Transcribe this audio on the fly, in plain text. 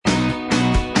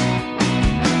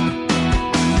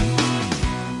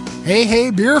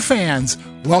Hey, beer fans!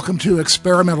 Welcome to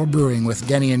Experimental Brewing with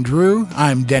Denny and Drew.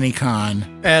 I'm Denny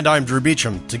Kahn. And I'm Drew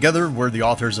Beecham. Together, we're the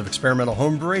authors of Experimental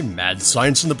Homebrewing, Mad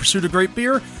Science in the Pursuit of Great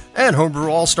Beer, and Homebrew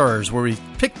All-Stars, where we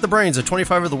pick the brains of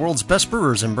 25 of the world's best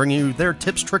brewers and bring you their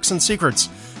tips, tricks, and secrets.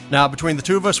 Now, between the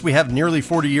two of us, we have nearly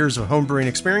 40 years of homebrewing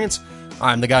experience.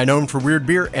 I'm the guy known for weird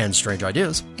beer and strange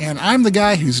ideas. And I'm the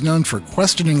guy who's known for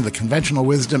questioning the conventional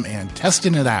wisdom and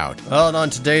testing it out. Well, and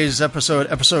on today's episode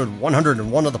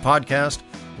 101 of the podcast,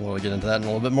 we'll get into that in a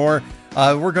little bit more.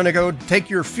 We're going to go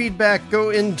take your feedback, go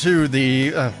into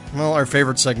the, our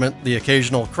favorite segment, the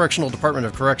occasional Correctional Department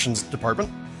of Corrections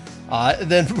Department.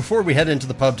 Then before we head into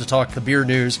the pub to talk the beer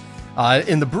news,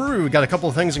 in the brewery, we got a couple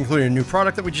of things, including a new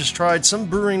product that we just tried, some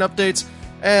brewing updates,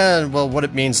 and, well, what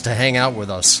it means to hang out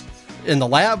with us. In the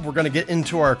lab, we're going to get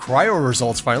into our cryo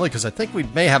results finally, because I think we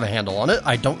may have a handle on it.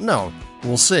 I don't know.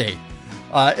 We'll see.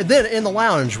 Then in the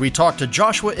lounge, we talked to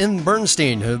Joshua N.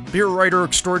 Bernstein, a beer writer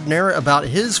extraordinaire, about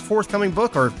his forthcoming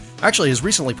book, or actually his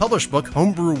recently published book,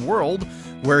 Homebrew World,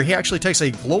 where he actually takes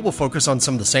a global focus on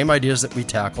some of the same ideas that we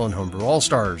tackle in Homebrew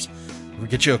All-Stars. We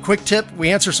get you a quick tip,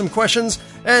 we answer some questions,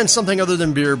 and something other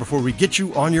than beer before we get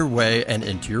you on your way and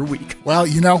into your week. Well,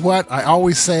 you know what? I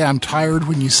always say I'm tired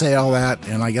when you say all that,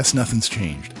 and I guess nothing's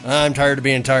changed. I'm tired of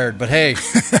being tired, but hey,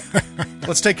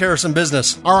 let's take care of some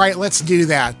business. All right, let's do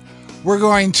that. We're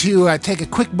going to take a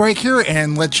quick break here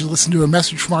and let you listen to a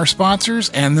message from our sponsors,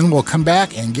 and then we'll come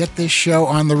back and get this show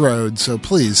on the road, so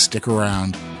please stick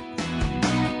around.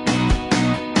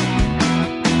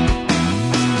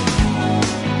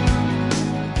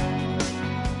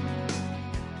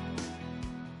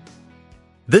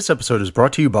 This episode is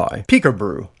brought to you by Pico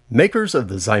Brew, makers of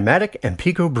the Zymatic and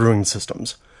Pico brewing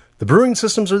systems. The brewing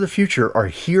systems of the future are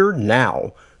here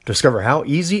now. Discover how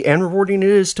easy and rewarding it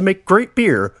is to make great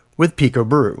beer with Pico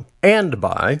Brew. And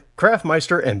by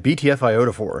Craftmeister and BTF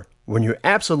Iodophor. When you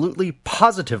absolutely,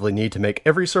 positively need to make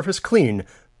every surface clean,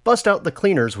 bust out the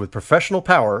cleaners with professional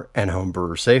power and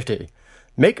homebrewer safety.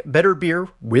 Make better beer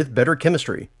with better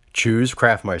chemistry. Choose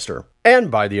Craftmeister.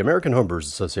 And by the American Homebrewers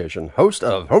Association, host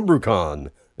of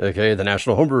HomebrewCon, aka the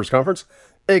National Homebrewers Conference,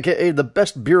 aka the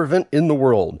best beer event in the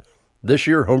world. This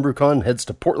year, HomebrewCon heads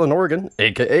to Portland, Oregon,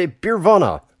 aka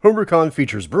Beervana. HomebrewCon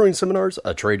features brewing seminars,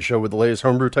 a trade show with the latest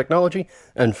homebrew technology,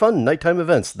 and fun nighttime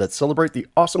events that celebrate the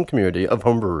awesome community of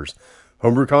homebrewers.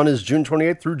 HomebrewCon is June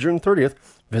 28th through June 30th.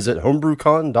 Visit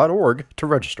homebrewcon.org to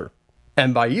register.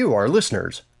 And by you, our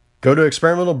listeners, go to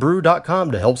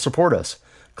experimentalbrew.com to help support us.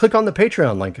 Click on the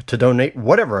Patreon link to donate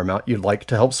whatever amount you'd like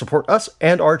to help support us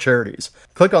and our charities.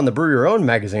 Click on the Brew Your Own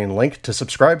magazine link to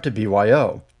subscribe to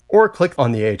BYO. Or click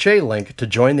on the HA link to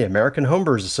join the American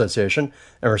Homebrewers Association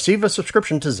and receive a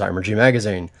subscription to Zymergy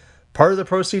magazine. Part of the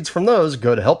proceeds from those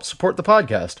go to help support the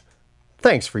podcast.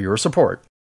 Thanks for your support.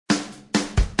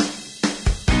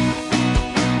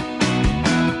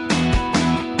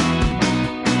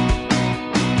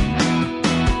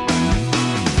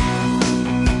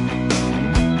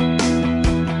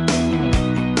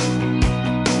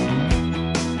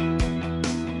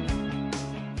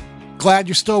 Glad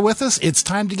you're still with us. It's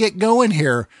time to get going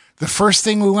here. The first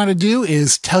thing we want to do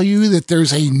is tell you that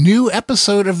there's a new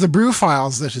episode of the Brew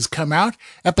Files that has come out,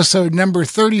 episode number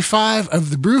 35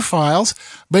 of the Brew Files,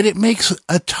 but it makes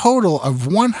a total of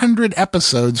 100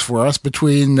 episodes for us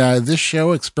between this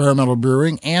show, Experimental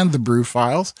Brewing, and the Brew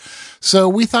Files. So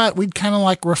we thought we'd kind of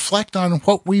like reflect on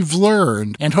what we've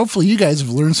learned, and hopefully you guys have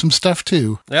learned some stuff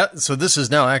too. Yeah, so this is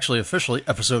now actually officially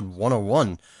episode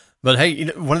 101. But hey,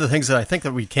 one of the things that I think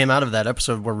that we came out of that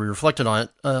episode where we reflected on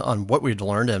it, on what we'd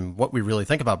learned and what we really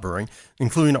think about brewing,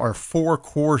 including our 4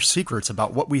 core secrets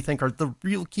about what we think are the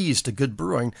real keys to good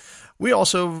brewing. We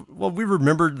also, we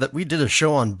remembered that we did a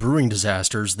show on brewing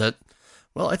disasters that,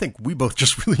 I think we both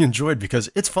just really enjoyed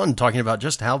because it's fun talking about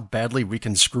just how badly we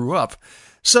can screw up.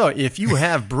 So if you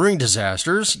have brewing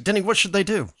disasters, Denny, what should they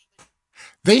do?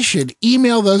 They should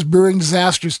email those brewing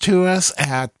disasters to us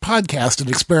at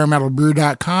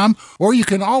podcast@experimentalbrew.com, or you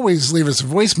can always leave us a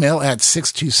voicemail at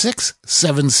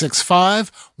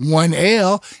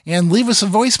 626-765-1AL and leave us a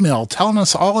voicemail telling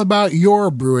us all about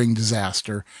your brewing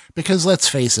disaster, because let's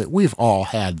face it, we've all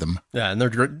had them. Yeah, and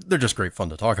they're just great fun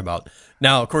to talk about.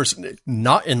 Now, of course,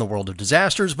 not in the world of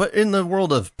disasters, but in the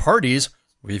world of parties,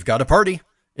 we've got a party.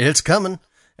 It's coming,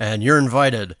 and you're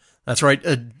invited. That's right.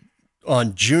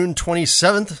 On June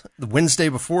 27th, the Wednesday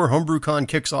before HomebrewCon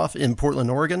kicks off in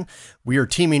Portland, Oregon, we are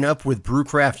teaming up with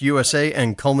Brewcraft USA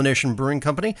and Culmination Brewing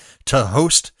Company to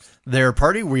host their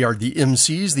party. We are the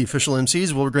MCs, the official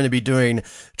MCs. We're going to be doing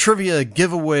trivia,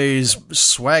 giveaways,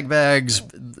 swag bags,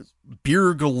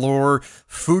 beer galore,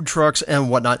 food trucks, and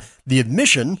whatnot. The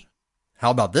admission,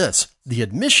 how about this? The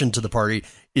admission to the party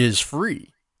is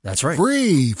free. That's right.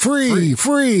 Free.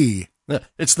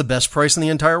 It's the best price in the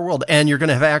entire world, and you're going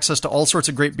to have access to all sorts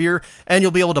of great beer, and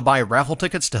you'll be able to buy raffle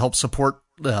tickets to help support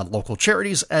local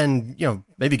charities, and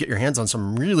maybe get your hands on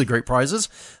some really great prizes.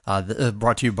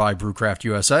 Brought to you by Brewcraft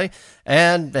USA,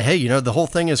 and hey, the whole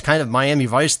thing is kind of Miami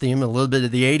Vice theme, a little bit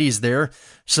of the '80s there.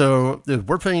 So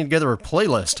we're putting together a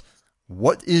playlist.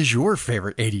 What is your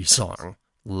favorite '80s song?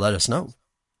 Let us know.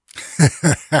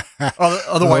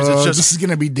 Otherwise, it's just this is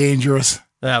going to be dangerous.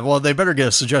 Yeah, well, they better get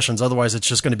us suggestions. Otherwise, it's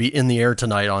just going to be in the air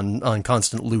tonight on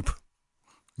constant loop.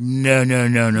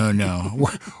 No.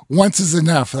 Once is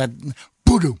enough. That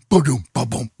boom, boom, boom,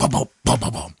 boom, boom, boom,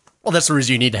 boom. Well, that's the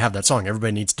reason you need to have that song.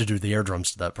 Everybody needs to do the air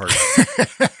drums to that part.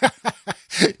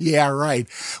 Yeah, right.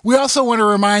 We also want to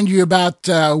remind you about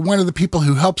one of the people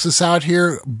who helps us out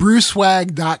here.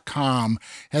 Brewswag.com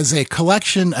has a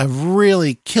collection of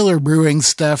really killer brewing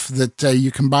stuff that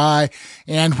you can buy.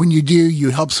 And when you do, you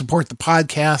help support the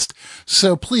podcast.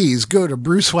 So please go to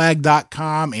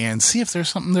brewswag.com and see if there's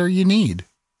something there you need.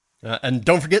 And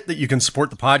don't forget that you can support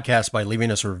the podcast by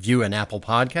leaving us a review in Apple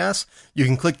Podcasts. You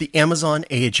can click the Amazon,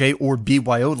 AHA, or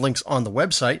BYO links on the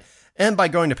website. And by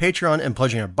going to Patreon and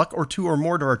pledging $1 or $2 or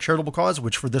more to our charitable cause,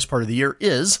 which for this part of the year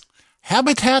is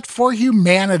Habitat for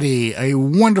Humanity, a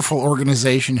wonderful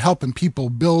organization helping people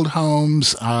build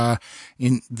homes.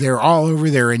 They're all over.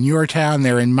 They're in your town.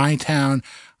 They're in my town.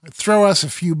 Throw us a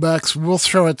few bucks. We'll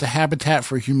throw it to Habitat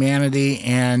for Humanity,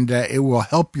 and it will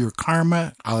help your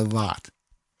karma a lot.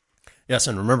 Yes,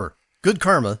 and remember, good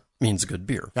karma means good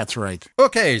beer. That's right.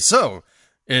 Okay, so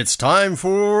it's time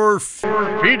for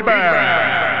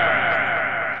feedback.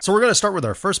 So we're going to start with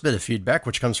our first bit of feedback,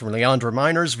 which comes from Leandra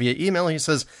Miners via email. He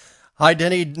says, "Hi,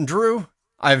 Denny and Drew.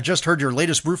 I've just heard your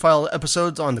latest Brewfile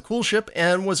episodes on the Cool Ship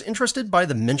and was interested by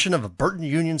the mention of a Burton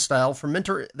Union-style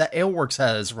fermenter that Aleworks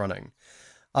has running.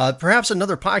 Perhaps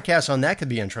another podcast on that could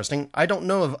be interesting. I don't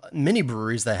know of many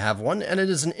breweries that have one, and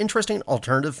it is an interesting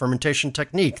alternative fermentation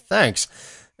technique. Thanks."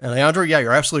 And Leandro, yeah,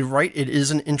 you're absolutely right. It is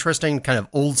an interesting kind of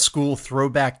old school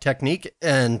throwback technique.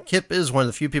 And Kip is one of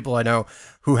the few people I know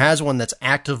who has one that's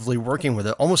actively working with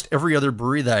it. Almost every other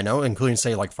brewery that I know, including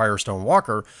say like Firestone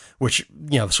Walker, which,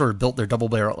 sort of built their double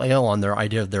barrel ale on their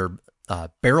idea of their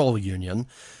barrel union.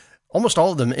 Almost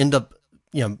all of them end up,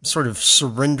 sort of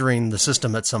surrendering the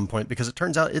system at some point because it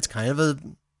turns out it's kind of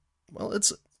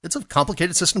it's a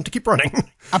complicated system to keep running.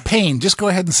 A pain. Just go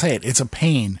ahead and say it. It's a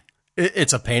pain.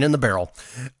 It's a pain in the barrel.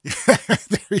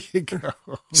 There you go.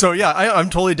 So yeah, I'm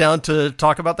totally down to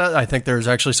talk about that. I think there's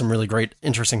actually some really great,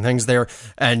 interesting things there.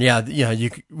 And yeah,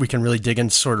 we can really dig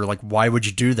into sort of like, why would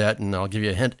you do that? And I'll give you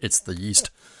a hint. It's the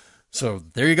yeast. So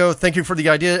there you go. Thank you for the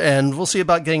idea. And we'll see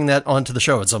about getting that onto the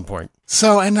show at some point.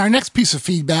 So, and our next piece of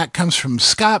feedback comes from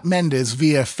Scott Mendez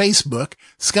via Facebook.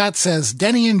 Scott says,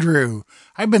 "Denny and Drew,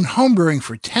 I've been homebrewing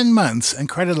for 10 months and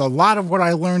credit a lot of what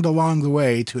I learned along the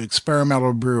way to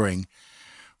experimental brewing."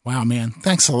 Wow, man.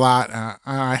 Thanks a lot.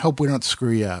 I hope we don't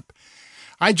screw you up.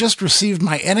 "I just received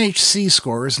my NHC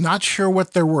scores, not sure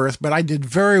what they're worth, but I did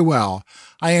very well.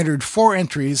 I entered 4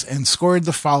 entries and scored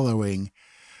the following.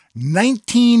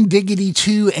 19 Diggity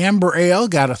 2 Amber Ale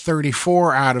got a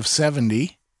 34 out of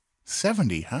 70.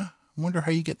 70, huh? I wonder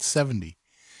how you get 70.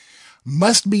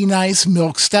 Must Be Nice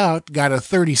Milk Stout got a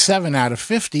 37 out of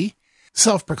 50.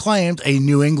 Self-proclaimed a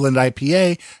New England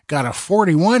IPA got a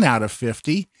 41 out of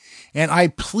 50. And I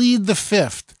plead the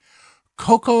fifth.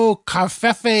 Coco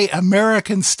Cafefe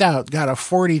American Stout got a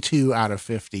 42 out of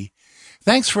 50.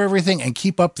 Thanks for everything and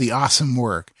keep up the awesome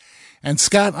work." And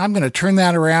Scott, I'm going to turn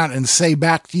that around and say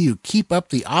back to you, keep up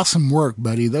the awesome work,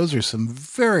 buddy. Those are some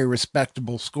very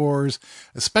respectable scores,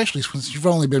 especially since you've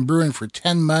only been brewing for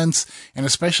 10 months, and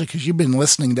especially because you've been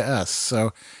listening to us.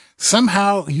 So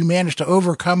somehow you managed to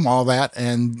overcome all that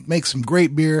and make some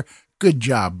great beer. Good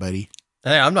job, buddy.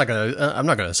 Hey, I'm not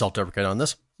gonna self-deprecate on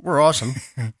this. We're awesome.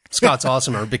 Scott's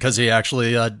awesomer because he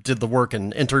actually did the work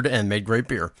and entered and made great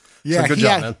beer. Yeah, so good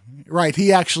job, man. Right,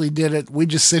 he actually did it. We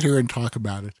just sit here and talk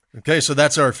about it. Okay, so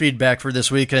that's our feedback for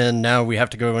this week, and now we have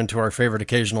to go into our favorite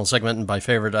occasional segment, and by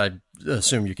favorite, I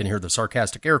assume you can hear the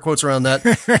sarcastic air quotes around that.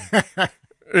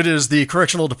 It is the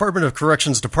Correctional Department of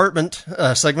Corrections Department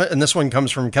segment, and this one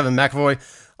comes from Kevin McAvoy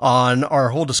on our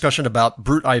whole discussion about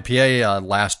Brute IPA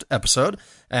last episode,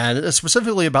 and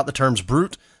specifically about the terms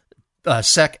Brute,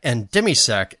 sec, and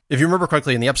demi-sec. If you remember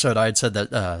correctly in the episode, I had said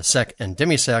that sec and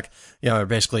demi-sec, are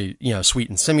basically, sweet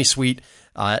and semi-sweet,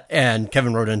 and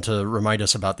Kevin wrote in to remind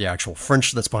us about the actual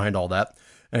French that's behind all that.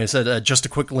 And he said, just a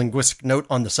quick linguistic note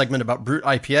on the segment about Brute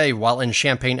IPA, while in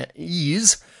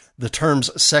Champagnese, the terms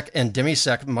sec and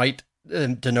demi-sec might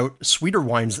denote sweeter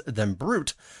wines than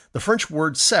brut, the French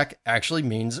word sec actually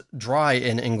means dry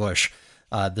in English.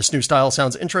 This new style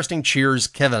sounds interesting. Cheers,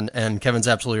 Kevin. And Kevin's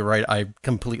absolutely right. I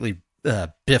completely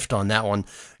biffed on that one.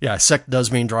 Yeah, sec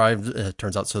does mean dry.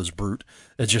 Turns out so does brut.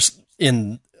 It's just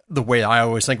in the way I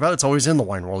always think about it. It's always in the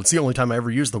wine world. It's the only time I ever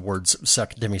use the words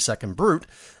sec, demi-sec, and brut.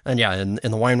 And yeah, in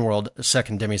the wine world, sec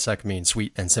and demi-sec mean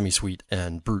sweet and semi-sweet,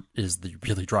 and brut is the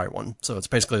really dry one. So it's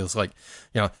basically like,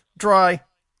 dry,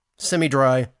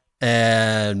 semi-dry,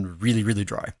 and really, really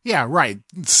dry. Yeah, right.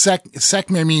 Sec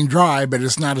may mean dry, but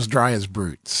it's not as dry as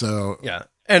brut. So yeah,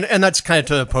 and that's kind of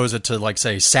to oppose it to, like,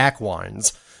 say, sack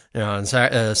wines. And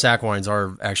sack wines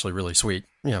are actually really sweet,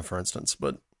 for instance.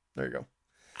 But there you go.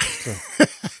 So.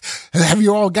 Have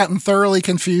you all gotten thoroughly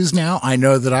confused now? I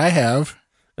know that I have.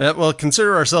 Well,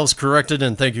 consider ourselves corrected,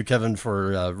 and thank you, Kevin,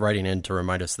 for writing in to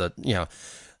remind us that,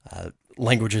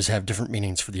 languages have different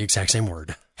meanings for the exact same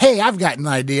word. Hey, I've got an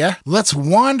idea. Let's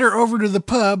wander over to the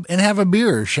pub and have a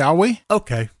beer, shall we?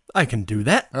 Okay, I can do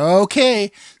that.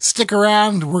 Okay, stick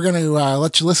around. We're going to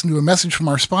let you listen to a message from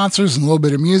our sponsors and a little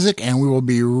bit of music, and we will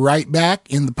be right back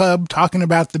in the pub talking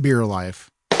about the beer life.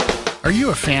 Are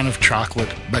you a fan of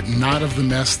chocolate, but not of the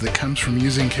mess that comes from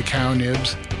using cacao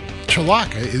nibs?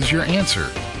 Chelaka is your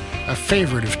answer. A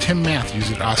favorite of Tim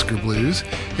Matthews at Oscar Blues,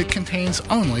 it contains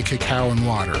only cacao and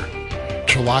water.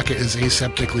 Chelaka is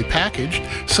aseptically packaged,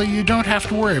 so you don't have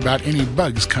to worry about any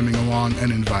bugs coming along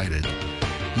uninvited.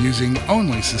 Using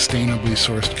only sustainably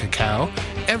sourced cacao,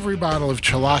 every bottle of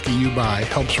Chelaka you buy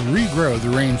helps regrow the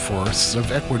rainforests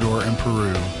of Ecuador and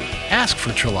Peru. Ask for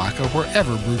Chelaka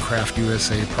wherever Brewcraft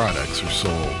USA products are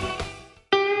sold.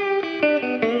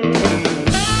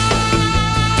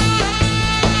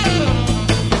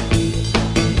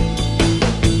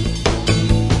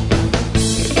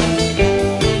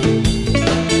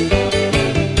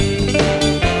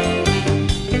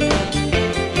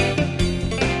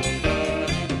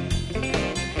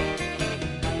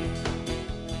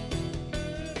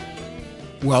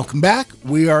 Welcome back.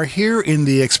 We are here in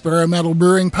the Experimental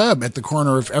Brewing Pub at the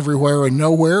corner of Everywhere and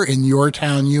Nowhere in your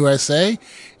town, USA,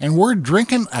 and we're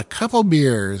drinking a couple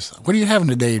beers. What are you having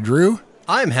today, Drew?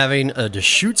 I'm having a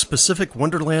Deschutes Pacific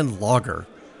Wonderland Lager.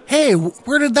 Hey,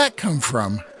 where did that come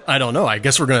from? I don't know. I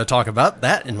guess we're going to talk about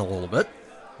that in a little bit.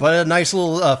 But a nice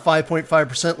little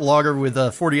 5.5% lager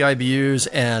with 40 IBUs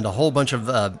and a whole bunch of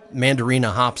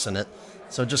mandarina hops in it.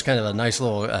 So just kind of a nice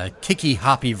little kicky,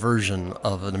 hoppy version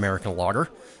of an American lager.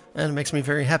 And it makes me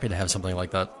very happy to have something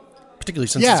like that, particularly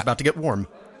since it's about to get warm.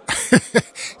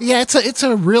 Yeah, it's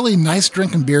a really nice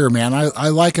drinking beer, man. I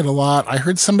like it a lot. I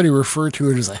heard somebody refer to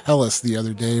it as a Helles the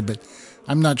other day, but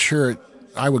I'm not sure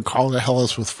I would call it a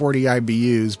Helles with 40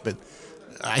 IBUs. But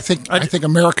I think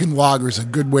American lager is a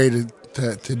good way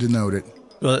to denote it.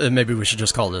 Well, maybe we should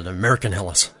just call it an American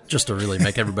Helles, just to really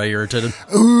make everybody irritated.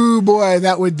 Ooh, boy,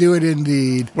 that would do it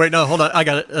indeed. Wait, no, hold on. I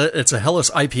got it. It's a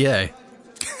Helles IPA.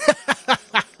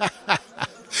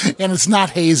 And it's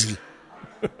not hazy.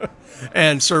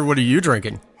 And, sir, what are you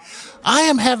drinking? I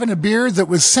am having a beer that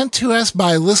was sent to us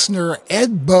by listener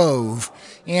Ed Bove.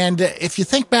 And if you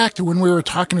think back to when we were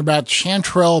talking about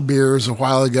chanterelle beers a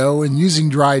while ago and using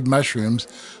dried mushrooms,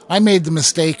 I made the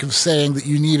mistake of saying that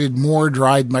you needed more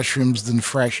dried mushrooms than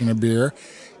fresh in a beer.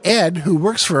 Ed, who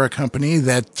works for a company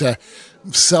that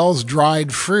sells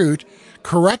dried fruit,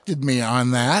 corrected me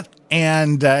on that.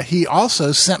 And he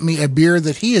also sent me a beer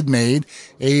that he had made,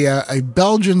 a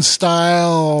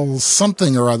Belgian-style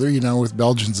something or other. With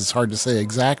Belgians, it's hard to say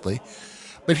exactly.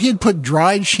 But he had put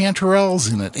dried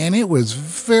chanterelles in it, and it was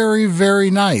very, very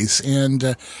nice.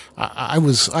 And I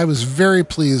was very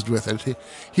pleased with it.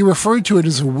 He referred to it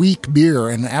as a weak beer,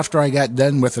 and after I got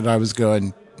done with it, I was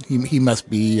going, he must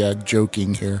be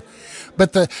joking here.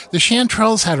 But the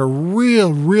chanterelles had a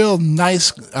real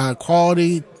nice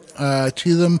quality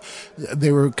to them.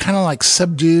 They were kind of like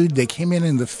subdued. They came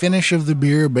in the finish of the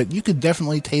beer, but you could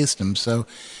definitely taste them. So,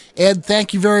 Ed,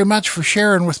 thank you very much for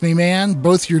sharing with me, man,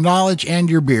 both your knowledge and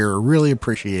your beer. Really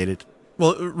appreciate it.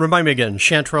 Well, remind me again,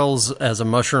 chanterelles as a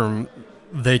mushroom,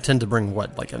 they tend to bring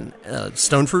what, like a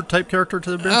stone fruit type character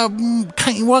to the beer?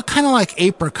 Kind of like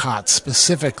apricots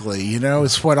specifically,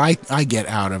 is what I get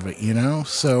out of it,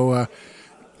 So,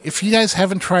 if you guys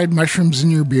haven't tried mushrooms in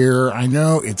your beer, I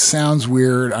know it sounds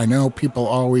weird. I know people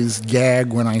always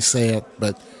gag when I say it,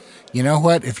 but you know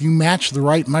what? If you match the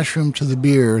right mushroom to the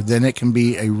beer, then it can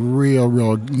be a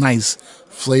real nice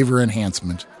flavor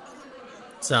enhancement.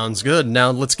 Sounds good. Now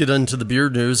let's get into the beer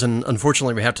news, and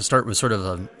unfortunately we have to start with sort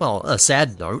of a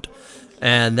sad note,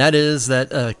 and that is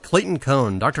that Clayton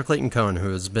Cohn, Dr. Clayton Cohn, who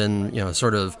has been,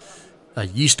 sort of a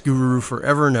yeast guru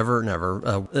forever and ever and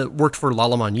ever. Worked for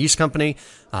Lallemand Yeast Company,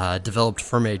 developed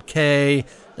Fermade K,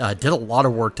 did a lot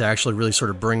of work to actually really sort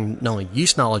of bring not only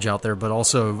yeast knowledge out there, but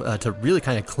also to really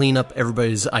kind of clean up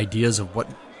everybody's ideas of what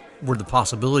were the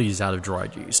possibilities out of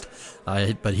dried yeast.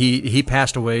 But he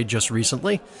passed away just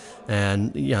recently,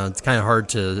 and it's kind of hard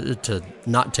to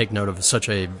not take note of such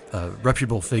a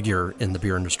reputable figure in the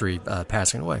beer industry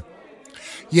passing away.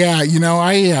 Yeah,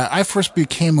 I first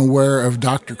became aware of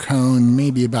Dr. Cohn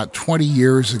maybe about 20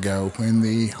 years ago when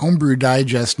the Homebrew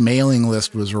Digest mailing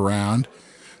list was around.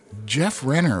 Jeff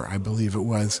Renner, I believe it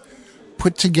was,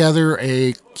 put together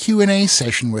a Q&A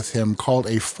session with him called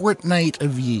A Fortnight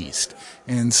of Yeast.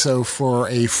 And so for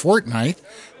a fortnight,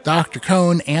 Dr.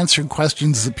 Cohn answered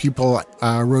questions that people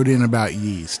wrote in about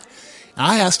yeast.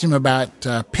 I asked him about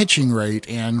pitching rate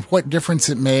and what difference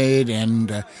it made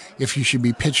and if you should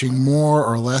be pitching more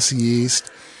or less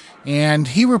yeast. And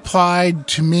he replied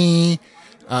to me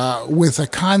with a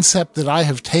concept that I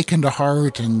have taken to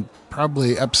heart and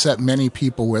probably upset many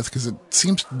people with because it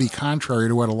seems to be contrary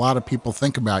to what a lot of people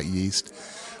think about yeast.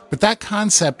 But that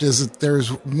concept is that there's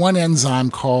one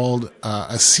enzyme called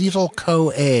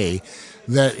acetyl-CoA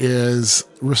that is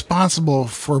responsible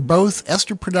for both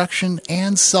ester production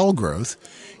and cell growth.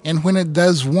 And when it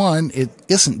does one, it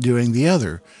isn't doing the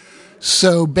other.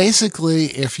 So basically,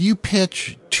 if you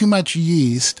pitch too much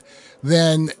yeast,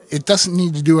 then it doesn't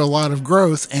need to do a lot of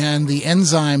growth, and the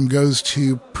enzyme goes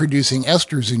to producing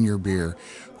esters in your beer.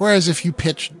 Whereas if you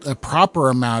pitch a proper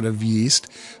amount of yeast,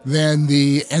 then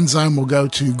the enzyme will go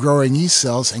to growing yeast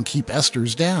cells and keep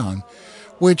esters down,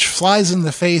 which flies in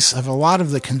the face of a lot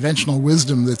of the conventional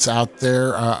wisdom that's out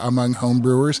there among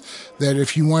homebrewers, that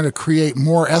if you want to create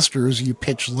more esters, you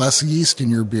pitch less yeast in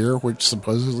your beer, which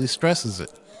supposedly stresses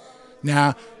it.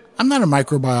 Now, I'm not a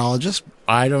microbiologist.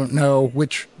 I don't know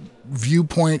which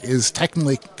viewpoint is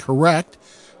technically correct,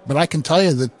 but I can tell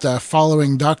you that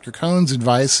following Dr. Cohn's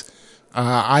advice,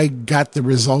 I got the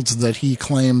results that he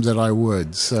claimed that I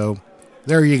would. So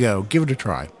there you go. Give it a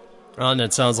try. Well, and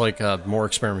it sounds like more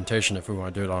experimentation if we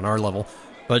want to do it on our level.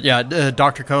 But yeah,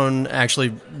 Dr. Cohn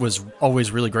actually was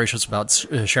always really gracious about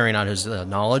sharing out his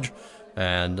knowledge,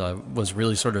 and was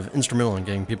really sort of instrumental in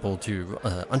getting people to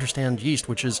understand yeast,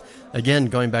 which is, again,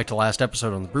 going back to last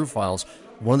episode on the Brew Files,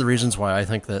 one of the reasons why I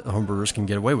think that homebrewers can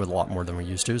get away with a lot more than we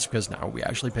used to is because now we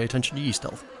actually pay attention to yeast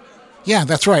health. Yeah,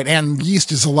 that's right. And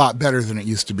yeast is a lot better than it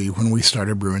used to be when we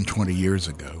started brewing 20 years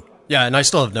ago. Yeah, and I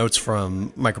still have notes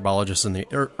from microbiologists in the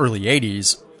early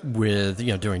 80s with,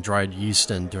 doing dried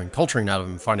yeast and doing culturing out of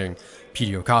them, finding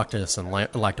Pediococcus and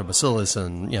Lactobacillus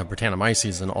and,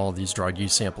 Brettanomyces and all of these dried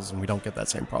yeast samples, and we don't get that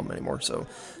same problem anymore. So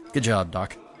good job,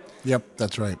 Doc. Yep,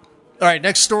 that's right. All right,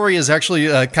 next story is actually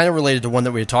kind of related to one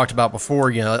that we had talked about before,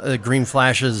 Green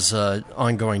Flash's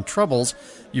ongoing troubles.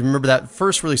 You remember that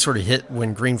first really sort of hit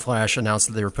when Green Flash announced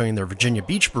that they were putting their Virginia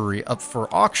Beach brewery up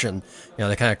for auction.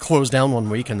 They kind of closed down one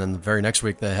week, and then the very next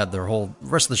week they had their whole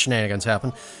rest of the shenanigans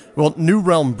happen. Well, New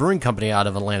Realm Brewing Company out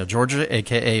of Atlanta, Georgia,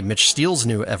 a.k.a. Mitch Steele's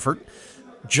new effort,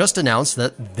 just announced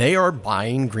that they are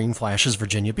buying Green Flash's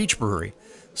Virginia Beach brewery.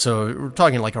 So we're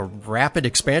talking like a rapid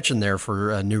expansion there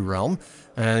for New Realm,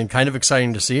 and kind of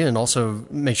exciting to see, and also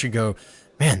makes you go,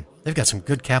 man, they've got some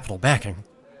good capital backing.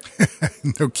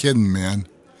 No kidding, man.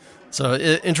 So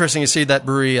interesting to see that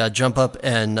brewery jump up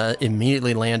and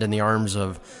immediately land in the arms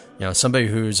of somebody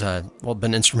who's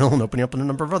been instrumental in opening up a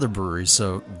number of other breweries.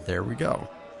 So there we go.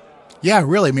 Yeah,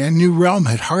 really, man. New Realm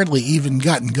had hardly even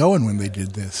gotten going when they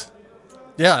did this.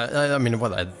 Yeah, I mean,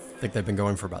 I think they've been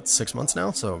going for about 6 months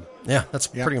now. So yeah, that's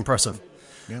pretty impressive.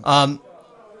 Yep.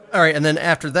 All right, and then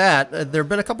after that, there have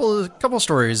been a couple of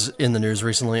stories in the news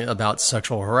recently about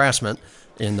sexual harassment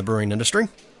in the brewing industry.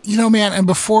 Man, and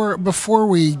before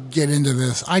we get into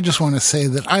this, I just want to say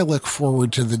that I look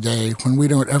forward to the day when we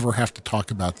don't ever have to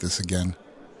talk about this again.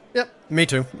 Yep, me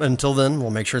too. Until then,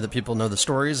 we'll make sure that people know the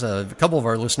stories. A couple of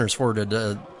our listeners forwarded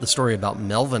the story about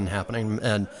Melvin happening,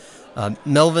 and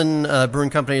Melvin Brewing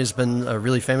Company has been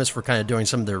really famous for kind of doing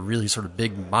some of their really sort of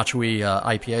big macho-y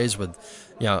IPAs with,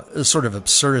 sort of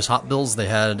absurdist hop bills. They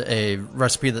had a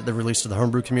recipe that they released to the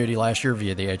homebrew community last year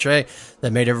via the HA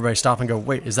that made everybody stop and go,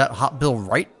 wait, is that hop bill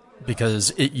right? Because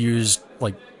it used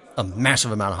like a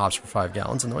massive amount of hops for 5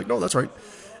 gallons. And they're like, no, that's right.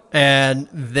 And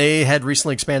they had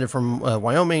recently expanded from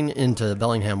Wyoming into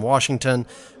Bellingham, Washington,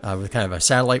 with kind of a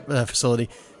satellite facility.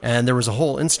 And there was a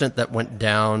whole incident that went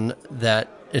down that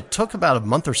it took about a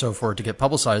month or so for it to get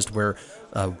publicized, where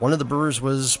one of the brewers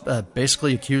was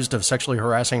basically accused of sexually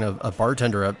harassing a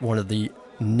bartender at one of the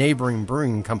neighboring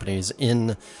brewing companies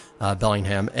in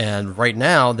Bellingham. And right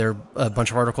now, there are a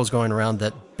bunch of articles going around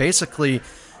that basically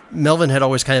Melvin had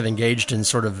always kind of engaged in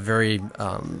sort of very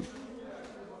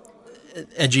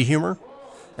edgy humor.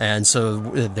 And so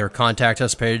their contact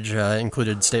us page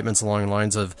included statements along the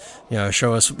lines of,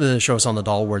 show us on the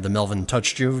doll where the Melvin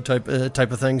touched you type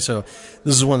of thing. So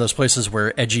this is one of those places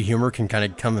where edgy humor can kind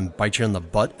of come and bite you in the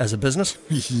butt as a business.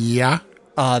 Yeah.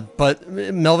 But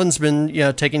Melvin's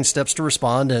been, taking steps to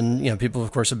respond, and, people,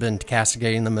 of course, have been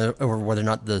castigating them over whether or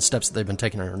not the steps that they've been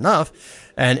taking are enough.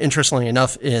 And interestingly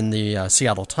enough, in the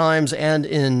Seattle Times and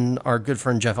in our good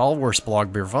friend Jeff Alworth's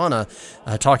blog, Beervana,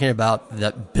 talking about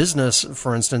that business,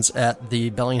 for instance, at the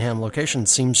Bellingham location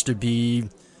seems to be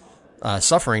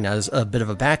suffering as a bit of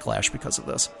a backlash because of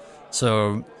this.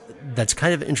 So that's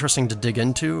kind of interesting to dig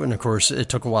into. And, of course, it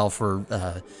took a while for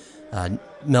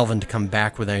Melvin to come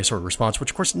back with any sort of response,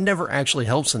 which of course never actually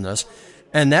helps in this.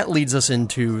 And that leads us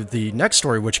into the next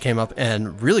story, which came up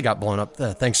and really got blown up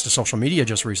thanks to social media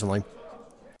just recently,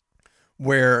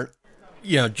 where,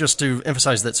 just to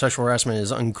emphasize that sexual harassment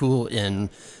is uncool in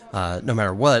no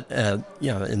matter what,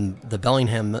 in the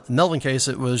Bellingham Melvin case,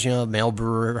 it was, a male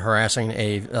brewer harassing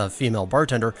a female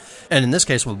bartender. And in this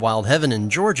case with Wild Heaven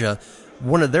in Georgia,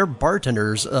 one of their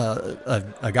bartenders,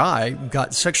 a guy,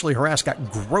 got sexually harassed,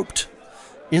 got groped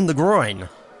in the groin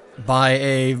by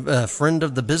a friend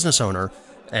of the business owner.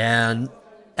 And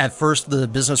at first, the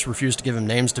business refused to give him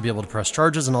names to be able to press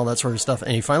charges and all that sort of stuff.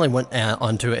 And he finally went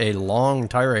onto a long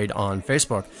tirade on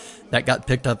Facebook that got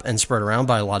picked up and spread around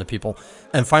by a lot of people.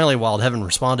 And finally, Wild Heaven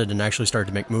responded and actually started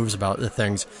to make moves about the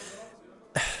things.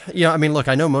 Yeah, I mean, look,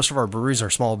 I know most of our breweries are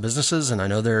small businesses, and I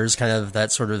know there's kind of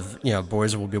that sort of,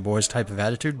 boys will be boys type of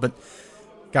attitude. But,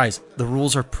 guys, the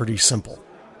rules are pretty simple.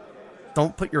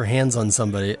 Don't put your hands on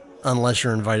somebody unless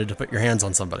you're invited to put your hands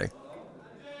on somebody.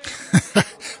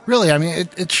 Really? I mean,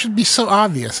 it should be so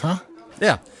obvious, huh?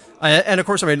 Yeah. And, of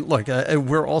course, I mean, look,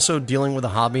 we're also dealing with a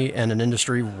hobby and an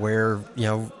industry where,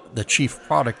 the chief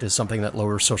product is something that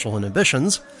lowers social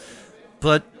inhibitions.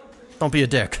 But don't be a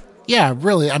dick. Yeah,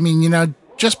 really. I mean,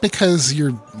 just because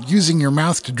you're using your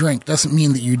mouth to drink doesn't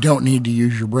mean that you don't need to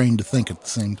use your brain to think at the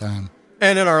same time.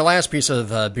 And in our last piece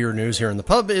of beer news here in the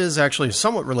pub is actually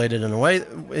somewhat related in a way,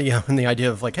 in the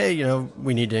idea of like, hey,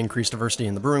 we need to increase diversity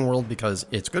in the brewing world because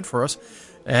it's good for us.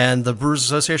 And the Brewers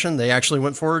Association, they actually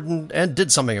went forward and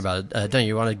did something about it. Danny,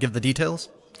 you want to give the details?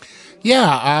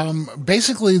 Yeah,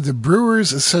 basically the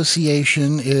Brewers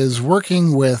Association is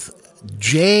working with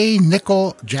J.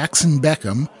 Nickel Jackson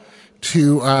Beckham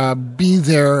to be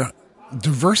their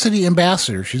diversity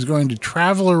ambassador. She's going to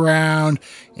travel around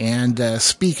and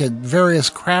speak at various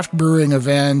craft brewing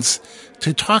events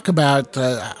to talk about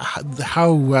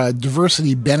how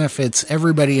diversity benefits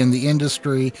everybody in the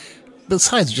industry,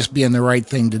 besides just being the right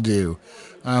thing to do.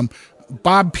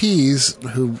 Bob Pease,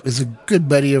 who is a good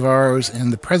buddy of ours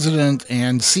and the president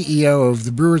and CEO of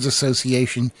the Brewers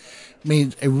Association,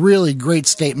 made a really great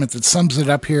statement that sums it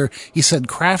up here. He said,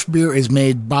 craft beer is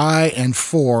made by and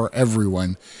for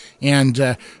everyone. And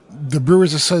the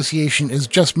Brewers Association is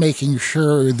just making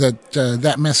sure that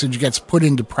that message gets put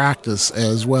into practice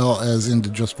as well as into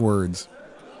just words.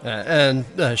 And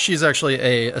she's actually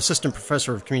a assistant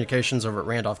professor of communications over at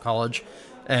Randolph College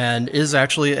and is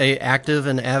actually a active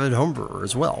and avid homebrewer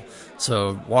as well.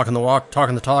 So walking the walk,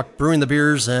 talking the talk, brewing the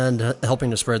beers, and helping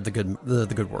to spread the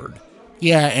good word.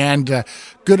 Yeah, and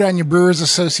good on your Brewers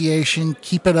Association.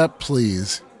 Keep it up,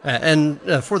 please. And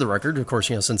for the record, of course,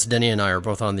 since Denny and I are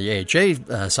both on the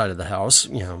AHA side of the house,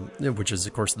 which is,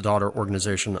 of course, the daughter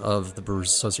organization of the Brewers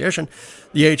Association,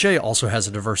 the AHA also has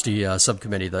a diversity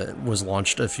subcommittee that was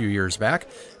launched a few years back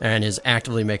and is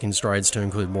actively making strides to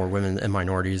include more women and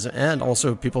minorities and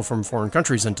also people from foreign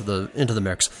countries into the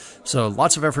mix. So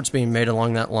lots of efforts being made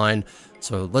along that line.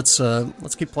 So let's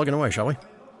keep plugging away, shall we?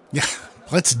 Yeah,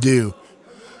 let's do.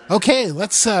 Okay,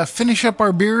 let's finish up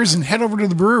our beers and head over to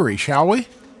the brewery, shall we?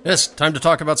 Yes, time to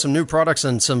talk about some new products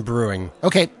and some brewing.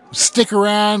 Okay, stick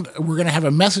around. We're going to have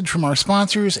a message from our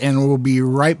sponsors, and we'll be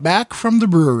right back from the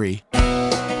brewery.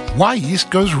 Why Yeast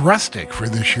goes rustic for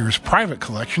this year's private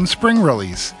collection spring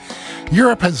release.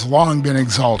 Europe has long been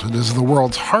exalted as the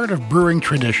world's heart of brewing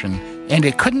tradition, and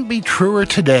it couldn't be truer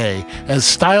today, as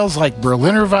styles like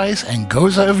Berliner Weiss and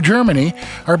Gose of Germany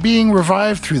are being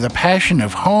revived through the passion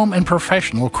of home and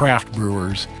professional craft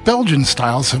brewers. Belgian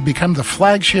styles have become the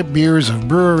flagship beers of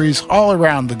breweries all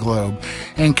around the globe,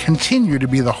 and continue to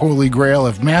be the holy grail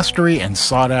of mastery and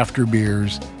sought-after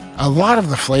beers. A lot of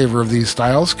the flavor of these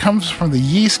styles comes from the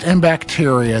yeast and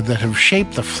bacteria that have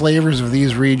shaped the flavors of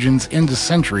these regions into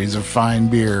centuries of fine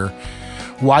beer.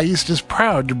 Yeast is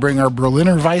proud to bring our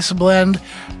Berliner Weiss blend,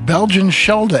 Belgian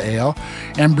Schelde Ale,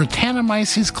 and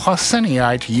Brettanomyces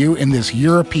clausenii to you in this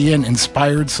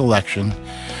European-inspired selection.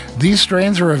 These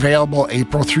strains are available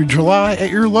April through July at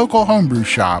your local homebrew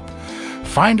shop.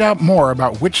 Find out more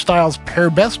about which styles pair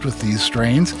best with these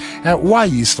strains at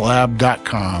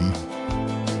wyeastlab.com.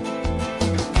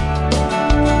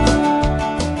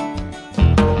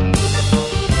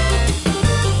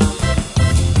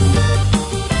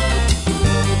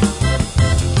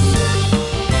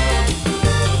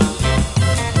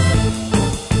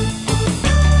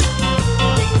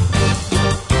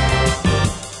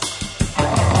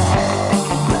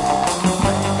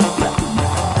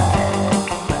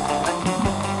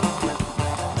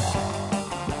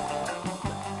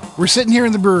 We're sitting here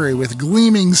in the brewery with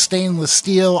gleaming stainless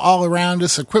steel all around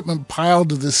us, equipment piled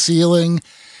to the ceiling,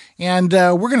 and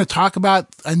we're going to talk about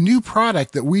a new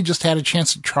product that we just had a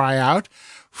chance to try out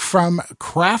from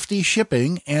Crafty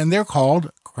Shipping, and they're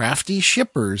called Crafty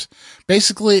Shippers.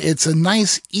 Basically, it's a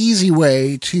nice, easy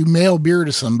way to mail beer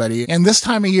to somebody. And this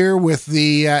time of year with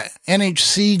the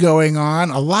NHC going on,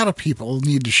 a lot of people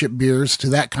need to ship beers to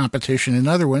that competition and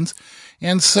other ones.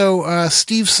 And so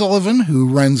Steve Sullivan, who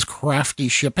runs Crafty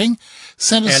Shipping,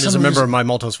 sent us and is a member of my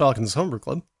Maltose Falcons Homebrew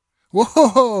Club.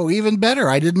 Whoa, even better.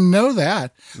 I didn't know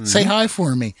that. Mm-hmm. Say hi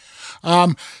for me.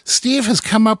 Steve has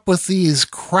come up with these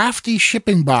Crafty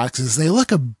shipping boxes. They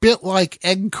look a bit like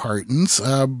egg cartons,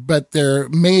 but they're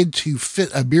made to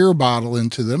fit a beer bottle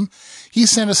into them. He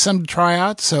sent us some to try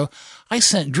out, so I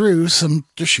sent Drew some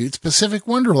to shoot Pacific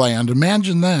Wonderland.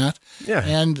 Imagine that. Yeah.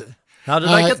 And how did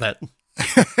I get that?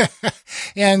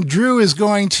 And Drew is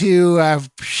going to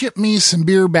ship me some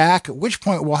beer back, at which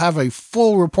point we'll have a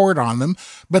full report on them.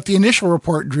 But the initial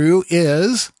report, Drew,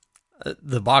 is...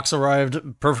 the box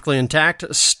arrived perfectly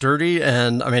intact, sturdy,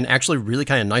 and actually really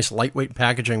kind of nice lightweight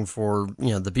packaging for,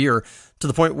 the beer, to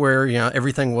the point where,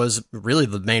 everything was really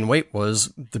the main weight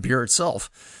was the beer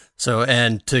itself. So,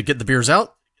 and to get the beers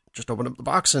out, just open up the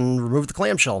box and remove the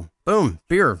clamshell. Boom,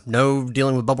 beer. No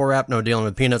dealing with bubble wrap, no dealing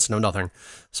with peanuts, no nothing.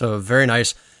 So very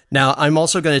nice. Now, I'm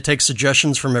also going to take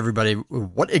suggestions from everybody.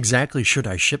 What exactly should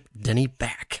I ship Denny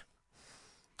back?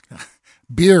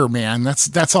 Beer, man.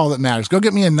 That's all that matters. Go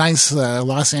get me a nice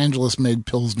Los Angeles-made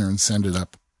Pilsner and send it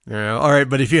up. Yeah, all right,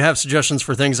 but if you have suggestions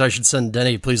for things I should send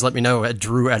Denny, please let me know at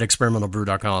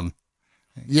drew@experimentalbrew.com.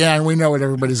 Yeah, and we know what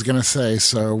everybody's going to say,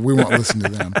 so we won't listen to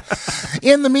them.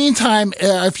 In the meantime,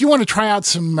 if you want to try out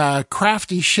some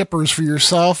Crafty Shippers for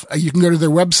yourself, you can go to their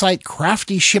website,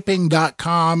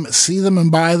 craftyshipping.com, see them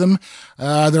and buy them.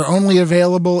 They're only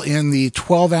available in the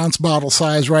 12-ounce bottle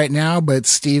size right now, but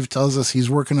Steve tells us he's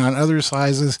working on other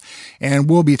sizes, and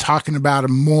we'll be talking about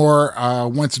them more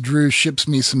once Drew ships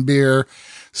me some beer.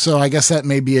 So I guess that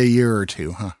may be a year or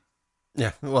two, huh?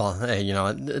 Yeah, well, hey,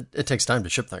 it takes time to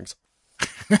ship things.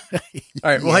 All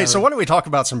right. Well, hey, so why don't we talk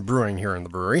about some brewing here in the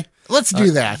brewery? Let's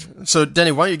do that. So,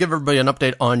 Denny, why don't you give everybody an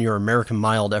update on your American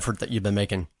Mild effort that you've been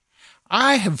making?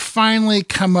 I have finally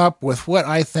come up with what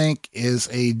I think is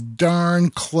a darn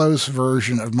close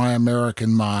version of my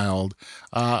American Mild.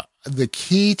 The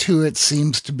key to it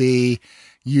seems to be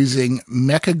using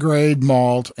Mecca grade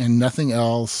malt and nothing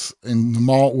else in the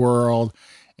malt world,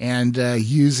 and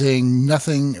using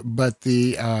nothing but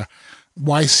the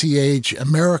YCH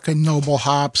American Noble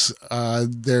hops.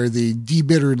 They're the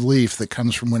debittered leaf that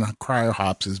comes from when cryo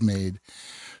hops is made.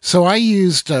 So I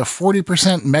used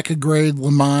 40% Mecca grade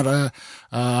Lamada,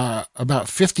 about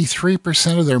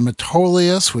 53% of their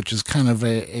Metolius, which is kind of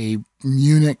a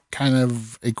Munich kind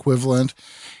of equivalent,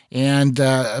 and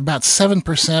about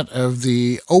 7% of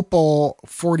the Opal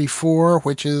 44,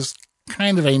 which is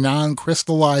kind of a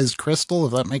non-crystallized crystal,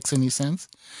 if that makes any sense.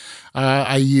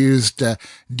 I used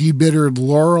debittered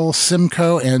Laurel,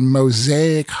 Simcoe, and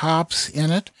Mosaic hops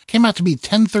in it. Came out to be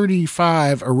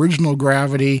 1035 original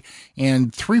gravity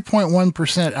and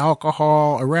 3.1%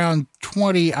 alcohol, around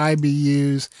 20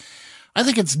 IBUs. I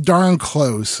think it's darn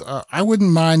close. I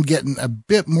wouldn't mind getting a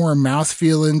bit more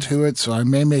mouthfeel into it, so I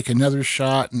may make another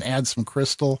shot and add some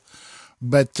crystal.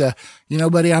 But,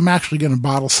 buddy, I'm actually going to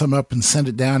bottle some up and send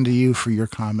it down to you for your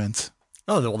comments.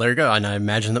 Oh, well, there you go. And I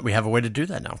imagine that we have a way to do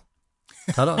that now.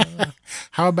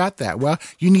 How about that? Well,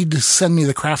 you need to send me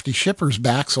the Crafty Shippers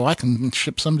back so I can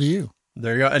ship some to you.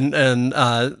 There you go. And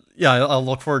I'll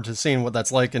look forward to seeing what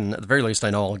that's like. And at the very least, I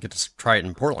know I'll get to try it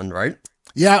in Portland, right?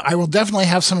 Yeah, I will definitely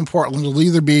have some in Portland. It'll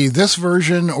either be this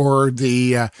version or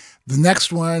the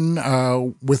next one.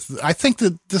 I think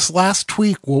that this last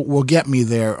tweak will get me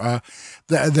there.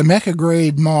 The Mecca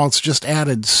grade malts just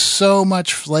added so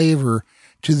much flavor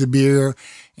to the beer,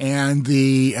 and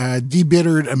the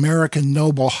debittered American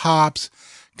Noble hops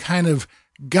kind of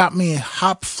got me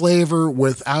hop flavor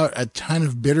without a ton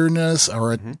of bitterness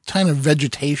or a ton of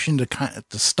vegetation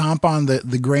to stomp on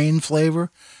the grain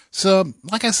flavor. So,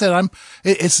 like I said,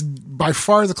 it's by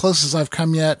far the closest I've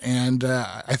come yet, and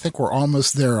I think we're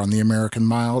almost there on the American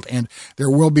Mild, and there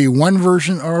will be one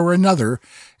version or another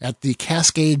at the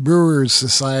Cascade Brewers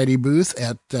Society booth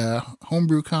at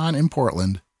HomebrewCon in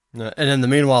Portland. And in the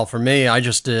meanwhile, for me, I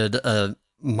just did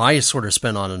my sort of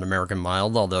spin on an American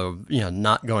Mild, although,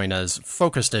 not going as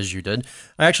focused as you did.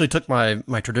 I actually took my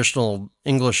traditional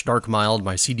English dark mild,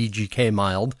 my CDGK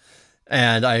mild,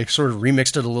 and I sort of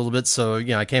remixed it a little bit. So,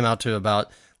 I came out to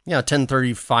about,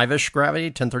 1035-ish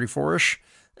gravity, 1034-ish.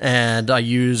 And I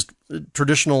used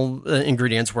traditional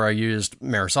ingredients where I used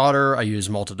Maris Otter. I used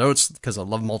malted oats because I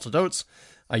love malted oats.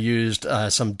 I used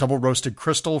some double roasted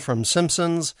crystal from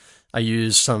Simpson's. I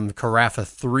used some Carafa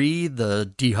 3,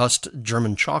 the dehusked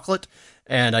German chocolate.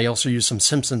 And I also used some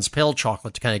Simpson's pale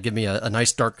chocolate to kind of give me a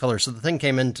nice dark color. So the thing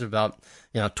came into about,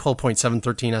 12.713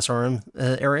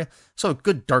 SRM area. So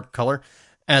good dark color.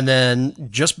 And then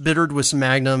just bittered with some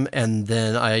Magnum. And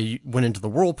then I went into the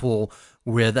Whirlpool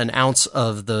with an ounce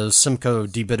of the Simcoe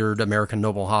debittered American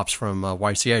Noble hops from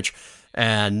YCH.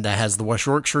 And that has the West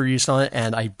Yorkshire yeast on it.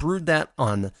 And I brewed that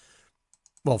on,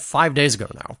 5 days ago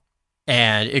now.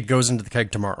 And it goes into the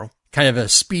keg tomorrow. Kind of a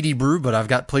speedy brew, but I've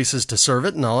got places to serve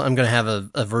it. And I'm going to have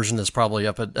a version that's probably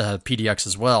up at PDX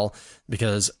as well,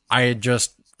 because I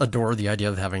just adore the idea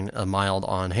of having a mild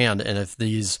on hand. And if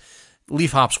these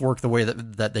leaf hops work the way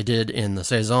that they did in the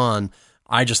Saison,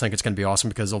 I just think it's going to be awesome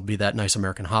because it'll be that nice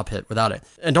American hop hit without it.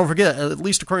 And don't forget, at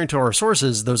least according to our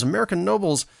sources, those American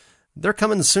Nobles, they're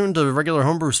coming soon to regular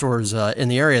homebrew stores in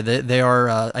the area. They are,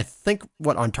 I think,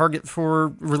 on target for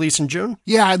release in June?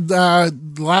 Yeah,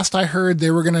 last I heard,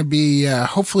 they were going to be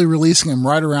hopefully releasing them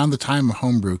right around the time of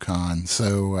HomebrewCon.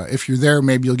 So if you're there,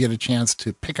 maybe you'll get a chance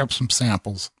to pick up some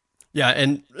samples. Yeah,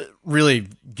 and really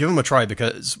give them a try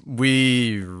because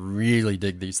we really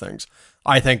dig these things.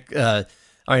 I think,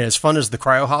 as fun as the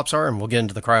cryo hops are, and we'll get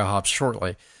into the cryo hops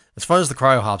shortly, as fun as the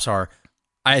cryo hops are,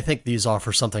 I think these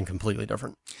offer something completely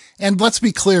different. And let's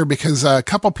be clear, because a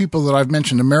couple people that I've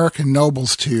mentioned American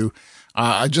Nobles to,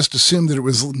 I just assumed that it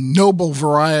was noble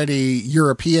variety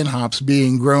European hops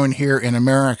being grown here in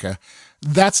America.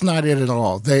 That's not it at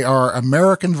all. They are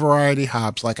American variety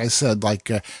hops, like I said, like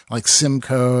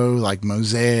Simcoe, like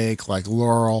Mosaic, like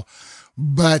Laurel.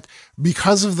 But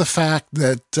because of the fact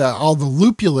that all the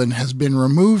lupulin has been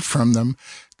removed from them,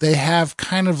 they have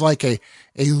kind of like a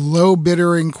low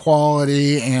bittering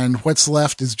quality, and what's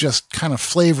left is just kind of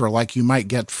flavor like you might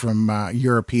get from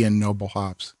European noble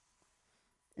hops.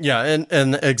 Yeah,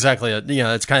 and exactly.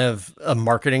 It's kind of a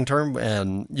marketing term,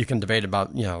 and you can debate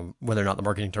about, whether or not the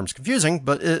marketing term is confusing,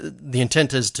 but the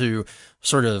intent is to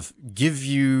sort of give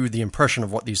you the impression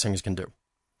of what these things can do.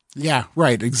 Yeah,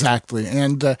 right, exactly.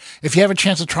 And if you have a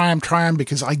chance to try them,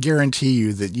 because I guarantee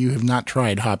you that you have not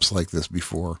tried hops like this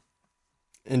before.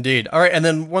 Indeed. All right, and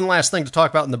then one last thing to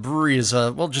talk about in the brewery is,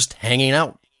 just hanging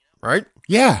out, right?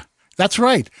 Yeah, that's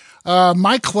right.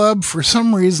 My club, for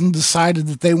some reason, decided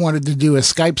that they wanted to do a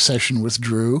Skype session with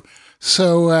Drew.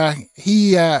 So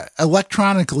he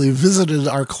electronically visited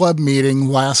our club meeting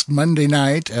last Monday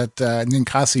night at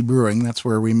Ninkasi Brewing. That's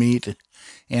where we meet.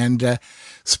 And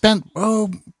spent,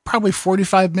 probably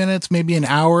 45 minutes, maybe an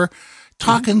hour,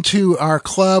 talking to our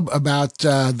club about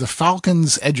the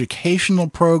Falcons educational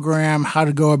program, how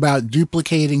to go about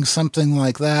duplicating something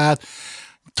like that.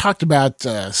 Talked about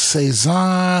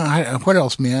Saison. What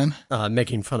else, man?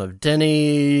 Making fun of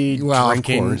Denny. Well, of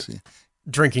course.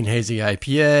 Drinking hazy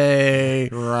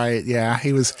IPA. Right, yeah.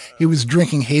 He was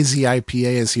drinking hazy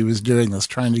IPA as he was doing this,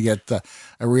 trying to get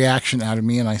a reaction out of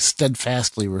me, and I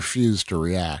steadfastly refused to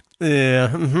react. Yeah.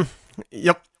 Mm-hmm.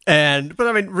 Yep. But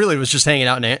I mean, really, it was just hanging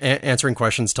out and answering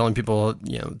questions, telling people,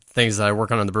 things that I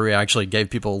work on in the brewery. I actually gave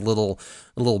people a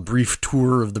little brief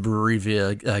tour of the brewery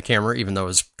via camera, even though it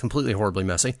was completely horribly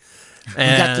messy.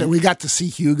 And we got to see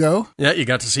Hugo. Yeah, you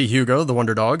got to see Hugo, the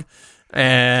wonder dog.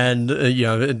 And,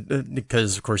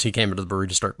 because, of course, he came into the brewery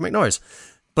to start to make noise.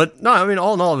 But, no, I mean,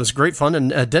 all in all, it was great fun.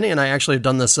 And Denny and I actually have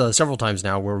done this several times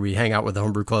now, where we hang out with the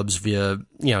homebrew clubs via,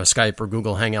 Skype or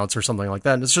Google Hangouts or something like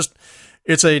that. And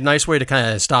it's a nice way to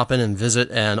kind of stop in and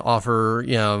visit and offer,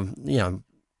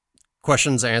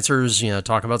 questions, answers,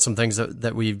 talk about some things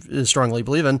that we strongly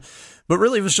believe in. But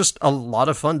really, it was just a lot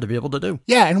of fun to be able to do.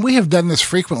 Yeah, and we have done this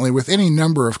frequently with any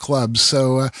number of clubs.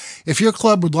 So if your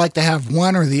club would like to have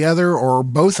one or the other or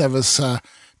both of us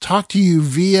talk to you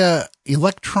via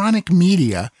electronic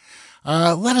media,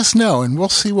 let us know, and we'll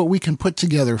see what we can put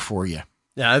together for you.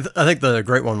 Yeah, I think the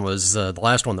great one was the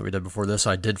last one that we did before this.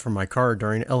 I did from my car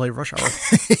during LA rush hour.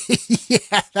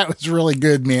 Yeah, that was really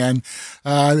good, man.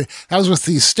 That was with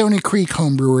the Stony Creek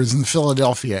homebrewers in the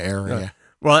Philadelphia area. Yeah.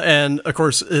 Well, and of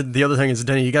course, the other thing is,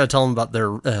 Denny, you got to tell them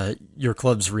about your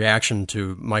club's reaction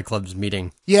to my club's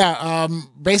meeting. Yeah,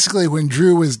 basically when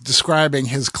Drew was describing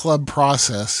his club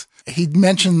process, he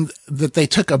mentioned that they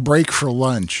took a break for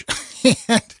lunch.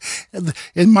 And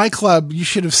in my club, you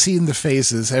should have seen the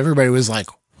faces. Everybody was like,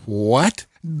 what?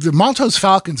 The Maltose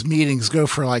Falcons meetings go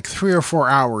for like 3 or 4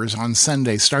 hours on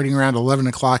Sunday, starting around 11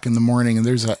 o'clock in the morning, and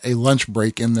there's a lunch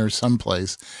break in there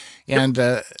someplace. And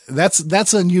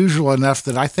that's unusual enough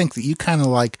that I think that you kind of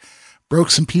like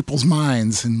broke some people's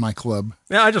minds in my club.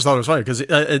 Yeah, I just thought it was funny because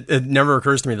it never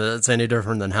occurs to me that it's any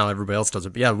different than how everybody else does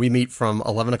it. But yeah, we meet from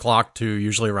 11 o'clock to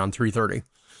usually around 3:30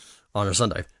 on a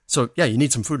Sunday. So yeah, you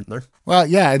need some food in there. Well,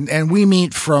 yeah, and we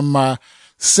meet from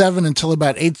 7 until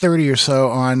about 8:30 or so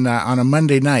on a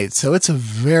Monday night. So it's a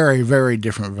very, very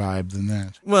different vibe than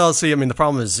that. Well, see, I mean, the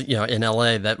problem is, in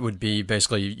LA, that would be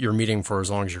basically your meeting for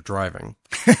as long as you're driving.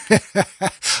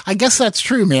 I guess that's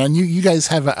true, man. You guys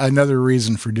have another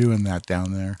reason for doing that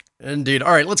down there. Indeed.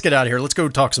 All right, let's get out of here. Let's go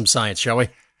talk some science, shall we?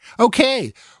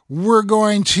 Okay. We're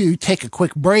going to take a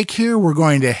quick break here. We're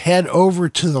going to head over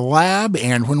to the lab,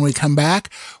 and when we come back,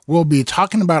 we'll be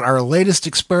talking about our latest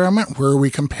experiment where we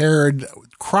compared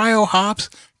cryo hops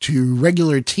to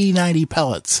regular T90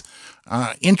 pellets.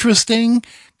 Interesting,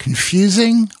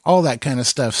 confusing, all that kind of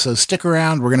stuff. So stick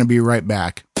around. We're going to be right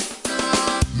back.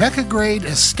 Mecca Grade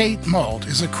Estate Malt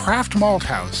is a craft malt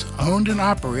house owned and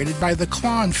operated by the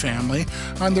Klon family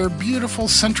on their beautiful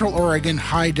Central Oregon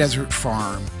high desert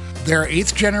farm. Their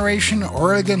 8th generation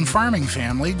Oregon farming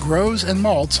family grows and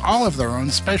malts all of their own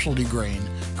specialty grain,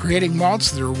 creating malts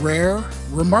that are rare,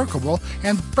 remarkable,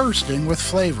 and bursting with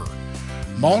flavor.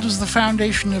 Malt is the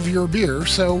foundation of your beer,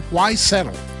 so why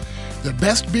settle? The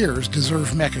best beers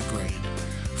deserve Mecca Grade.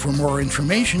 For more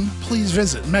information, please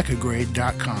visit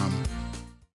meccagrade.com.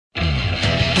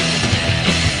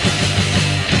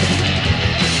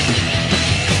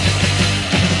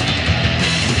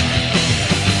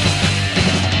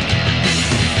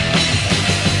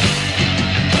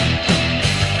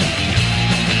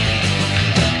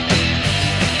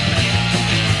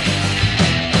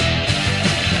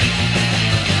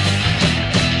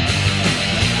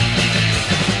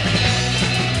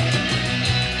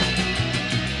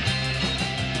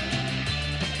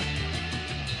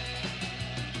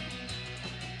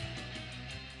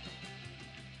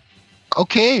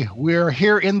 Okay, we're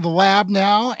here in the lab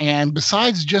now, and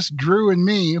besides just Drew and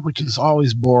me, which is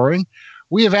always boring,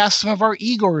 we have asked some of our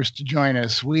Igors to join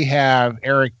us. We have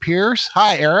Eric Pierce.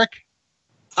 Hi, Eric.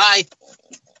 Hi.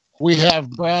 We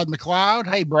have Brad McLeod.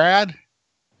 Hey, Brad.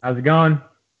 How's it going?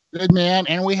 Good, man.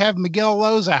 And we have Miguel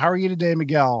Loza. How are you today,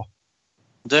 Miguel?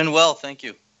 Doing well, thank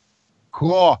you.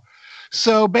 Cool.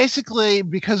 So basically,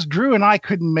 because Drew and I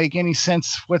couldn't make any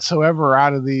sense whatsoever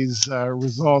out of these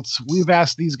results, we've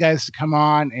asked these guys to come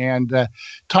on and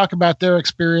talk about their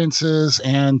experiences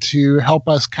and to help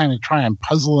us kind of try and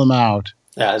puzzle them out.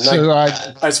 Yeah, and so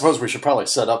I suppose we should probably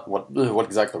set up what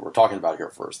exactly we're talking about here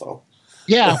first, though.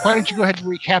 Yeah, why don't you go ahead and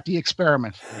recap the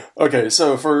experiment? Okay,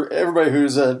 so for everybody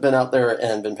who's been out there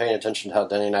and been paying attention to how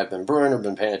Denny and I have been brewing or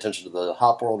been paying attention to the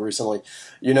hop world recently,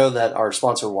 you know that our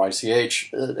sponsor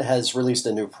YCH has released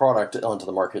a new product onto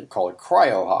the market called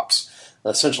cryo hops.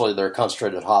 Essentially, they're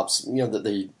concentrated hops, that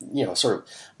they, sort of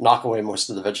knock away most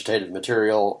of the vegetative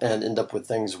material and end up with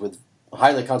things with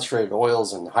highly concentrated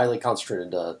oils and highly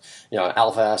concentrated,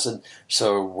 alpha acid.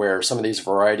 So where some of these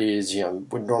varieties,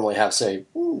 would normally have, say,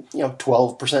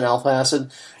 12% alpha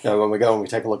acid, when we go and we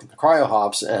take a look at the cryo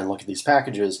hops and look at these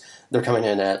packages, they're coming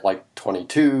in at like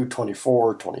 22,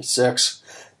 24, 26.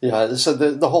 So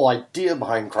the whole idea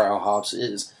behind cryo hops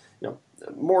is,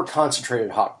 more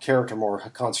concentrated hop character, more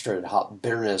concentrated hop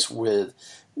bitterness with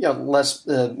less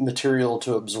material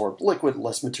to absorb liquid,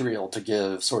 less material to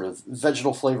give sort of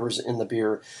vegetal flavors in the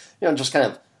beer, just kind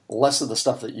of less of the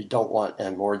stuff that you don't want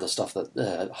and more of the stuff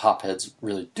that hop heads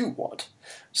really do want.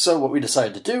 So what we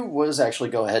decided to do was actually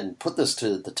go ahead and put this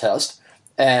to the test,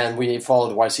 and we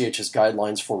followed YCH's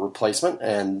guidelines for replacement,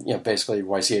 and basically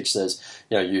YCH says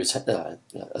use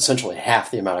essentially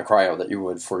half the amount of cryo that you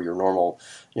would for your normal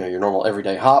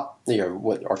everyday hop,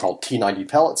 what are called T90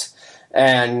 pellets.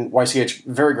 And YCH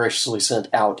very graciously sent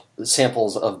out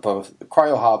samples of both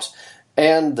cryo hops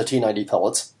and the T90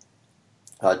 pellets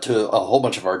to a whole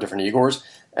bunch of our different Igors,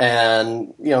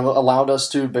 and allowed us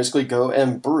to basically go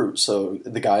and brew. So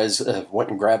the guys went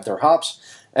and grabbed their hops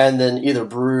and then either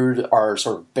brewed our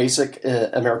sort of basic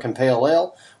American Pale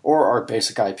Ale or our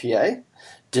basic IPA.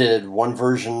 did one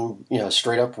version,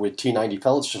 straight up with T90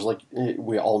 pellets, just like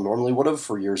we all normally would have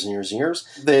for years and years and years.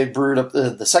 They brewed up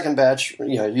the second batch,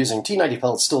 using T90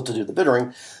 pellets still to do the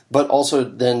bittering, but also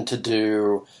then to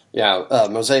do,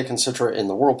 Mosaic and Citra in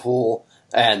the Whirlpool,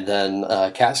 and then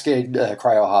Cascade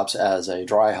cryo hops as a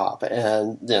dry hop.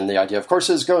 And then the idea, of course,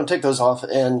 is go and take those off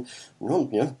and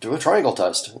do a triangle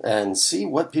test and see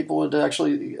what people would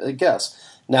actually guess.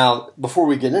 Now, before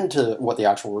we get into what the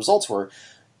actual results were,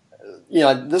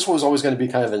 this was always going to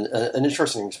be kind of an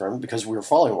interesting experiment because we were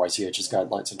following YCH's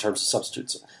guidelines in terms of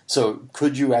substitutes. So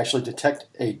could you actually detect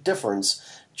a difference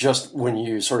just when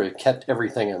you sort of kept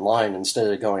everything in line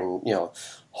instead of going,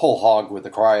 whole hog with the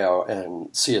cryo and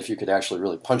see if you could actually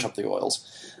really punch up the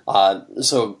oils?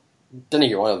 So, Denny,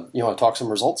 you want to talk some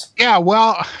results? Yeah,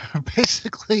 well,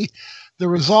 basically, the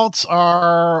results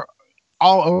are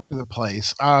all over the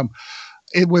place.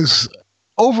 It was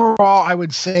overall, I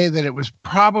would say that it was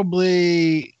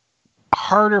probably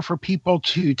harder for people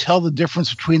to tell the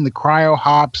difference between the cryo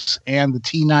hops and the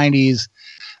T90s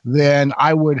than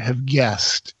I would have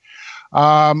guessed.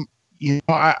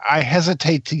 I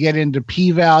hesitate to get into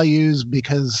p-values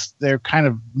because they're kind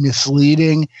of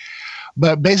misleading.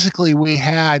 But basically, we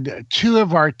had two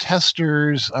of our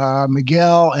testers,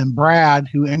 Miguel and Brad,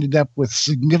 who ended up with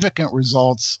significant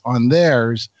results on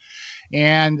theirs.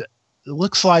 And it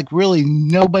looks like really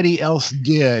nobody else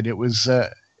did. It was,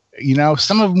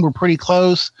 some of them were pretty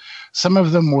close. Some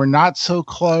of them were not so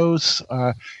close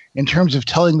in terms of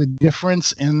telling the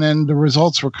difference. And then the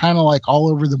results were kind of like all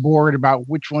over the board about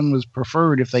which one was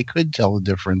preferred if they could tell the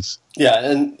difference. Yeah,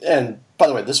 and by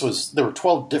the way, there were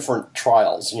 12 different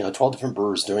trials, 12 different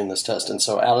brewers doing this test. And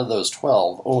so out of those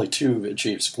 12, only 2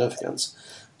 achieved significance.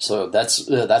 So that's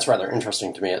rather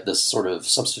interesting to me at this sort of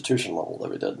substitution level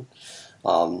that we did.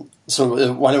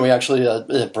 So why don't we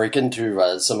actually break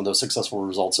into some of those successful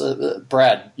results?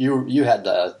 Brad, you had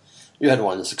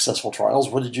one of the successful trials.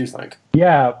 What did you think?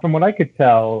 Yeah, from what I could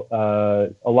tell,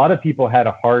 a lot of people had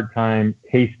a hard time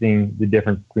tasting the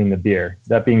difference between the beer.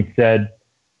 That being said,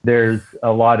 there's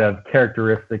a lot of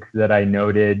characteristics that I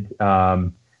noted, light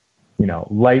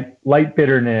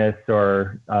bitterness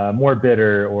or more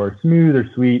bitter or smooth or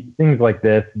sweet, things like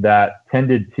this that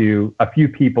tended to, a few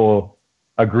people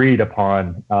agreed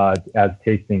upon as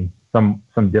tasting some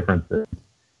differences.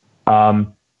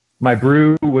 My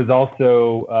brew was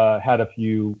also had a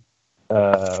few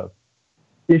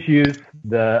issues.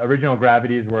 The original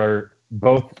gravities were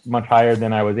both much higher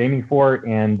than I was aiming for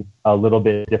and a little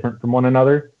bit different from one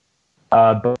another.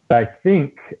 But I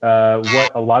think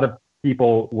what a lot of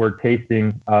people were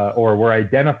tasting or were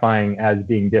identifying as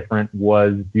being different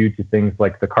was due to things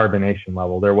like the carbonation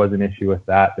level. There was an issue with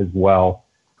that as well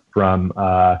from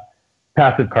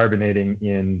passive carbonating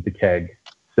in the keg.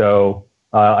 So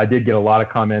I did get a lot of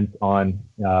comments on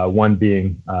one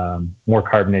being more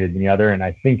carbonated than the other, and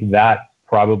I think that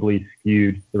probably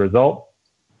skewed the result.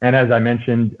 And as I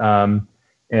mentioned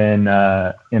in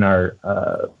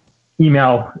our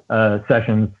email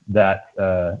sessions, that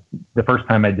the first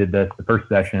time I did this, the first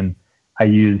session, I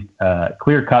used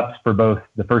clear cups for both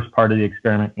the first part of the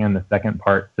experiment and the second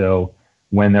part. So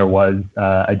when there was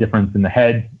a difference in the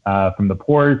head from the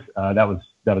pours, that was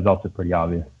also pretty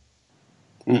obvious.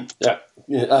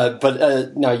 Yeah,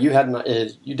 but now you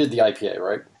did the IPA,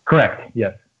 right? Correct.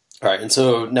 Yes. All right, and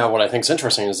so now what I think is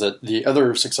interesting is that the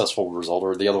other successful result,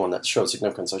 or the other one that showed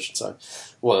significance, I should say,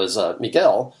 was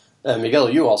Miguel.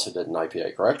 Miguel, you also did an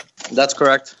IPA, correct? That's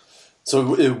correct.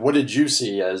 So what did you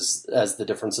see as the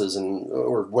differences,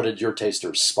 or what did your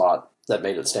tasters spot that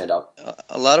made it stand out?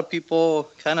 A lot of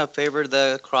people kind of favored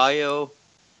the cryo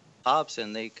hops,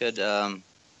 and they could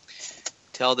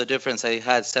tell the difference. I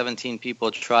had 17 people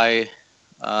try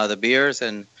the beers,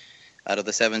 and out of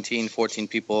the 17, 14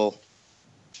 people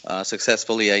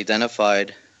successfully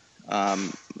identified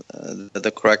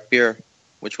the correct beer,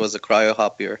 which was the cryo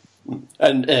hop beer.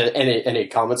 And any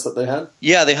comments that they had?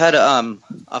 Yeah, they had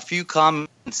a few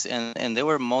comments, and they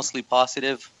were mostly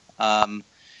positive.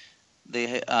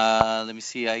 They let me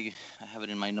see, I have it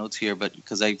in my notes here, but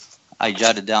because I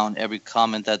jotted down every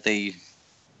comment that they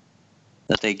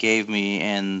gave me,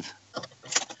 and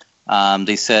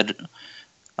they said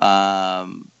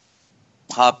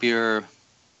hoppier,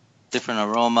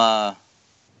 different aroma,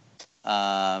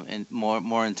 and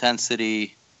more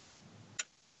intensity.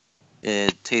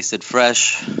 It tasted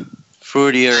fresh,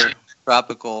 fruitier,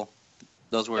 tropical.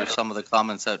 Those were some of the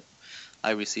comments that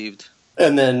I received.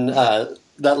 And then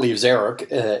that leaves Eric.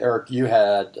 Eric, you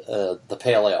had the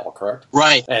pale ale, correct?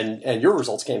 Right. And your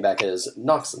results came back as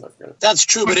not significant. That's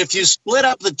true, but if you split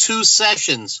up the two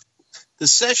sessions, the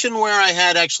session where I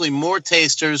had actually more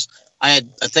tasters, I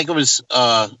think it was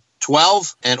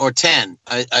 12 or 10.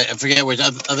 I forget which.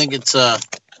 I think it's anyway.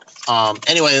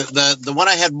 The one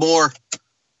I had more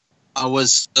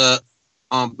was it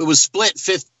was split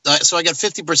 50. So I got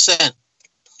 50%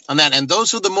 on that, and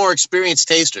those were the more experienced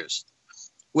tasters.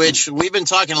 Which we've been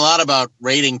talking a lot about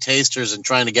rating tasters and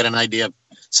trying to get an idea of.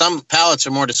 Some palates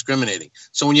are more discriminating.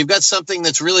 So when you've got something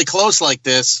that's really close like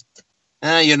this,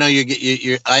 I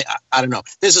don't know.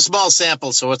 There's a small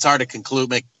sample, so it's hard to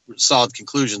make solid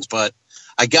conclusions. But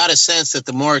I got a sense that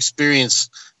the more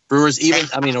experienced brewers,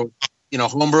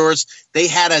 home brewers, they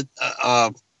had a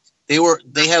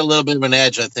little bit of an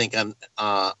edge, I think,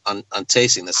 on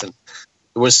tasting this. And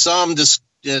there was some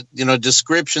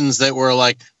descriptions that were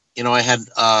like, I had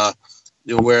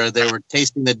where they were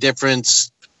tasting the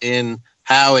difference in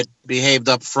how it behaved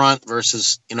up front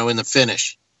versus in the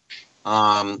finish.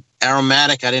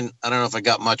 Aromatic, I don't know if I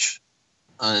got much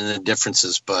in the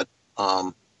differences, but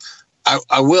I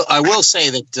will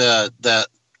say that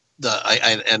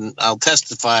and I'll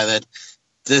testify that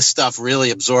this stuff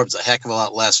really absorbs a heck of a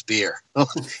lot less beer.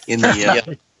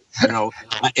 It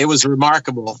was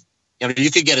remarkable.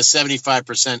 You could get a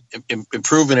 75%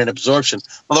 improvement in absorption.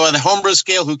 Although on the homebrew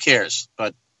scale, who cares?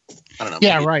 But I don't know.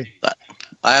 Yeah, right.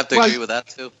 I have to agree with that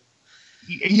too.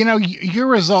 Your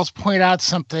results point out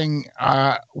something,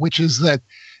 which is that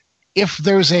if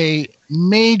there's a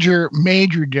major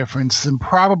difference, then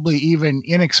probably even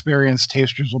inexperienced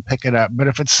tasters will pick it up. But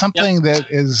if it's something that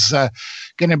is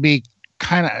going to be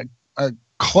kind of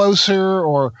closer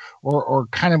or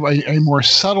kind of a more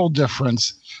subtle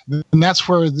difference, then that's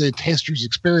where the taster's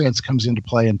experience comes into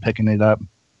play in picking it up.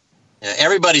 Yeah,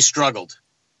 everybody struggled.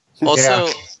 Also,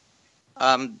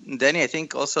 Danny, I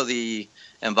think also the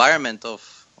environment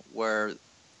of where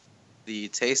the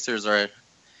tasters are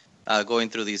going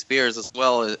through these beers as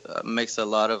well makes a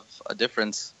lot of a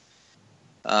difference.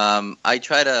 I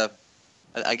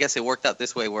guess it worked out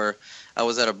this way where I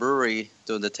was at a brewery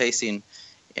doing the tasting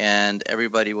and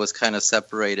everybody was kind of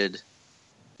separated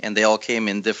and they all came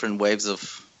in different waves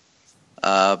of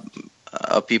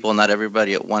people. Not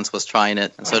everybody at once was trying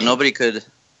it. And so nobody could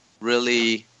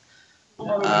really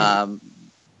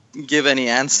give any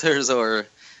answers or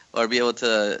be able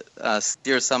to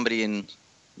steer somebody in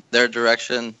their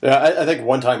direction. Yeah, I think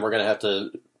one time we're going to have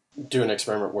to do an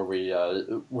experiment where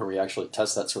we actually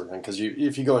test that sort of thing. Because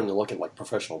if you go and you look at like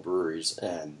professional breweries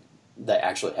and they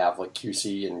actually have like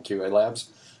QC and QA labs,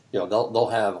 they'll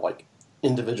have like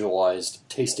individualized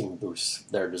tasting booths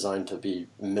that are designed to be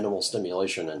minimal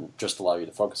stimulation and just allow you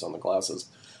to focus on the glasses.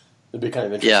 It'd be kind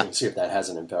of interesting to see if that has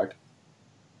an impact.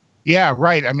 Yeah,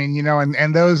 right. I mean,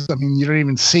 and those, you don't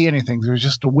even see anything. There's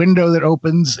just a window that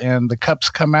opens and the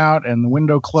cups come out and the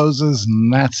window closes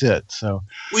and that's it. So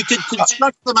we could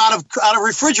construct them out of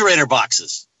refrigerator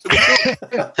boxes. I've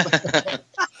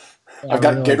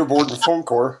got Gatorboard with foam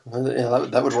core.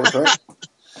 That would work,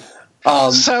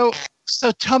 right? So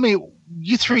tell me,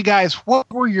 you three guys, what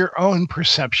were your own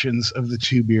perceptions of the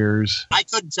two beers? I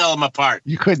couldn't tell them apart.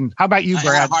 You couldn't. How about you, Brad?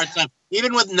 I had a hard time.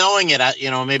 Even with knowing it,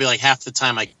 maybe like half the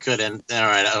time I could, and all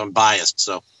right, I'm biased.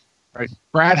 So, right,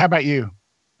 Brad, how about you?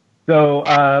 So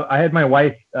I had my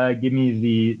wife give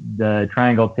me the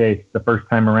triangle taste the first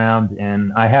time around,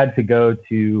 and I had to go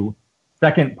to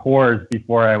second pours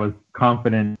before I was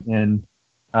confident in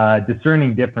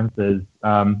discerning differences.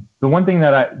 The one thing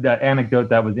that anecdote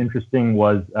that was interesting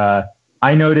was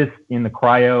I noticed in the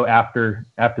cryo after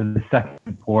the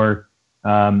second pour.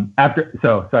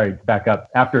 Back up.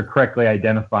 After correctly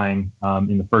identifying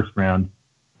in the first round,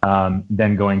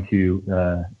 then going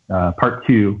to part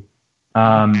two,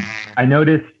 I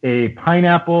noticed a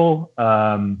pineapple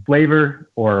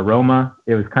flavor or aroma.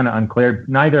 It was kind of unclear.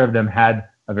 Neither of them had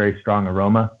a very strong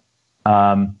aroma,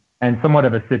 and somewhat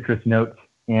of a citrus note.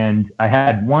 And I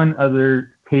had one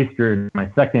other taster in my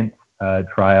second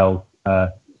trials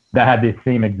that had the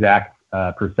same exact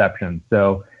perception.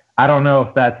 So I don't know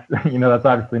if that's, that's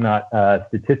obviously not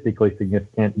statistically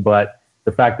significant, but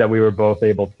the fact that we were both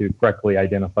able to correctly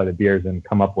identify the beers and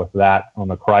come up with that on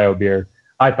the cryo beer,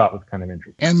 I thought was kind of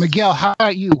interesting. And Miguel, how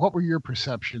about you? What were your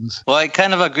perceptions? Well, I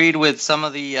kind of agreed with some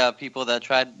of the people that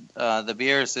tried the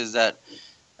beers is that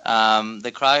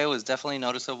the cryo is definitely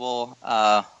noticeable,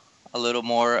 a little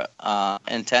more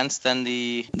intense than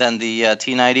the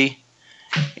T90.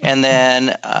 And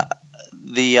then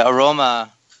the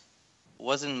aroma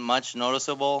wasn't much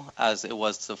noticeable as it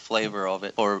was the flavor of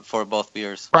it for both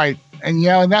beers. Right. And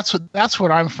and that's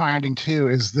what I'm finding too,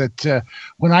 is that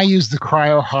when I use the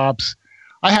cryo hops,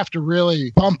 I have to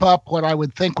really bump up what I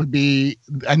would think would be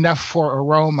enough for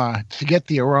aroma to get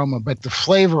the aroma, but the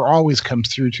flavor always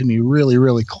comes through to me really,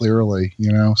 really clearly,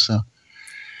 so.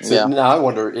 So now I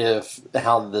wonder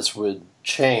how this would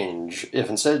change if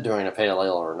instead of doing a pale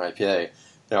ale or an IPA,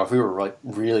 if we were like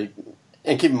really,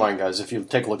 and keep in mind, guys, if you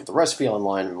take a look at the recipe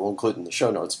online, and we'll include it in the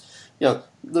show notes,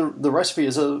 the recipe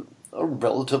is a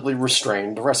relatively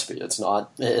restrained recipe. It's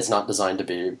not designed to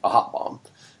be a hot bomb,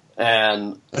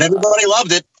 but everybody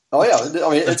loved it. Oh yeah, I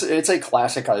mean it's a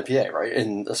classic IPA, right,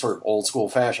 in a sort of old school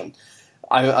fashion.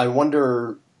 I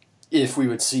wonder if we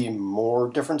would see more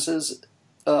differences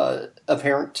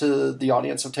apparent to the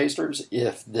audience of tasters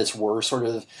if this were sort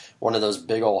of one of those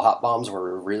big old hot bombs where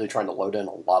we're really trying to load in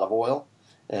a lot of oil,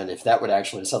 and if that would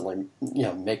actually suddenly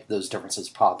make those differences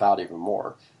pop out even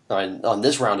more. On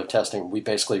this round of testing, we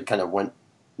basically kind of went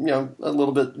a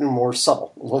little bit more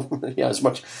subtle, as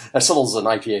much as subtle as an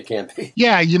IPA can be.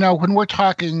 Yeah, when we're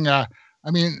talking, the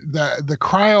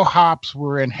cryo hops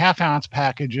were in half-ounce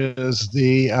packages.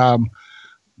 The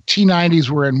T90s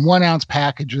were in 1-ounce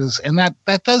packages, and that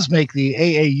does make the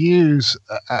AAUs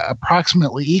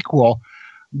approximately equal.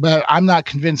 But I'm not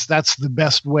convinced that's the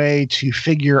best way to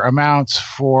figure amounts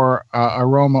for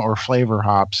aroma or flavor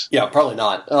hops. Yeah, probably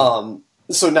not.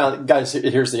 So now, guys,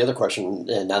 here's the other question.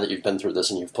 And now that you've been through this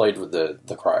and you've played with the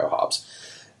cryo hops,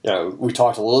 we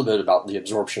talked a little bit about the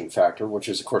absorption factor, which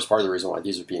is, of course, part of the reason why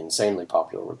these would be insanely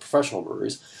popular with professional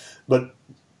breweries. But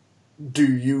do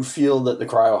you feel that the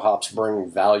cryo hops bring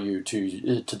value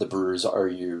to the brewers? Are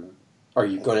you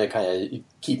going to kind of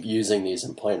keep using these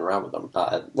and playing around with them?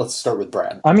 Let's start with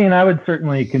Brad. I mean, I would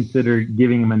certainly consider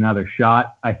giving them another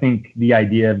shot. I think the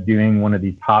idea of doing one of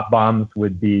these hot bombs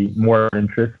would be more of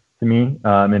interest to me,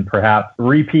 and perhaps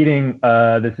repeating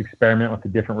this experiment with a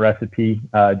different recipe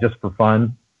just for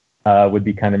fun would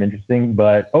be kind of interesting.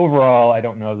 But overall, I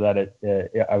don't know that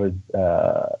I was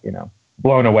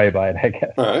blown away by it, I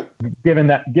guess. All right. Given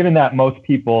that most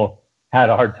people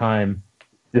had a hard time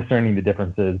discerning the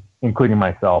differences, including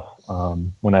myself,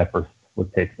 when I first was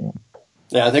tasting them.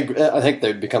 Yeah, I think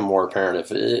they'd become more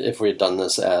apparent if we had done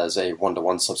this as a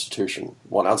 1-to-1 substitution.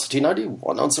 1 ounce of T90,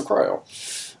 1 ounce of cryo.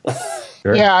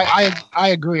 Sure. Yeah, I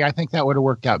agree. I think that would have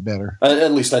worked out better.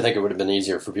 At least I think it would have been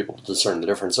easier for people to discern the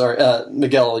difference. All right,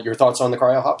 Miguel, your thoughts on the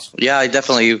cryo hops? Yeah, I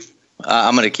definitely.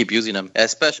 I'm going to keep using them,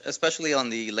 especially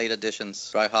on the late editions,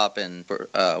 Dry Hop and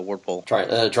Whirlpool. Try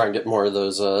and get more of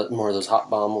those hot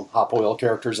bomb hop oil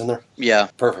characters in there. Yeah,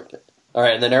 perfect. All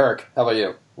right, and then Eric, how about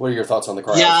you? What are your thoughts on the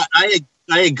cryo? Yeah,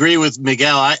 I agree with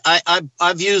Miguel.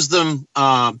 I've used them,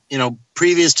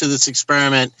 previous to this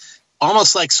experiment,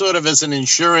 almost like sort of as an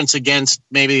insurance against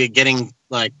maybe getting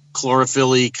like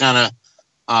chlorophyll-y kind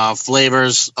of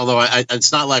flavors. Although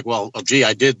it's not like,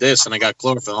 I did this and I got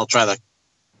chlorophyll, I'll try the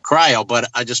cryo. But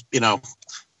I just, a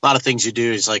lot of things you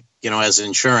do is like, as an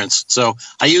insurance. So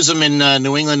I use them in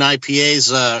New England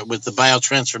IPAs with the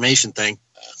biotransformation thing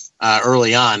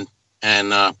early on.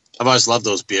 And I've always loved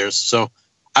those beers. So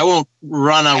I won't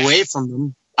run away from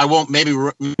them. I won't maybe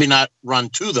not run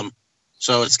to them.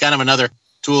 So it's kind of another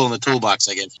tool in the toolbox,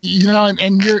 I guess.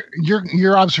 And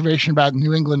your observation about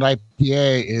New England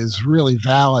IPA is really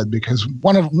valid, because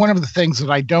one of the things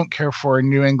that I don't care for in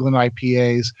New England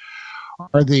IPAs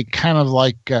are the kind of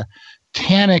like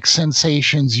tannic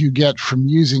sensations you get from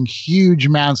using huge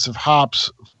amounts of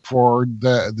hops for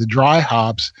the dry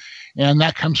hops, and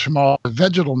that comes from all the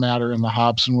vegetal matter in the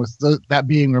hops. And with that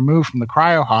being removed from the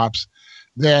cryo hops,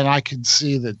 then I could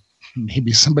see that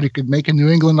maybe somebody could make a New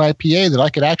England IPA that I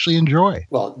could actually enjoy.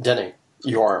 Well, Denny,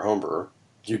 you are a home brewer.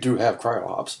 You do have cryo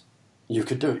hops. You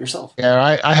could do it yourself.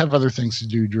 Yeah, I have other things to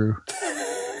do, Drew.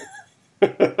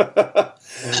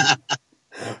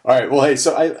 All right. Well, hey,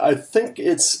 so I think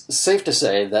it's safe to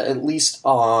say that at least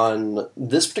on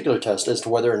this particular test as to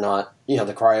whether or not,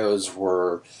 the cryos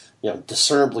were,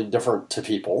 discernibly different to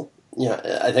people,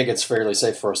 I think it's fairly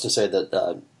safe for us to say that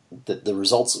that the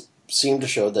results seem to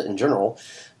show that in general,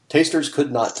 tasters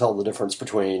could not tell the difference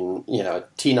between,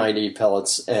 T90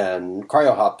 pellets and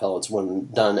cryo hop pellets when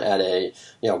done at a,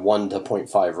 1 to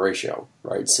 0.5 ratio,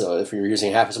 right? So if you're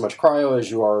using half as much cryo as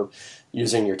you are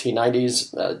using your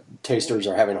T90s, tasters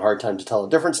are having a hard time to tell the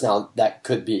difference. Now, that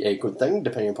could be a good thing,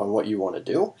 depending upon what you want to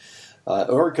do,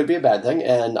 or it could be a bad thing.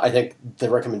 And I think the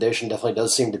recommendation definitely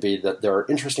does seem to be that there are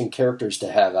interesting characters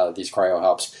to have out of these cryo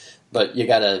hops, but you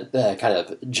got to kind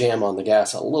of jam on the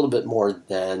gas a little bit more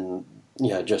than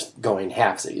just going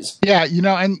halfsies. Yeah,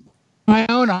 and my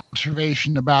own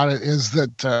observation about it is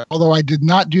that although I did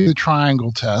not do the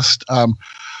triangle test,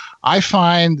 I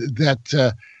find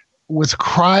that with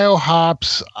cryo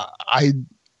hops,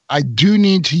 I do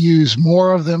need to use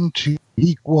more of them to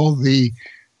equal the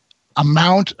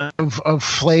amount of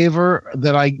flavor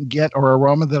that I get or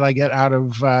aroma that I get out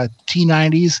of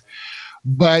T90s.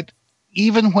 But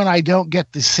even when I don't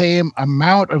get the same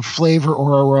amount of flavor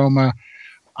or aroma,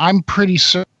 I'm pretty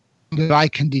certain that I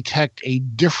can detect a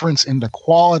difference in the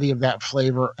quality of that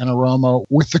flavor and aroma,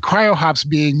 with the cryo hops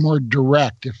being more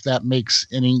direct, if that makes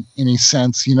any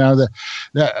sense. You know,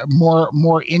 the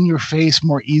more in your face,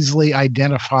 more easily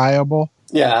identifiable.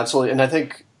 Yeah, absolutely. And I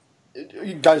think,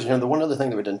 guys, the one other thing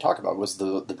that we didn't talk about was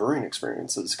the brewing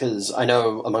experiences, because I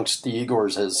know amongst the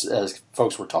Igors, as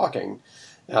folks were talking,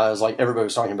 it was like everybody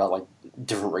was talking about like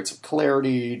different rates of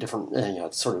clarity,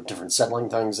 different sort of different settling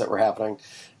things that were happening.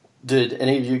 Did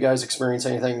any of you guys experience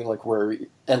anything like where,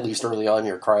 at least early on,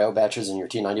 your cryo batches and your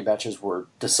T90 batches were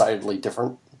decidedly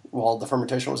different while the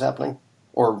fermentation was happening,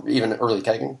 or even early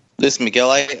kegging? This Miguel,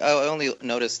 I only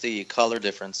noticed the color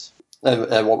difference.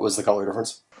 And what was the color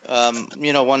difference?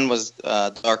 One was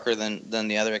darker than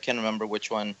the other. I can't remember which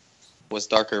one was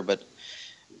darker, but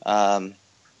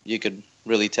you could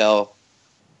really tell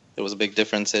there was a big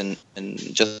difference in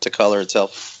just the color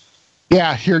itself.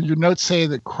 Yeah, here your notes say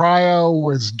that cryo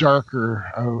was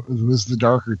darker. Was the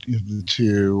darker of the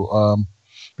two.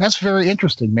 That's very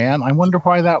interesting, man. I wonder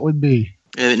why that would be.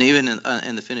 And even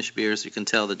in the finished beers, you can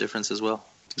tell the difference as well.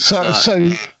 So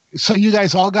you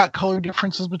guys all got color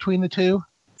differences between the two?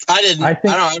 I didn't. I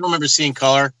don't remember seeing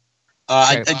color.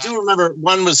 I do remember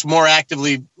one was more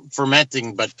actively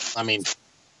fermenting, but I mean,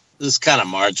 this is kind of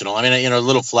marginal. I mean, a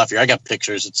little fluffier. I got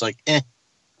pictures. It's like,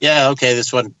 yeah, okay,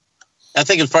 this one. I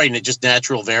think it's probably just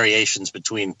natural variations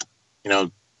between,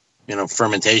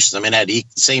 fermentations. I mean, I had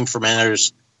same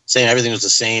fermenters, same, everything was the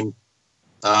same.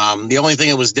 The only thing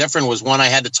that was different was one I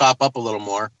had to top up a little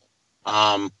more.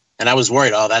 And I was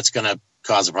worried, that's going to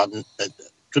cause a problem. I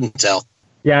couldn't tell.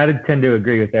 Yeah, I tend to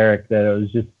agree with Eric that it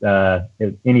was just,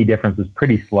 any difference was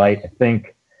pretty slight. I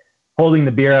think holding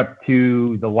the beer up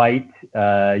to the light,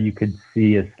 you could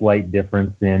see a slight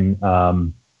difference in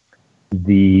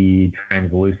the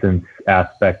translucence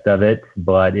aspect of it,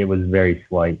 but it was very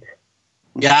slight.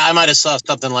 Yeah, I might have saw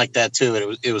something like that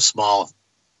too. It was small.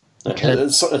 Okay.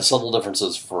 Subtle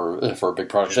differences for a big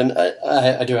product. And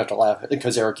I do have to laugh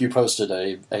because, Eric, you posted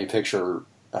a picture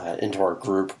into our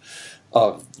group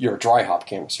of your dry hop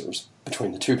canisters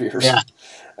between the two beers. Yeah.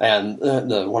 And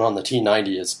the one on the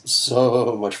T90 is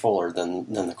so much fuller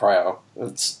than the cryo.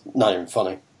 It's not even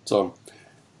funny. So,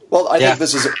 well, I think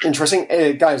this is interesting.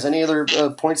 Guys, any other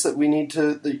points that we need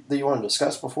that you want to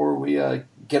discuss before we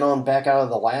get on back out of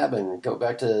the lab and go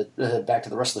back to the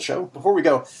rest of the show? Before we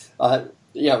go,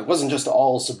 it wasn't just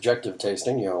all subjective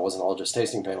tasting. It wasn't all just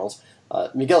tasting panels.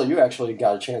 Miguel, you actually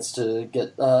got a chance to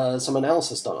get some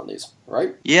analysis done on these,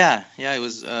 right? Yeah, it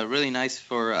was really nice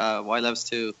for White Labs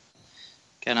to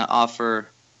kind of offer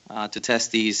to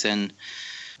test these, and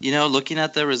looking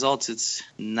at the results, it's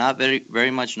not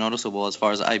very much noticeable as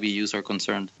far as IBUs are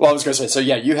concerned. Well, I was going to say, so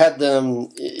yeah, you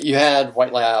had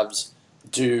White Labs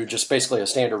do just basically a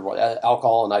standard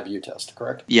alcohol and IBU test,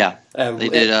 correct? Yeah, they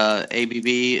did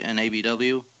ABB and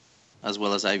ABW as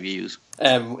well as IBUs.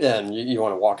 And you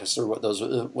want to walk us through what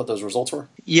those results were?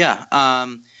 Yeah,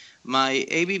 my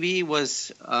ABB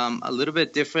was a little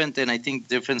bit different, and I think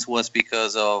the difference was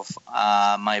because of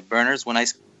my burners. When I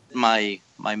split my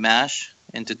mash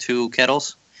into two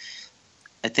kettles,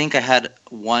 I think I had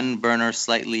one burner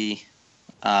slightly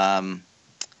more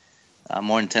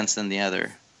intense than the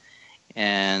other,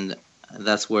 and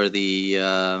that's where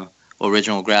the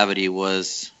original gravity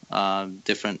was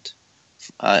different.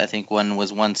 I think one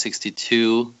was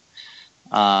 162.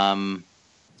 That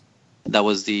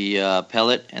was the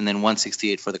pellet, and then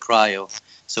 168 for the cryo.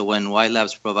 So when White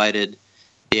Labs provided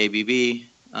the ABB,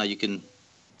 you can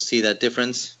see that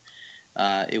difference.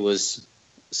 It was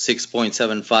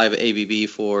 6.75 ABB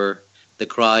for the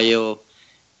cryo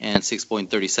and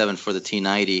 6.37 for the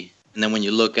T90. And then when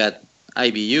you look at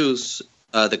IBUs,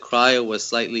 the cryo was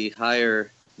slightly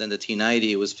higher than the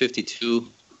T90. It was 52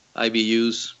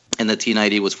 IBUs, and the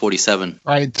T90 was 47.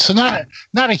 Right. So not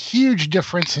a huge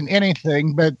difference in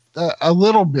anything, but a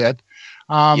little bit.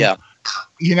 Yeah.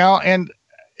 And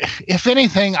if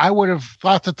anything, I would have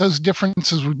thought that those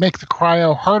differences would make the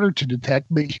cryo harder to detect,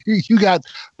 but you got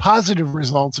positive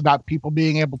results about people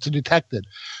being able to detect it.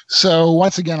 So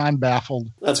once again, I'm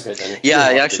baffled. That's okay, Danny. Yeah,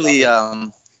 I actually,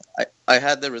 I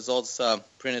had the results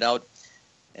printed out,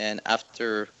 and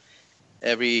after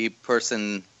every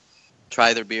person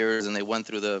tried their beers and they went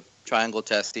through the triangle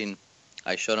testing,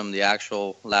 I showed them the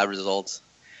actual lab results,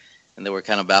 and they were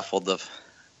kind of baffled of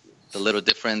the little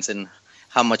difference in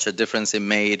how much a difference it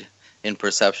made in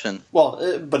perception.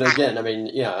 Well, but again,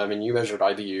 you measured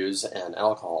IBUs and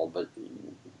alcohol, but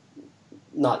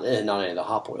not any of the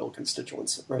hop oil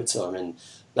constituents, right? So,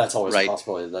 that's always a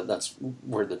possibility that's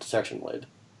where the detection laid.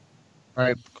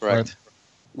 Right. Correct.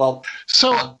 Well,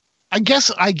 So I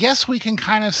guess we can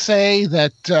kind of say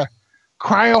that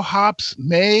cryo hops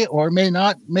may or may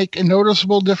not make a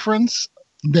noticeable difference.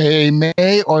 They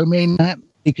may or may not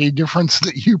make a difference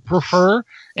that you prefer.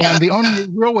 And the only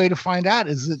real way to find out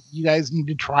is that you guys need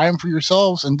to try them for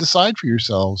yourselves and decide for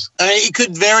yourselves. I mean, it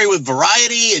could vary with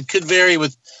variety. It could vary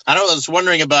with, I was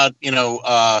wondering about,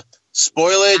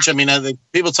 spoilage. I mean, I think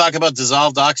people talk about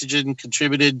dissolved oxygen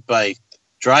contributed by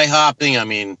dry hopping. I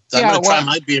mean, I'm going to try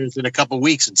my beers in a couple of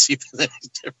weeks and see if there's any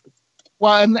difference.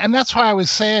 Well, and that's why I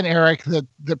was saying, Eric,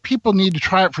 that people need to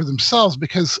try it for themselves,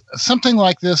 because something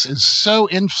like this is so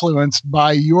influenced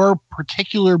by your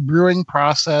particular brewing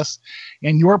process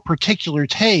and your particular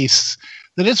tastes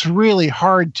that it's really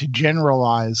hard to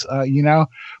generalize,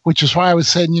 which is why I was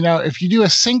saying, if you do a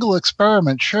single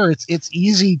experiment, sure, it's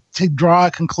easy to draw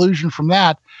a conclusion from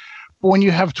that. But when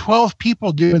you have 12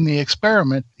 people doing the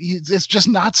experiment, it's just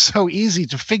not so easy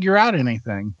to figure out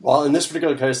anything. Well, in this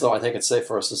particular case, though, I think it's safe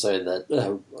for us to say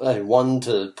that a 1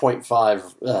 to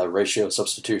 0.5 ratio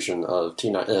substitution of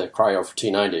cryo for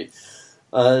T90,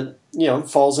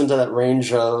 falls into that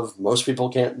range of most people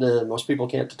can't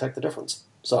detect the difference.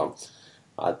 So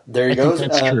there you go.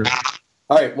 That's true.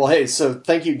 All right. Well, hey, so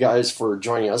thank you guys for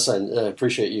joining us, and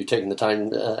appreciate you taking the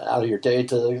time out of your day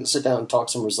to sit down and talk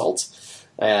some results.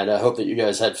 And I hope that you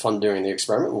guys had fun doing the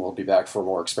experiment. We'll be back for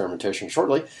more experimentation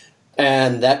shortly.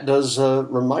 And that does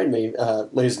remind me,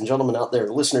 ladies and gentlemen out there,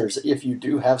 listeners, if you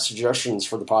do have suggestions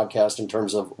for the podcast in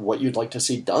terms of what you'd like to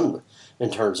see done in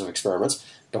terms of experiments,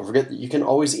 don't forget that you can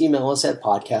always email us at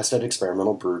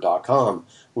podcast@experimentalbrew.com.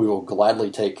 We will gladly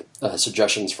take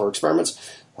suggestions for experiments.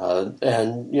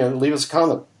 And leave us a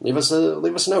comment, leave us a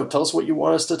note, tell us what you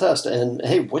want us to test, and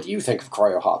hey, what do you think of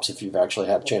cryo hops if you've actually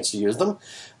had a chance to use them?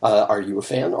 Are you a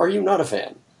fan? Are you not a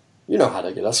fan? You know how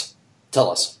to get us. Tell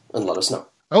us and let us know.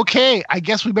 Okay, I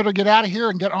guess we better get out of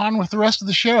here and get on with the rest of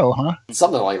the show, huh?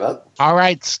 Something like that. All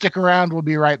right, stick around. We'll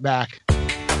be right back.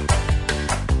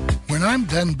 When I'm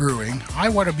done brewing, I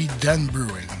want to be done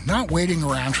brewing, not waiting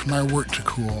around for my wort to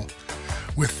cool.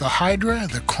 With the Hydra,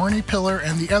 the Corny Pillar,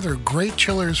 and the other great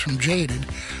chillers from Jaded,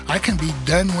 I can be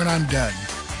done when I'm done.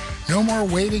 No more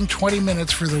waiting 20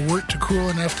 minutes for the wort to cool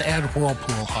enough to add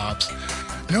whirlpool hops.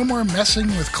 No more messing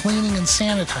with cleaning and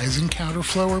sanitizing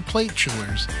counterflow or plate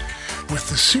chillers. With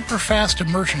the super fast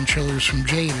immersion chillers from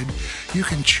Jaded, you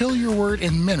can chill your wort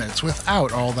in minutes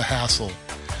without all the hassle.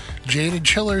 Jaded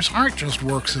chillers aren't just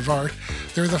works of art,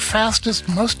 they're the fastest,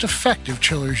 most effective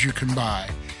chillers you can buy.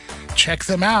 Check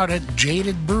them out at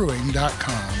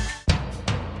jadedbrewing.com.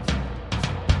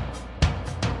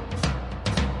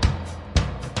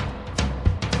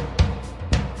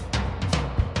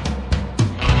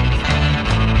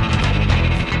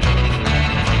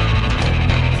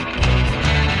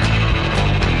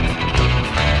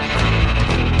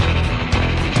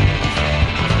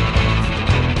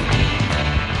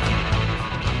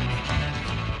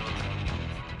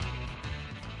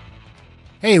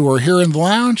 Hey, we're here in the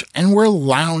lounge, and we're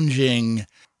lounging.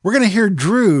 We're going to hear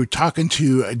Drew talking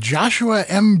to Joshua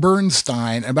M.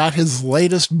 Bernstein about his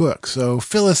latest book, so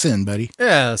fill us in, buddy.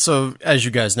 Yeah, so as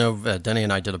you guys know, Denny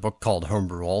and I did a book called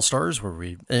Homebrew All-Stars, where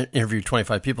we interviewed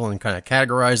 25 people and kind of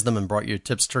categorized them and brought you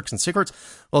tips, tricks, and secrets.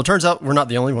 Well, it turns out we're not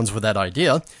the only ones with that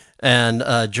idea. And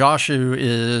Josh, who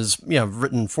is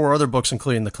written 4 other books,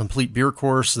 including The Complete Beer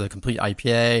Course, The Complete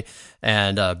IPA,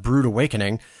 and Brewed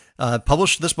Awakening,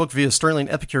 published this book via Sterling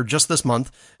Epicure just this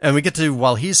month, and we get to,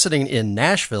 while he's sitting in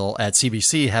Nashville at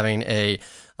CBC having a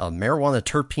marijuana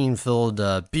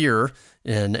terpene-filled beer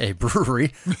in a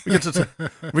brewery,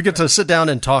 we get to sit down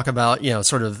and talk about,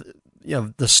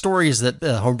 the stories that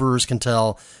homebrewers can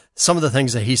tell, some of the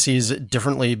things that he sees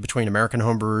differently between American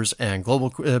homebrewers and global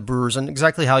brewers, and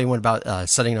exactly how he went about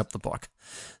setting up the book.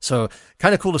 So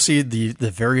kind of cool to see the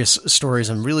various stories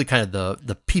and really kind of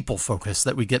the people focus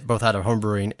that we get both out of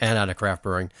homebrewing and out of craft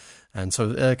brewing. And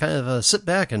so kind of sit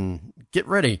back and get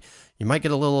ready. You might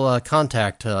get a little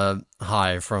contact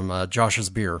high from Josh's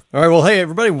beer. All right, well, hey,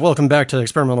 everybody, welcome back to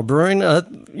Experimental Brewing.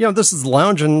 This is the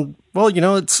lounge, and, well,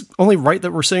 it's only right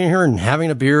that we're sitting here and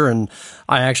having a beer, and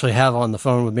I actually have on the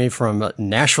phone with me from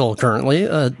Nashville currently,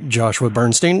 Joshua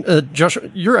Bernstein. Josh,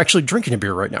 you're actually drinking a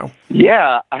beer right now.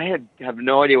 Yeah, I have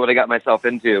no idea what I got myself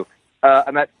into.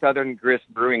 I'm at Southern Grist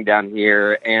Brewing down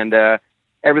here, and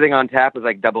everything on tap is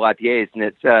like double IPAs, and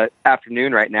it's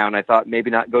afternoon right now, and I thought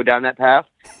maybe not go down that path.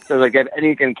 So like, if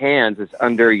anything in cans is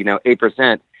under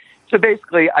 8%. So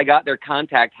basically, I got their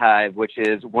Contact Hive, which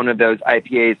is one of those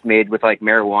IPAs made with like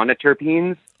marijuana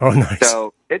terpenes. Oh, nice.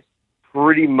 So it's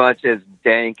pretty much as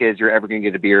dank as you're ever going to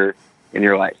get a beer in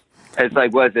your life. It's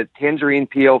like, was it tangerine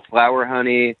peel, flower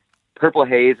honey, purple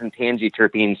haze and tangy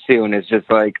terpenes too. And it's just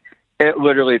like, it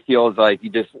literally feels like you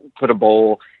just put a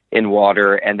bowl in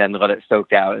water and then let it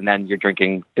soak out, and then you're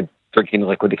drinking the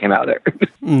liquid that came out of there.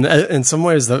 In some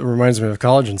ways, that reminds me of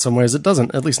college. In some ways, it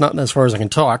doesn't, at least not as far as I can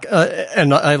talk.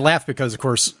 And I laugh because, of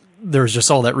course, there's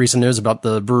just all that recent news about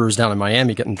the brewers down in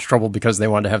Miami getting in trouble because they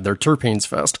wanted to have their terpenes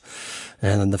fest.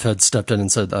 And then the Fed stepped in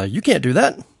and said, you can't do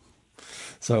that.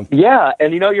 So yeah,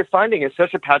 and you're finding it's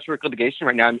such a patchwork litigation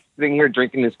right now. I'm sitting here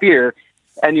drinking this beer,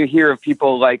 and you hear of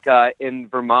people like in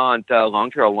Vermont,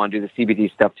 Long Trail want to do the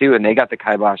CBD stuff too, and they got the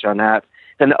kibosh on that.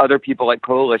 Then other people like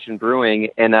Coalition Brewing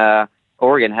in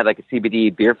Oregon had like a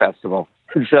CBD beer festival.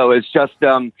 So it's just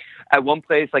at one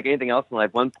place, like anything else in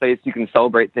life, one place you can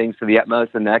celebrate things to the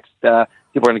utmost, and next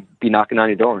people are going to be knocking on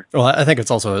your door. Well, I think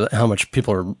it's also how much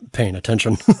people are paying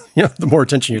attention. The more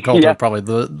attention you call to it, probably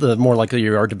the more likely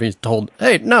you are to be told,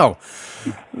 "Hey, no."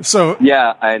 So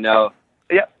yeah, I know.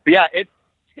 Yeah, it's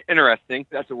interesting.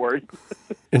 That's a word.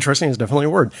 Interesting is definitely a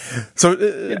word.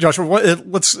 So, Joshua,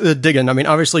 let's dig in. I mean,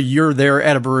 obviously, you're there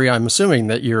at a brewery. I'm assuming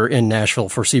that you're in Nashville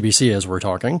for CBC as we're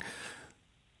talking.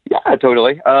 Yeah,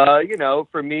 totally.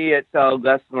 For me, it's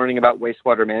less learning about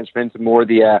wastewater management, more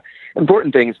the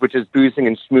important things, which is boozing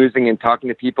and schmoozing and talking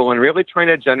to people and really trying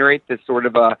to generate this sort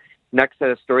of next set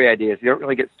of story ideas. You don't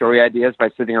really get story ideas by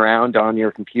sitting around on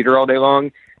your computer all day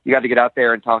long. You got to get out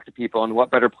there and talk to people. And what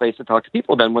better place to talk to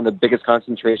people than one of the biggest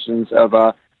concentrations of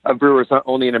brewers, not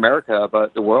only in America,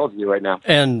 but the world view right now.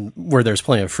 And where there's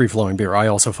plenty of free-flowing beer. I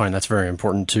also find that's very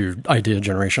important to idea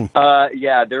generation.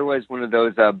 Yeah, there was one of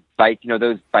those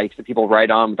those bikes that people ride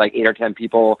on with like 8 or 10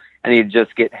 people, and you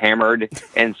just get hammered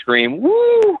and scream,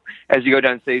 woo, as you go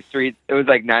down city streets. It was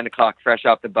like 9 o'clock fresh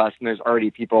off the bus, and there's already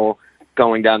people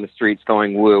going down the streets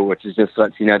going woo, which is just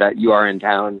lets you know that you are in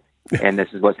town. And this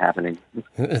is what's happening.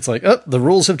 It's like, the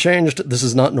rules have changed. This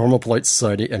is not normal polite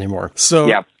society anymore. So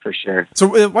yeah, for sure. So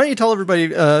why don't you tell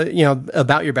everybody,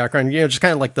 about your background? Just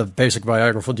kind of like the basic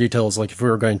biographical details. Like if we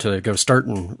were going to go start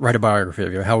and write a biography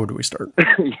of you, how would we start?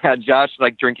 Yeah, Josh,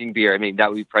 like drinking beer. I mean, that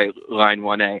would be probably line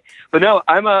 1A. But no,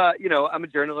 I'm a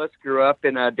journalist. Grew up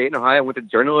in Dayton, Ohio. Went to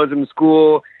journalism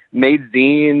school. Made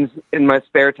zines in my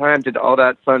spare time. Did all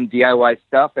that fun DIY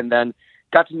stuff, and then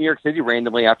got to New York City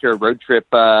randomly after a road trip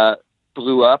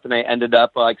blew up, and I ended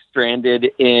up stranded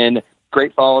in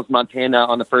Great Falls, Montana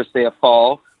on the first day of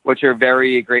fall, which are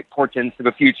very great portents of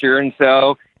the future. And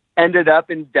so ended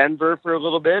up in Denver for a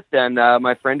little bit. And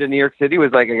my friend in New York City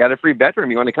was like, I got a free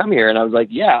bedroom. You want to come here? And I was like,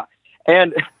 yeah.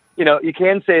 And, you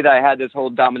can say that I had this whole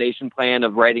domination plan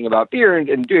of writing about beer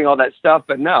and doing all that stuff,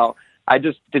 but no, I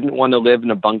just didn't want to live in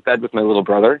a bunk bed with my little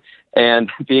brother. And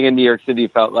being in New York City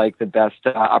felt like the best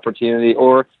opportunity,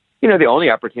 or, the only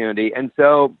opportunity. And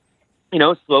so,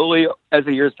 slowly as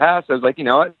the years passed, I was like,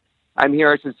 what? I'm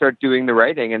here. I should start doing the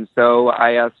writing. And so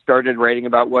I started writing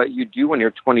about what you do when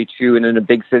you're 22 and in a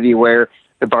big city where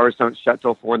the bars don't shut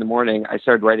till 4 a.m. I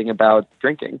started writing about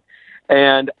drinking.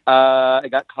 And I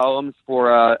got columns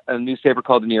for a newspaper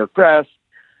called the New York Press,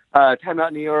 Time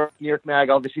Out New York Mag.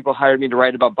 All these people hired me to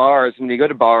write about bars. When you go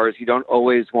to bars, you don't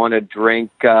always want to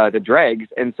drink the dregs.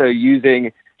 And so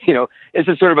using, it's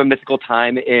a sort of a mythical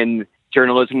time in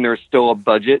journalism. There's still a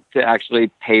budget to actually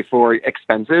pay for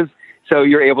expenses. So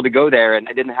you're able to go there, and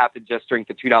I didn't have to just drink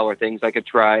the $2 things. I could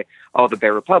try all the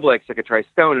Bear Republics. I could try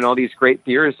Stone, and all these great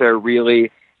beers that are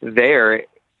really there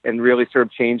and really sort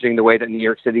of changing the way that New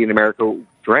York City and America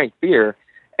drank beer.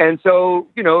 And so,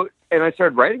 and I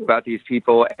started writing about these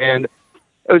people, and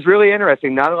it was really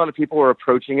interesting. Not a lot of people were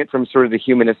approaching it from sort of the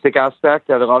humanistic aspect.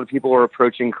 That a lot of people were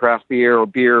approaching craft beer or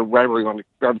beer, whatever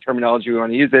terminology we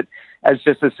want to use it, as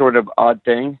just a sort of odd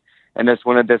thing. And this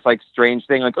one of this strange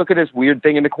thing, look at this weird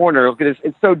thing in the corner. Look at this.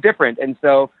 It's so different. And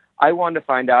so I wanted to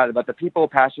find out about the people,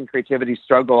 passion, creativity,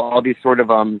 struggle, all these sort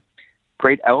of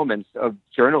great elements of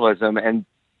journalism, and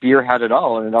beer had it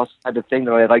all. And it also had the thing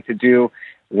that I like to do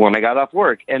when I got off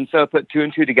work. And so I put 2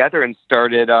 and 2 together and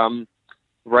started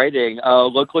writing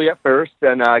locally at first,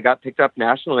 and I got picked up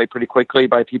nationally pretty quickly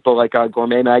by people like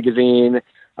Gourmet Magazine,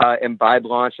 Imbibe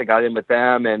Launch. I got in with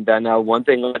them, and then one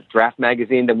thing led to Draft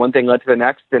Magazine, then one thing led to the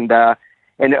next, and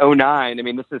in '09, I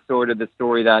mean, this is sort of the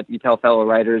story that you tell fellow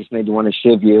writers and they want to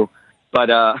shiv you, but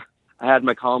I had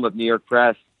my column of New York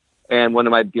Press and one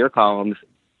of my beer columns,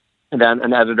 and then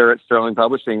an editor at Sterling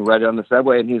Publishing read it on the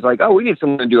subway, and he's like, oh, we need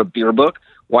someone to do a beer book.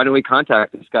 Why don't we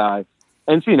contact this guy?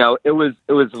 And so, it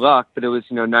was luck, but it was,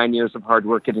 9 years of hard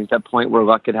work getting to that point where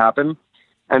luck could happen.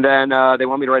 And then they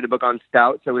want me to write a book on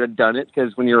stout, so I would have done it,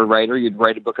 because when you're a writer, you'd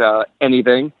write a book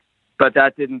anything. But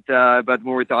that didn't, but the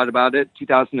more we thought about it,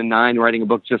 2009, writing a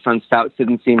book just on stouts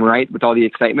didn't seem right with all the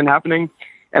excitement happening.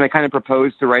 And I kind of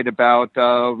proposed to write about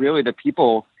really the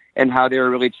people and how they were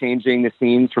really changing the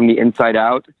scenes from the inside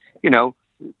out. You know,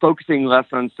 focusing less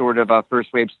on sort of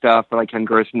first wave stuff like Ken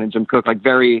Grossman and Jim Cook, like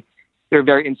they're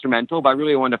very instrumental, but I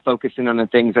really want to focus in on the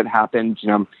things that happened, you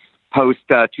know, post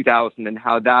 2000 and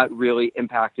how that really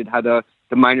impacted how the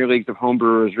minor leagues of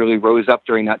homebrewers really rose up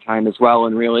during that time as well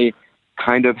and really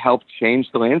kind of helped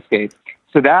change the landscape.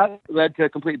 So that led to a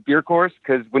complete beer course,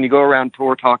 because when you go around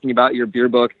tour talking about your beer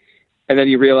book, and then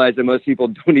you realize that most people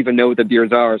don't even know what the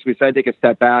beers are. So we decided to take a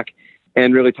step back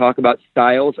and really talk about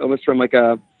styles, almost from like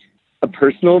a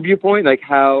personal viewpoint, like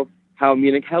how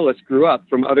me and Hellas grew up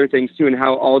from other things too, and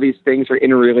how all these things are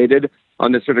interrelated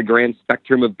on this sort of grand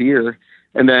spectrum of beer.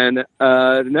 And then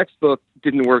the next book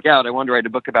didn't work out. I wanted to write a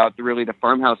book about the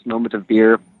farmhouse moment of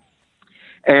beer.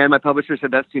 And my publisher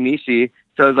said, that's too niche.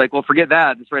 So I was like, well, forget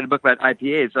that. Just write a book about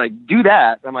IPAs. So like, do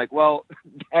that. I'm like, well,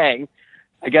 dang.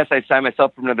 I guess I signed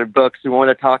myself for another book. So we want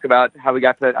to talk about how we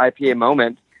got to that IPA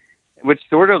moment, which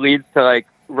sort of leads to like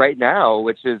right now,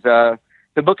 which is the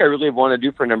book I really want to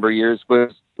do for a number of years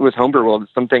was Homebrew World.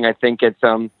 It's something I think it's,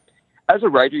 as a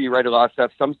writer, you write a lot of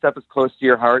stuff. Some stuff is close to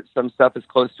your heart. Some stuff is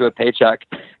close to a paycheck.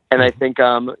 And I think,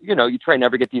 you know, you try and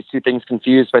never get these two things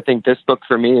confused. But I think this book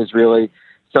for me is really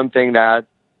something that,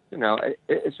 you know,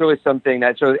 it's really something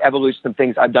that shows the evolution of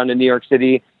things I've done in New York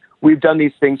City. We've done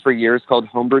these things for years called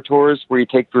homebrew tours, where you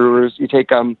take brewers, you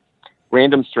take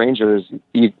random strangers,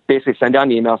 you basically send out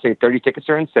an email, say 30 tickets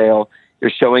are on sale. You're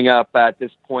showing up at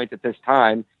this point at this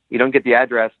time. You don't get the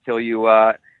address till you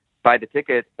buy the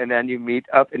ticket, and then you meet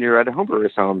up and you're at a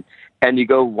homebrewer's home. And you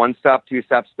go 1 stop, 2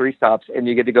 stops, 3 stops, and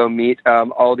you get to go meet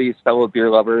all these fellow beer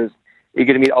lovers. You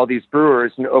get to meet all these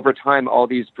brewers, and over time, all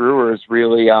these brewers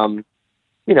really,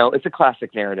 you know, it's a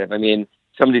classic narrative. I mean,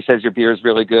 somebody says your beer is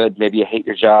really good, maybe you hate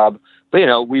your job. But, you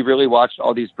know, we really watched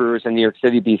all these brewers in New York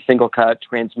City be single cut,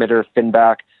 transmitter,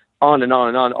 Finback, on and on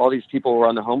and on. All these people were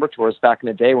on the homebrew tours back in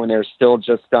the day when they were still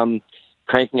just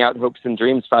cranking out hopes and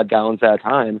dreams 5 gallons at a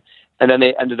time. And then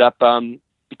they ended up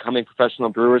becoming professional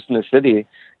brewers in the city.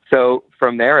 So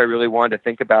from there, I really wanted to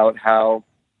think about how,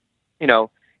 you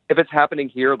know, if it's happening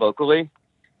here locally,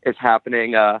 it's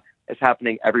happening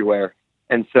everywhere.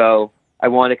 And so I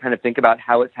want to kind of think about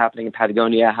how it's happening in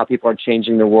Patagonia, how people are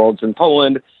changing their worlds in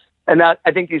Poland. And that,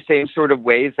 I think these same sort of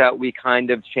ways that we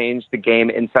kind of change the game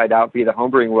inside out via the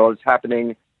homebrewing world is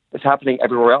happening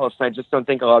everywhere else. And I just don't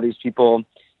think a lot of these people,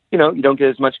 you know, you don't get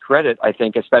as much credit, I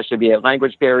think, especially be it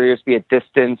language barriers, be it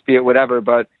distance, be it whatever.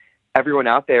 But everyone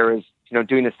out there is, you know,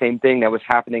 doing the same thing that was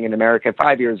happening in America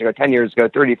 5 years ago, 10 years ago,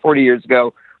 30, 40 years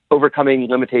ago, overcoming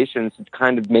limitations to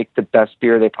kind of make the best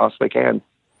beer they possibly can.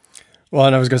 Well,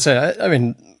 and I was going to say, I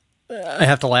mean, I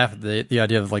have to laugh at the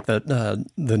idea of like the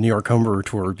New York Homebrew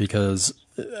Tour, because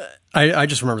I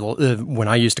just remember when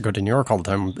I used to go to New York all the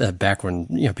time, back when,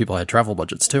 you know, people had travel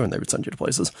budgets too, and they would send you to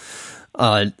places.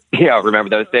 Yeah, remember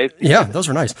those days? Yeah, those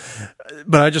were nice.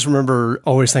 But I just remember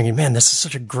always thinking, man, this is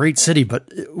such a great city, but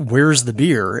where's the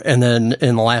beer? And then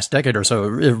in the last decade or so,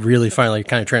 it really finally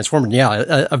kind of transformed. And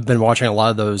yeah, I've been watching a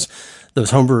lot of those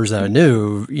homebrewers that I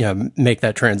knew, you know, make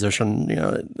that transition. You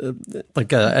know,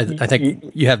 like I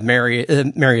think you have Mary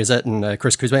Azette and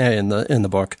Chris Kuzma in the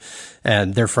book,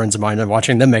 and they're friends of mine. And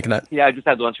watching them making that. Yeah, I just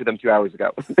had lunch with them 2 hours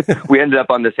ago. We ended up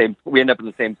on the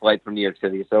same flight from New York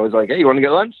City. So I was like, hey, you want to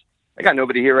get lunch? I got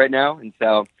nobody here right now, and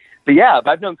so. But yeah,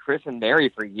 I've known Chris and Mary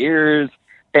for years,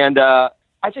 and I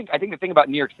think the thing about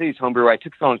New York City's homebrew I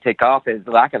took so long to take off is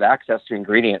the lack of access to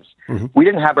ingredients. Mm-hmm. We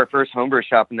didn't have our first homebrew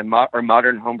shop our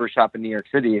modern homebrew shop in New York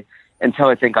City until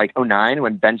I think like 2009,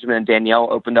 when Benjamin and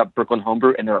Danielle opened up Brooklyn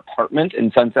Homebrew in their apartment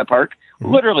in Sunset Park,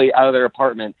 mm-hmm. literally out of their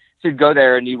apartment. So you'd go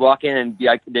there and you'd walk in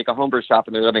and make a homebrew shop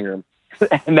in their living room,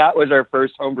 and that was our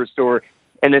first homebrew store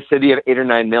in a city of 8 or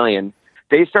 9 million.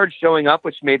 They started showing up,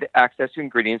 which made access to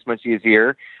ingredients much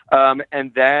easier.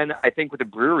 And then I think with the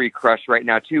brewery crush right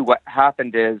now, too, what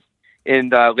happened is in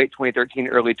late 2013,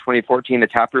 early 2014, the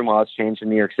taproom laws changed in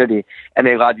New York City, and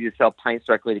they allowed you to sell pints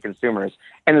directly to consumers.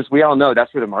 And as we all know,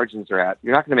 that's where the margins are at.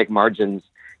 You're not going to make margins.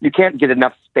 You can't get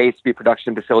enough space to be a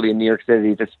production facility in New York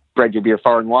City to spread your beer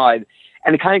far and wide.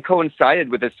 And it kind of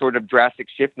coincided with this sort of drastic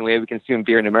shift in the way we consume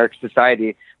beer in American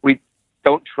society. We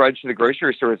don't trudge to the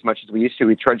grocery store as much as we used to.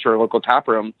 We trudge to our local tap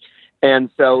room. And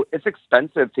so it's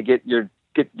expensive to get your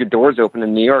doors open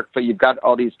in New York, but you've got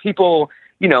all these people.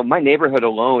 You know, my neighborhood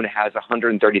alone has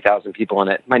 130,000 people in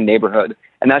it, my neighborhood.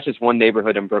 And that's just one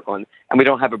neighborhood in Brooklyn. And we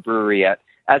don't have a brewery yet.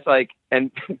 That's like,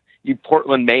 and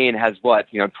Portland, Maine has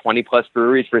 20 plus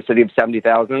breweries for a city of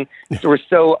 70,000. So we're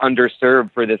so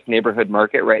underserved for this neighborhood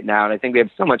market right now. And I think we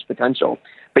have so much potential.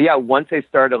 But yeah, once they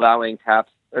start allowing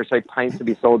pints to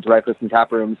be sold directly from tap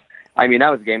rooms, I mean, that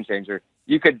was a game changer.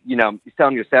 you could, you're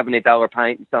selling your $7, $8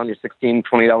 pint, you're selling your $16,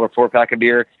 $20 4-pack of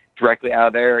beer directly out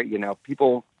of there.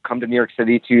 People come to New York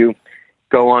City to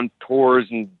go on tours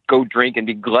and go drink and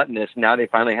be gluttonous. Now they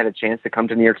finally had a chance to come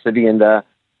to New York City and,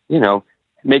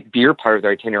 make beer part of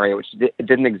their itinerary, which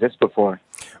didn't exist before.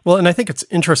 Well, and I think it's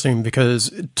interesting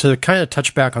because to kind of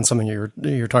touch back on something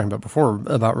you're talking about before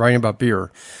about writing about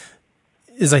beer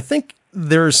is I think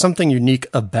there's something unique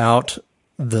about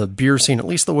the beer scene, at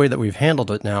least the way that we've handled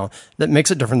it now, that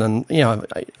makes it different than,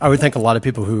 I would think a lot of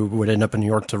people who would end up in New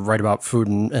York to write about food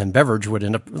and beverage would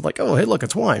end up like, oh, hey, look,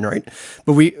 it's wine, right?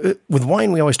 But with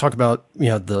wine, we always talk about,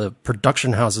 the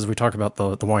production houses. We talk about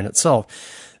the wine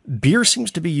itself. Beer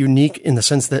seems to be unique in the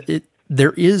sense that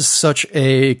there is such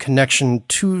a connection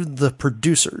to the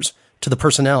producers, to the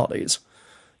personalities,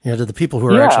 to the people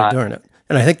who are actually doing it.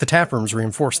 And I think the tap rooms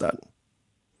reinforce that.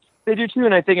 They do too,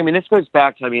 and I think, this goes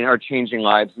back to, our changing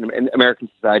lives in American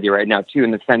society right now too,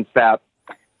 in the sense that,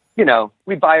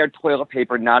 we buy our toilet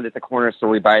paper not at the corner store,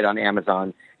 we buy it on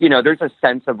Amazon. There's a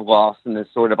sense of loss in this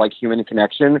sort of like human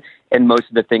connection in most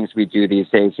of the things we do these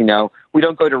days. We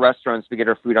don't go to restaurants to get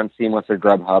our food on Seamless or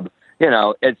Grubhub.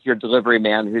 It's your delivery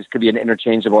man who could be an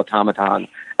interchangeable automaton.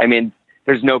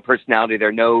 There's no personality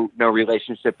there, no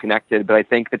relationship connected. But I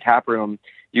think the tap room,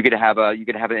 you could have an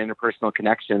interpersonal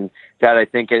connection that I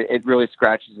think it really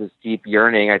scratches this deep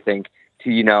yearning, I think,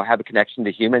 to, have a connection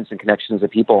to humans and connections to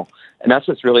people. And that's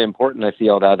what's really important. I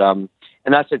feel that, and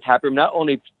that's the tap room, not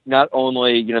only,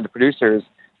 the producers,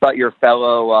 but your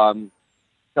fellow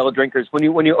drinkers. When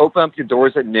you open up your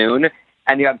doors at noon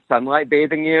and you have sunlight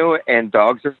bathing you and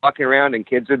dogs are walking around and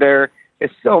kids are there,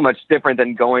 it's so much different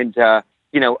than going to,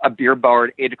 a beer bar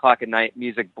at 8:00 at night,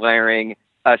 music blaring,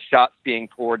 shots being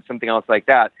poured, something else like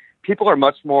that. People are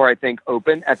much more, I think,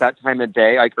 open at that time of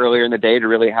day, like earlier in the day, to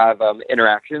really have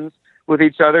interactions with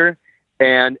each other.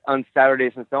 And on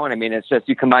Saturdays and so on, it's just,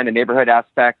 you combine the neighborhood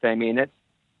aspect. It's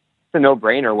a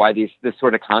no-brainer why this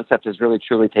sort of concept has really,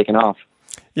 truly taken off.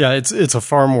 Yeah, it's a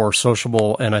far more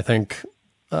sociable, and I think,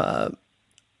 I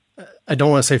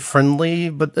don't want to say friendly,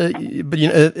 but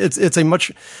it's a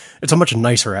much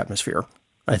nicer atmosphere,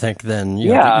 I think, than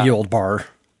the old bar.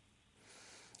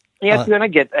 Yeah, too, and I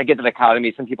get the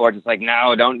dichotomy. Some people are just like,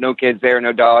 no kids there,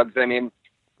 no dogs.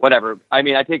 Whatever. I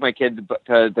take my kids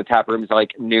to the tap rooms at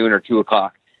like noon or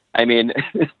 2:00.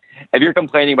 If you're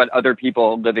complaining about other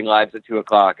people living lives at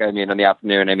 2:00, in the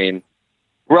afternoon,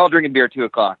 we're all drinking beer at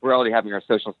 2:00. We're already having our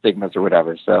social stigmas or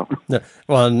whatever. So, yeah.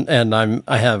 Well, and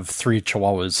I have 3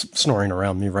 Chihuahuas snoring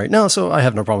around me right now, so I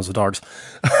have no problems with dogs.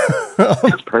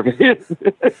 That's perfect.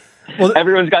 Well,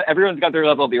 everyone's got their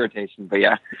level of irritation, but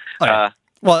yeah.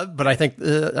 Well, but I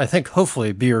think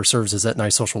hopefully beer serves as that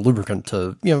nice social lubricant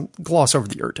to, gloss over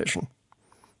the irritation.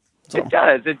 So.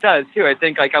 It does too. I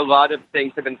think like a lot of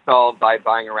things have been solved by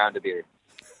buying a round of beer.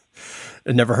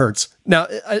 It never hurts. Now,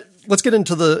 let's get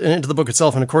into the book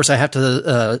itself. And of course I have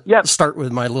to, start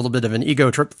with my little bit of an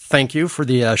ego trip. Thank you for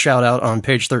the shout out on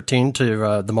page 13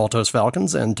 to the Maltose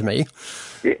Falcons and to me.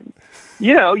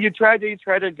 You try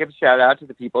to give a shout out to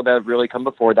the people that have really come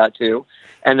before that too,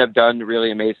 and have done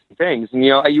really amazing things. And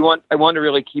I want to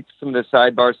really keep some of the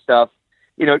sidebar stuff,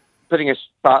 putting a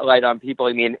spotlight on people.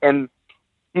 And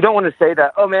you don't want to say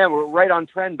that, oh man, we're right on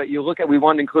trend, but you look at, we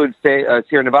want to include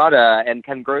Sierra Nevada and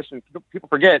Ken Gross, and people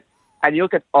forget. And you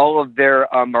look at all of their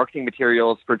marketing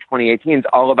materials for 2018, it's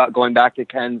all about going back to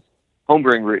Ken's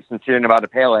homebrewing roots and Sierra Nevada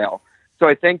Pale Ale. So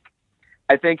I think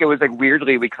it was like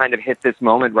weirdly we kind of hit this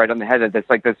moment right on the head of this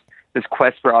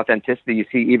quest for authenticity. You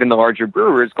see even the larger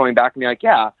brewers going back and be like,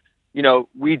 yeah,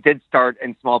 we did start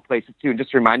in small places too, and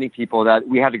just reminding people that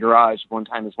we had a garage one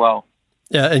time as well.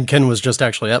 Yeah, and Ken was just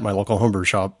actually at my local homebrew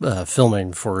shop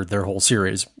filming for their whole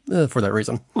series for that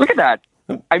reason. Look at that.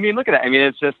 Look at that.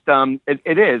 It's just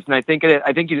it is, and I think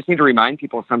you just need to remind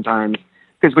people sometimes,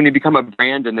 because when you become a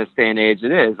brand in this day and age,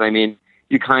 it is.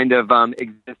 You kind of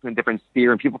exist in a different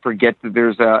sphere, and people forget that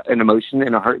there's an emotion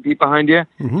and a heartbeat behind you.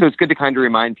 Mm-hmm. So it's good to kind of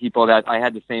remind people that I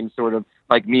had the same sort of,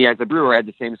 like me as a brewer, I had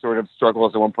the same sort of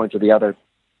struggles at one point or the other.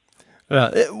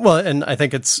 Well, and I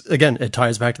think it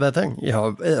ties back to that thing.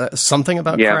 Something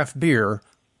about craft beer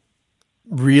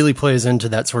really plays into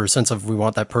that sort of sense of we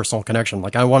want that personal connection.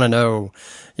 Like I want to know,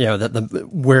 that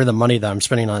where the money that I'm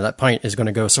spending on that pint is going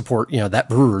to go support, that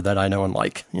brewer that I know and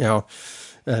like,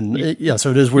 And so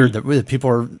it is weird that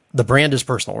the brand is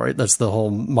personal, right? That's the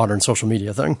whole modern social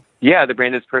media thing. Yeah, the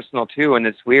brand is personal too, and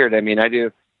it's weird. I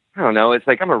don't know. It's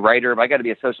like I'm a writer, but I got to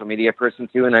be a social media person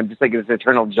too, and I'm just like this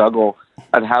eternal juggle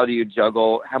of how do you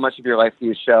juggle? How much of your life do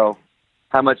you show?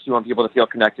 How much do you want people to feel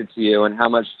connected to you, and how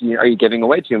much are you giving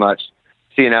away too much?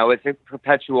 So it's a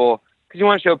perpetual because you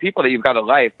want to show people that you've got a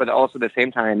life, but also at the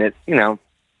same time, it's, you know,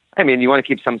 I mean, you want to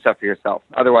keep some stuff for yourself.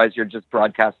 Otherwise, you're just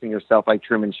broadcasting yourself like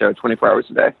Truman Show 24 hours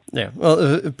a day. Yeah.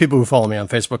 Well, people who follow me on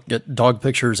Facebook get dog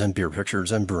pictures and beer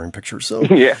pictures and brewing pictures. So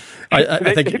yeah,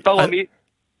 I think they follow me.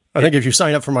 I think if you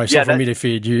sign up for my social media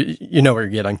feed, you know what you're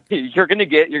getting. You're gonna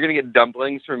get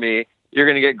dumplings from me. You're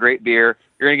gonna get great beer.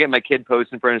 You're gonna get my kid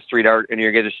posting in front of street art, and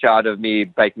you're gonna get a shot of me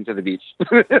biking to the beach.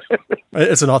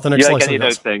 It's an authentic you slice like any of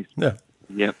those things. Yeah.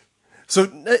 Yeah. So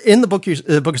in the book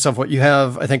itself, what you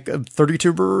have, I think,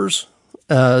 32 brewers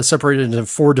separated into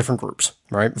 4 different groups,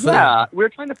 right? Yeah, we're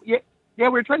trying to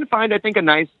find, I think, a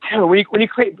nice. When you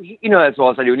create, you know, as well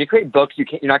as I do, when you create books, you're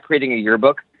not creating a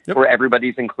yearbook where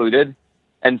everybody's included,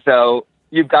 and so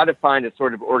you've got to find a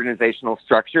sort of organizational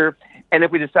structure. And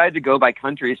if we decide to go by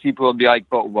countries, people will be like,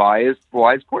 "But why is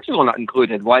Portugal not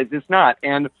included? Why is this not?"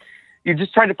 And you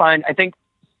just try to find. I think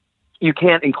you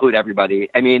can't include everybody.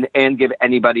 I mean, and give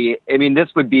anybody. I mean,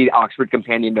 this would be Oxford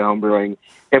Companion to Homebrewing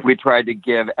if we tried to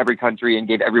give every country and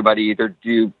gave everybody their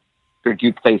due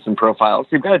place and profile. So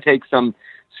you've got to take some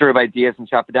sort of ideas and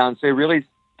chop it down. So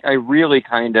I really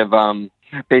kind of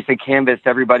basically canvassed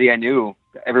everybody I knew.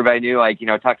 Everybody knew, like, you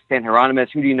know, talk to San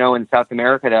Hieronymus. Who do you know in South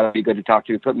America that would be good to talk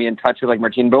to? Put me in touch with, like,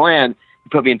 Martin Boan.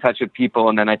 Put me in touch with people,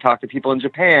 and then I talked to people in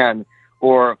Japan.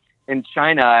 Or in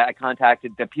China, I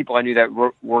contacted the people I knew that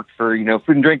worked for, you know,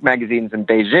 food and drink magazines in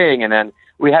Beijing. And then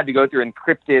we had to go through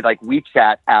encrypted, like,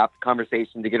 WeChat app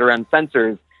conversation to get around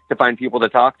censors to find people to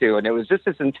talk to. And it was just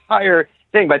this entire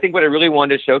thing. But I think what I really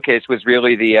wanted to showcase was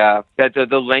really the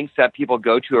lengths that people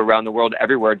go to around the world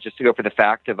everywhere just to go for the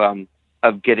fact of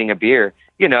getting a beer.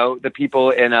 You know, the people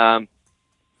in,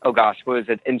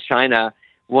 in China,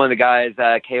 one of the guys,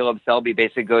 Caleb Selby,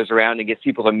 basically goes around and gets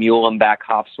people to mule them back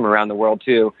hops from around the world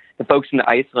too. The folks in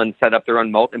Iceland set up their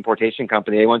own malt importation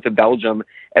company. They went to Belgium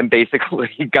and basically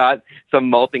got some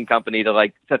malting company to,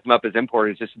 like, set them up as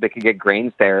importers just so they could get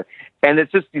grains there. And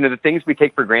it's just, you know, the things we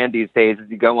take for granted these days is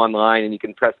you go online and you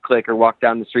can press click or walk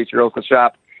down the street to your local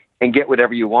shop and get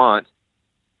whatever you want.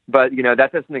 But, you know,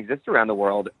 that doesn't exist around the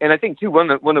world. And I think, too,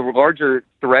 one of the larger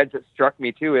threads that struck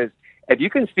me, too, is if you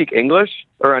can speak English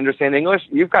or understand English,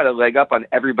 you've got a leg up on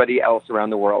everybody else around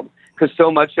the world. Because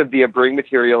so much of the brewing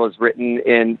material is written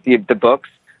in the books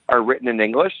are written in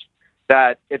English,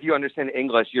 that if you understand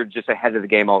English, you're just ahead of the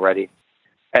game already.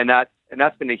 And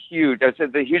that's been a huge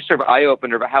sort of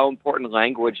eye-opener about how important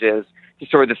language is to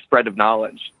sort of the spread of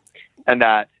knowledge. And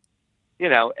that, you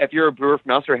know, if you're a brewer from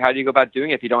elsewhere, how do you go about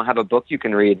doing it if you don't have a book you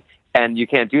can read? And you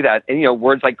can't do that. And, you know,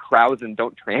 words like Krausen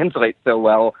don't translate so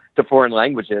well to foreign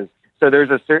languages. So there's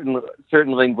a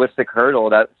certain linguistic hurdle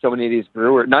that so many of these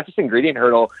brewers, not just ingredient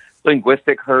hurdle,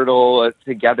 linguistic hurdle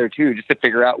together too, just to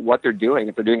figure out what they're doing.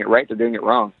 If they're doing it right, they're doing it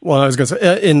wrong. Well, I was going to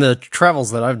say, in the travels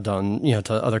that I've done, you know,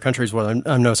 to other countries, what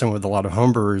I'm noticing with a lot of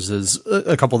homebrewers is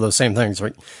a couple of those same things,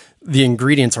 right? The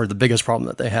ingredients are the biggest problem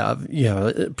that they have, you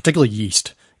know, particularly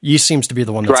yeast. Yeast seems to be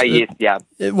the one that's... Dry yeast, yeah.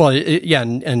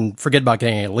 And forget about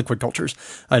getting any liquid cultures.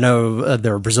 I know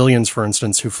there are Brazilians, for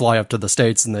instance, who fly up to the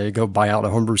States and they go buy out a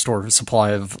homebrew store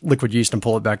supply of liquid yeast and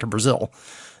pull it back to Brazil.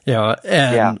 You know,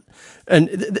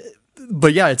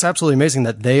 but yeah, it's absolutely amazing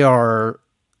that they are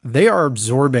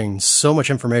absorbing so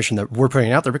much information that we're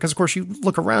putting out there because, of course, you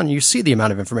look around and you see the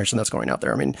amount of information that's going out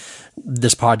there. I mean,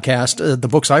 this podcast, the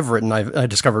books I've written, I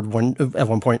discovered at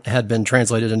one point had been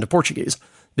translated into Portuguese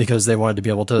because they wanted to be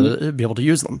able to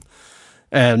use them.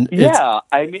 And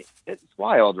I mean, it's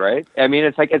wild, right? I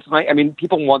mean,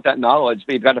 people want that knowledge,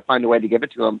 but you've got to find a way to give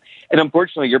it to them. And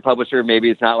unfortunately, your publisher maybe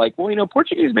is not like, well, you know,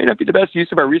 Portuguese may not be the best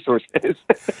use of our resources.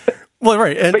 Well,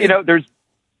 right. But, you know, there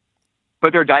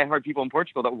are diehard people in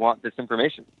Portugal that want this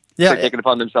information. Yeah. They're taking it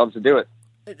upon themselves to do it.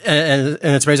 And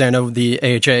it's amazing. I know the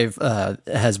AHA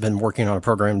has been working on a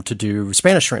program to do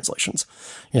Spanish translations.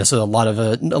 You know, so a lot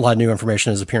of new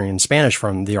information is appearing in Spanish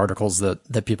from the articles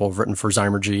that people have written for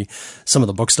Zymergy. Some of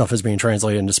the book stuff is being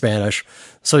translated into Spanish.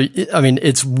 So, I mean,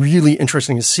 it's really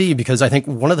interesting to see because I think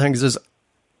one of the things is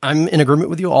I'm in agreement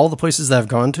with you. All the places that I've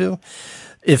gone to,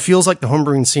 it feels like the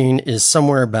homebrewing scene is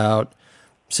somewhere about,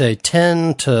 say,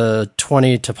 10 to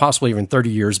 20 to possibly even 30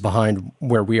 years behind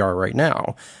where we are right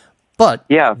now. But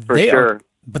yeah, for sure.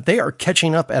 But they are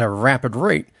catching up at a rapid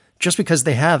rate just because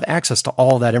they have access to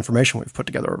all that information we've put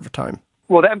together over time.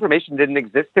 Well, that information didn't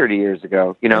exist 30 years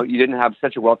ago. You know, you didn't have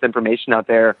such a wealth of information out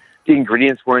there. The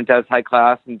ingredients weren't as high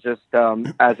class and just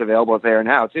as available as they are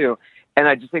now, too. And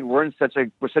I just think we're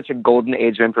such a golden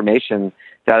age of information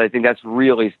that I think that's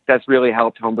really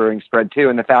helped homebrewing spread too.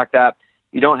 And the fact that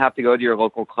you don't have to go to your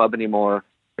local club anymore.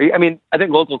 I mean, I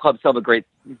think local clubs still have a great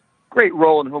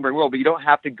role in the homebrewing world, but you don't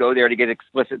have to go there to get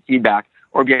explicit feedback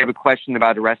or if you have a question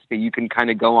about a recipe, you can kind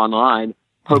of go online,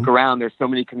 poke around. There's so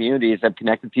many communities that have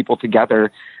connected people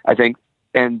together, I think,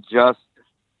 and just,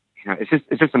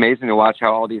 it's just amazing to watch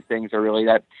how all these things are really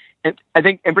that. And I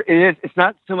think it's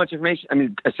not so much information. I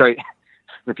mean, sorry,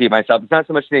 repeat myself. It's not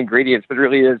so much the ingredients, but it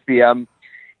really is the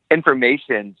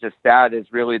information. Just that is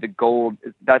really the gold.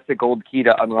 That's the gold key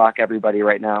to unlock everybody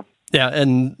right now. Yeah,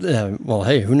 and well,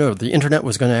 hey, who knows? The internet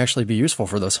was going to actually be useful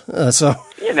for this.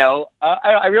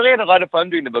 I really had a lot of fun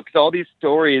doing the book because all these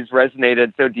stories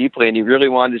resonated so deeply, and you really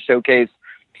wanted to showcase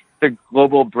the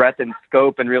global breadth and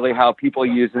scope, and really how people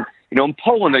use it. In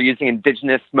Poland, they're using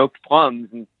indigenous smoked plums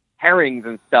and herrings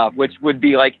and stuff, which would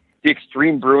be like the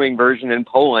extreme brewing version in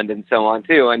Poland, and so on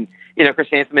too. And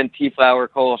chrysanthemum tea flower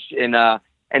kolsch in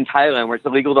Thailand, where it's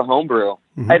illegal to homebrew.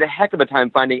 Mm-hmm. I had a heck of a time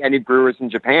finding any brewers in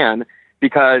Japan,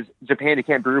 because Japan, you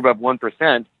can't brew above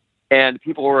 1%, and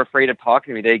people were afraid of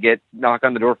talking to me. They get knocked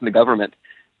on the door from the government.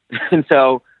 And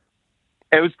so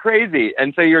it was crazy.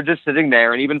 And so you're just sitting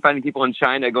there, and even finding people in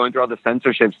China going through all the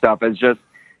censorship stuff this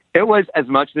book was as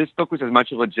much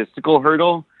a logistical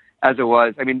hurdle as it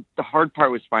was. I mean, the hard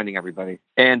part was finding everybody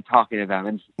and talking to them.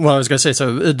 And well, I was going to say,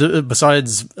 so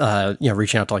besides,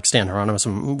 reaching out to like Stan Hieronymus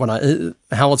and whatnot,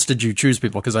 how else did you choose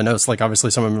people? Because I know it's like, obviously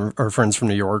some of them are friends from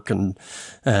New York and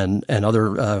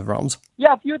other realms.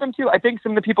 Yeah, a few of them too. I think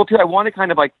some of the people too, I want to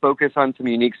kind of like focus on some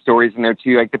unique stories in there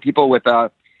too. Like the people with, I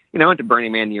went to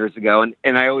Burning Man years ago,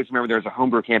 and I always remember there was a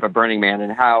homebrew camp at Burning Man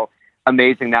and how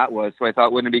amazing that was. So I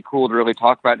thought, wouldn't it be cool to really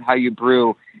talk about how you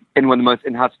brew in one of the most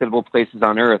inhospitable places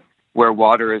on earth, where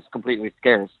water is completely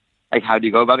scarce? Like, how do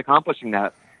you go about accomplishing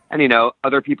that? And,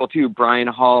 other people too. Brian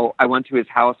Hall, I went to his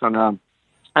house on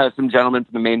some gentlemen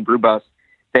from the Maine Brew Bus.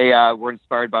 They were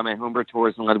inspired by my homebrew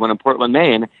tours and led one in Portland,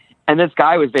 Maine. And this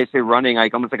guy was basically running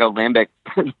like almost like a lambic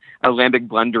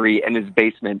blendery in his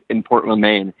basement in Portland,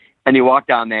 Maine. And he walked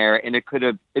down there, and it could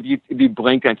have, if you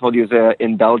blinked and I told you it was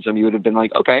in Belgium, you would have been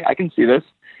like, okay, I can see this.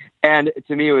 And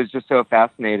to me, it was just so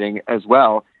fascinating as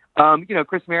well.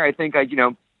 Chris Mayer, I think,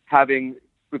 having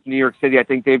with New York City, I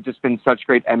think they've just been such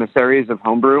great emissaries of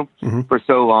homebrew for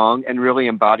so long, and really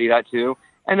embody that too.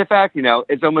 And the fact,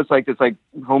 it's almost like this like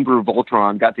homebrew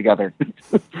Voltron got together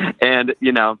and,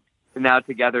 now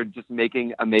together just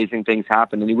making amazing things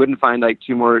happen. And you wouldn't find like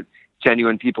two more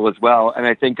genuine people as well. And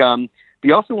I think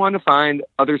we also want to find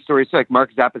other stories too, like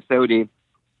Mark Zappasotti.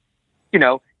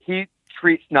 He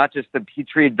treated not just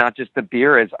the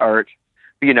beer as art,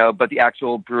 but the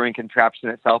actual brewing contraption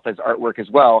itself as artwork as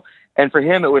well. And for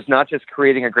him, it was not just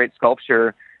creating a great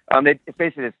sculpture. It's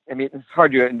basically, it's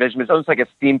hard to envision. It's almost like a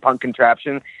steampunk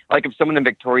contraption. Like if someone in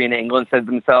Victorian England said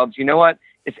to themselves, you know what,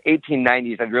 it's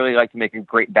 1890s. I'd really like to make a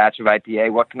great batch of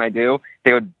IPA. What can I do?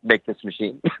 They would make this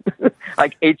machine.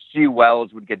 Like H.G.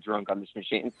 Wells would get drunk on this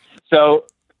machine. So,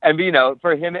 and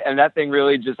for him, and that thing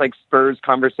really just like spurs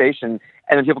conversation.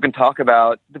 And then people can talk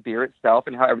about the beer itself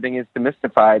and how everything is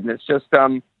demystified. And it's just,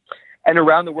 and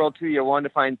around the world too, you want to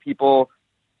find people,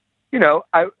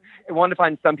 I want to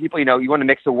find some people, you want to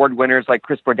mix award winners like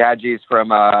Chris Bordagis from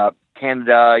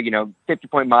Canada,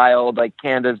 50-point mild, like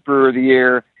Canada's Brewer of the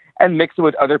Year, and mix it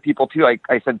with other people too. Like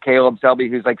I said, Caleb Selby,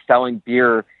 who's like selling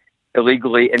beer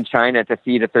illegally in China to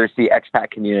feed a thirsty expat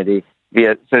community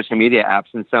via social media apps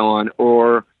and so on.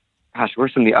 Or, gosh, what are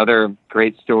some of the other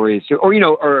great stories?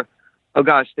 Or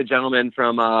the gentleman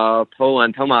from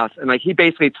Poland, Tomas, and like he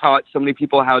basically taught so many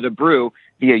people how to brew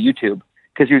via YouTube,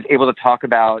 because he was able to talk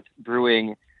about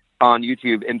brewing on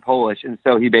YouTube in Polish. And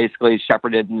so he basically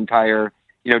shepherded an entire,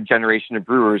 generation of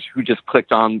brewers who just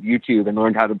clicked on YouTube and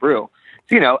learned how to brew.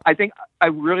 So, I think I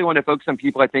really want to focus on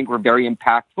people I think were very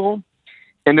impactful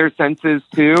in their senses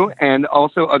too. And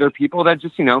also other people that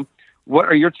just, what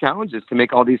are your challenges to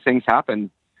make all these things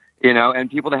happen? And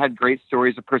people that had great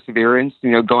stories of perseverance,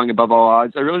 going above all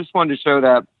odds. I really just wanted to show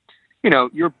that,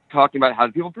 you're talking about how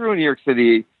people brew in New York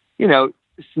City,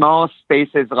 small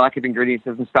spaces, the lack of ingredients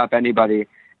doesn't stop anybody.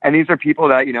 And these are people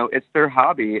that, it's their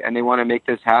hobby and they want to make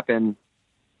this happen,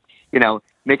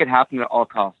 make it happen at all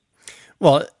costs.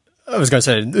 Well, I was going to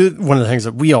say, one of the things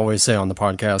that we always say on the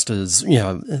podcast is,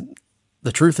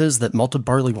 the truth is that malted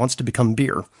barley wants to become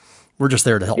beer. We're just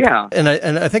there to help. Yeah. And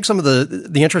I think some of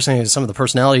the interesting is some of the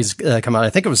personalities come out.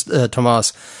 I think it was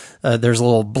Tomas. There's a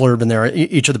little blurb in there.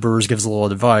 Each of the brewers gives a little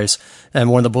advice. And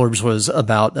one of the blurbs was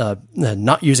about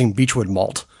not using beechwood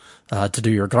malt to do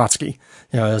your Grodzki.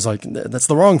 It was like, that's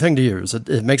the wrong thing to use.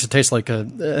 It makes it taste like, I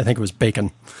think it was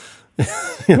bacon.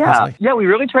 Yeah. We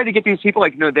really try to get these people,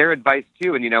 their advice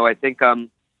too. And, I think,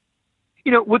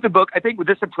 with the book, I think with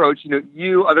this approach,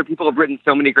 other people have written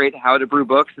so many great how to brew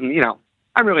books, and,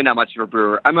 I'm really not much of a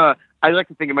brewer. I like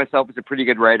to think of myself as a pretty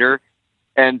good writer,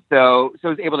 And so I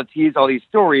was able to tease all these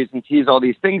stories and tease all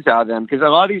these things out of them, because a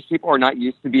lot of these people are not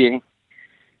used to being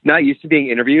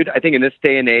interviewed. I think in this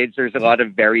day and age, there's a lot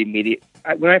of very media.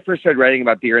 When I first started writing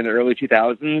about beer in the early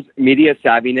 2000s, media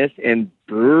savviness in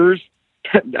brewers,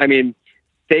 I mean,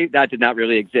 that did not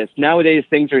really exist. Nowadays,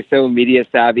 things are so media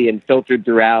savvy and filtered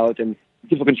throughout, and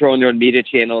people controlling their own media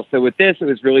channels. So with this, it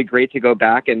was really great to go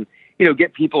back and,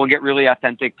 get people and get really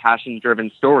authentic,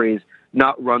 passion-driven stories,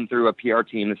 not run through a PR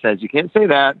team that says, you can't say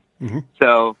that. Mm-hmm.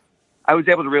 So I was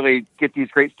able to really get these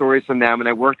great stories from them. And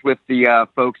I worked with the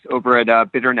folks over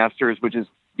at Bitter Nesters, which is,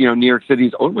 New York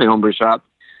City's only homebrew shop.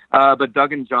 But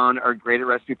Doug and John are great at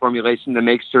recipe formulation to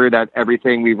make sure that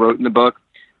everything we wrote in the book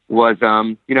was,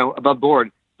 above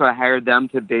board. So I hired them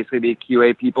to basically be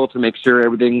QA people to make sure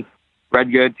everything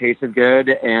read good, tasted good.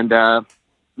 And,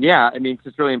 it's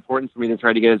just really important for me to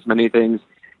try to get as many things,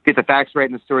 get the facts right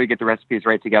in the story, get the recipes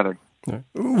right together.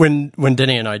 When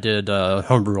Denny and I did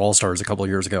Homebrew All-Stars a couple of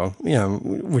years ago,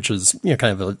 which is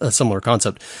kind of a similar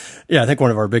concept. Yeah, I think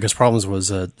one of our biggest problems was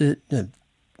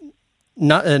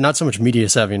not so much media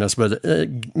savviness,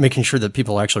 but making sure that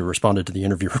people actually responded to the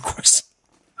interview requests.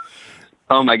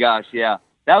 Oh my gosh, yeah,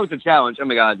 that was a challenge. Oh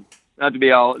my God, not to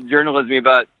be all journalism,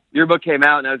 but your book came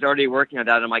out and I was already working on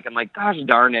that. I'm like, gosh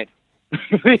darn it.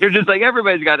 You're just like,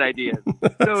 everybody's got ideas. So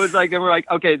it was like, then we're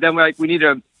like, okay, then we're like,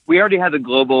 we already had the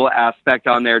global aspect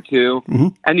on there too. Mm-hmm.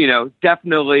 And,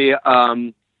 definitely,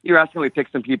 you're asking me to pick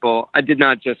some people. I did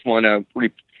not just want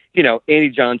to, Andy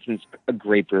Johnson's a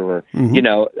great brewer,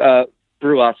 mm-hmm.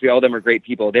 Brewlosophy, all of them are great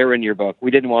people. They were in your book.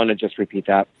 We didn't want to just repeat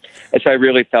that. And so I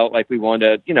really felt like we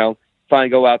wanted to, finally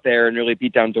go out there and really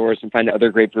beat down doors and find other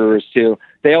great brewers too.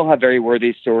 They all have very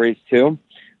worthy stories too.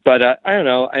 But I don't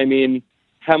know. I mean,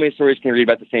 how many stories can you read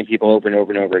about the same people over and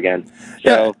over and over again?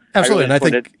 So yeah, absolutely. And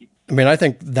I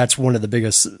think that's one of the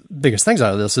biggest things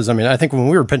out of this is, I think when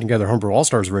we were putting together Homebrew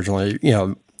All-Stars originally,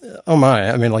 oh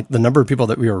my, like the number of people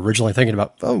that we were originally thinking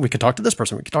about, we could talk to this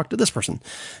person, we could talk to this person.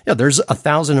 Yeah, there's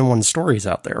 1,001 stories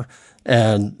out there,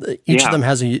 and each of them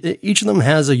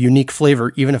has a unique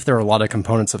flavor, even if there are a lot of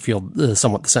components that feel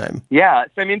somewhat the same. Yeah,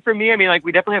 so for me,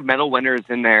 we definitely have medal winners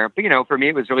in there, but for me,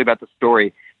 it was really about the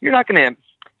story. You're not going to,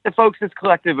 the folks, this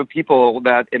collective of people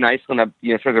that in Iceland have,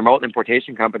 sort of their malt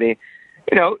importation company,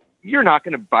 you're not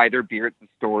going to buy their beer at the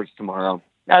stores tomorrow.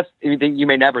 You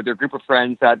may never. They're a group of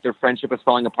friends that their friendship was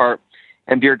falling apart,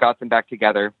 and beer got them back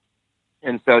together.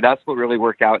 And so that's what really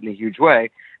worked out in a huge way.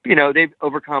 But, they've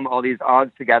overcome all these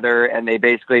odds together, and they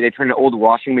turn an old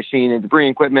washing machine into brewing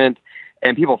equipment,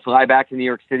 and people fly back to New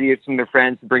York City with some of their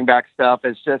friends to bring back stuff.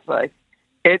 It's just like,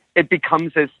 it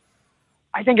becomes this,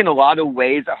 I think in a lot of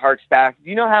ways it harks back.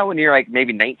 You know how when you're like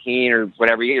maybe 19 or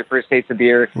whatever, you get your first taste of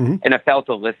beer, mm-hmm. and it felt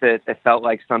illicit. It felt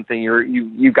like something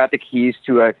you got the keys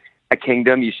to a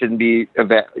kingdom you shouldn't be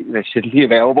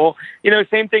available.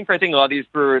 Same thing for I think a lot of these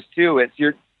brewers too. It's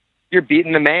you're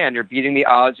beating the man, you're beating the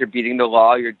odds, you're beating the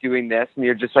law, you're doing this, and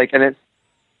you're just like, and it's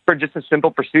for just a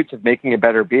simple pursuit of making a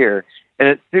better beer. And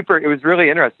it was really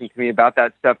interesting to me about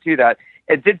that stuff too, that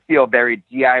it did feel very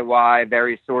DIY,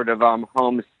 very sort of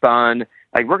homespun.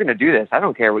 Like, we're going to do this. I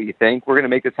don't care what you think. We're going to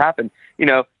make this happen.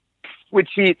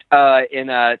 Wichit in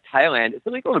Thailand. It's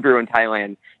illegal to brew in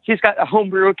Thailand. He's got a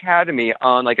homebrew academy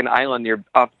on like an island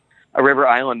a river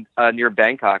island near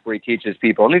Bangkok where he teaches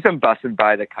people. And he's been busted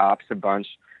by the cops a bunch.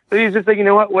 So he's just like, you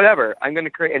know what, whatever. I'm going to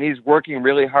create. And he's working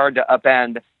really hard to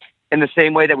upend in the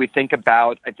same way that we think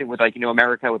about, I think with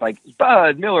America with like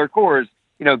Bud, Miller, Coors,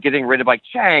 getting rid of like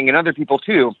Chang and other people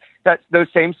too. That those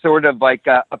same sort of like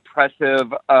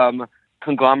oppressive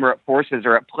conglomerate forces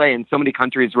are at play in so many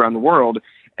countries around the world.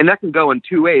 And that can go in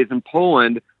two ways. In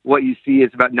Poland, what you see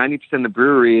is about 90% of the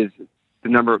breweries, the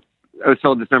number, I was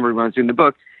told this number when I was doing the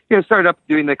book, started up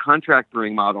doing the contract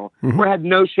brewing model, mm-hmm. where it had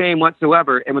no shame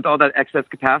whatsoever. And with all that excess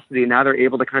capacity, now they're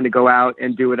able to kind of go out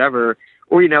and do whatever,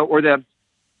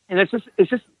 and it's just,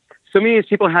 so many of these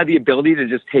people have the ability to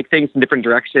just take things in different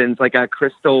directions. Like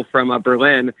Crystal from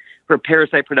Berlin, for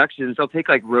Parasite Productions, they'll take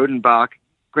like Rodenbach,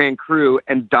 Grand Cru,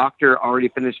 and doctor already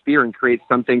finished beer and create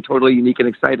something totally unique and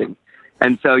exciting.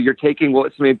 And so you're taking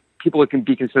what so many people can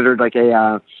be considered like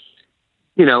a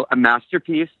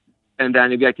masterpiece, and then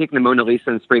it'd be like taking the Mona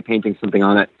Lisa and spray painting something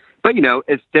on it. But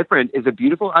it's different. Is it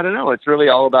beautiful? I don't know. It's really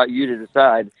all about you to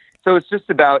decide. So it's just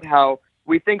about how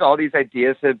we think all these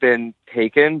ideas have been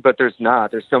taken, but there's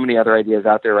not. There's so many other ideas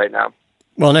out there right now.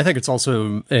 Well, and I think it's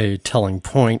also a telling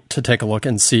point to take a look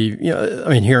and see,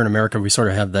 here in America, we sort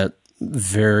of have that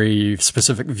very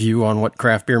specific view on what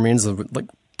craft beer means, like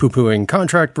poo-pooing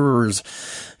contract brewers.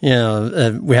 We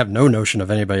have no notion of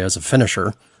anybody as a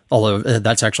finisher. Although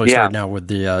that's actually started now with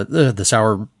the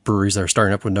sour breweries that are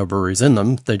starting up with no breweries in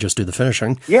them. They just do the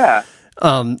finishing. Yeah.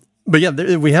 But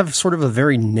yeah, we have sort of a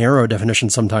very narrow definition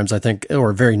sometimes, I think,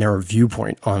 or a very narrow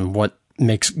viewpoint on what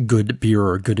makes good beer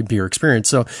or a good beer experience.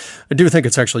 So I do think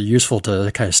it's actually useful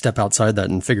to kind of step outside that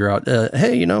and figure out,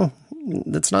 hey,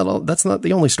 that's not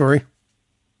the only story.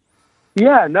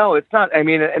 Yeah, no, it's not. I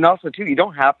mean, and also too, you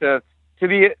don't have to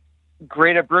be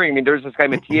great at brewing. I mean, there's this guy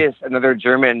Matthias, another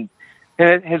German,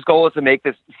 and his goal is to make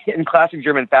this in classic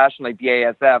German fashion, like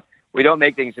BASF. We don't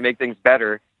make things to make things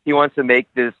better. He wants to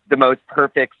make this the most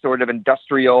perfect sort of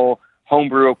industrial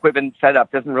homebrew equipment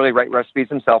setup. Doesn't really write recipes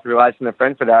himself. Relies on a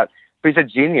friend for that. But he's a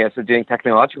genius at doing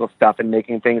technological stuff and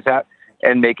making things out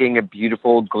and making a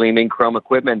beautiful gleaming chrome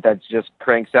equipment that just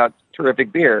cranks out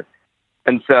terrific beer.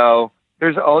 And so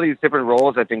there's all these different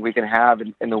roles I think we can have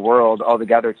in the world all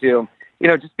together too.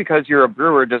 Just because you're a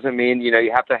brewer doesn't mean,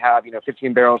 you have to have,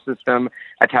 15 barrel system,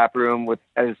 a tap room with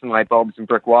Edison light bulbs and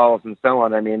brick walls and so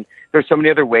on. I mean, there's so many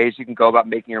other ways you can go about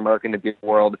making your mark in the beer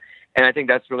world. And I think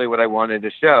that's really what I wanted to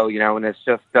show, and it's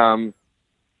just,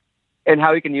 and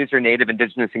how you can use your native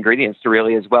indigenous ingredients to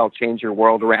really as well change your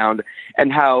world around,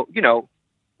 and how,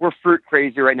 we're fruit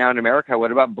crazy right now in America.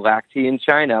 What about black tea in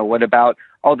China? What about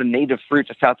all the native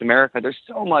fruits of South America? There's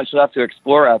so much left to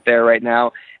explore out there right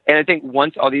now. And I think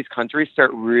once all these countries start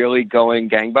really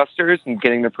going gangbusters and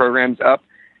getting the programs up,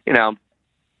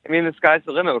 the sky's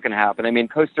the limit what can happen. I mean,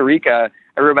 Costa Rica,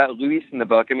 I wrote about Luis in the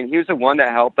book. I mean, he was the one that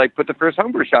helped put the first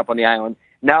homebrew shop on the island.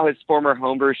 Now his former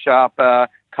homebrew shop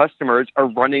customers are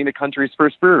running the country's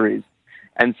first breweries.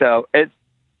 And so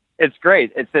it's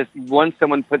great. It's just once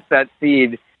someone puts that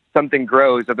seed, something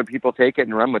grows, other people take it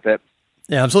and run with it.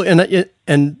 Yeah, absolutely.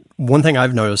 And one thing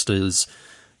I've noticed is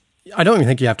I don't even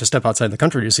think you have to step outside the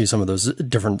country to see some of those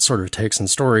different sort of takes and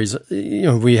stories.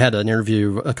 We had an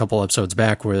interview a couple episodes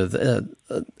back with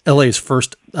LA's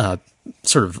first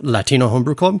sort of Latino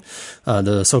homebrew club,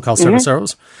 the SoCal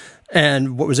Cerveceros.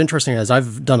 And what was interesting is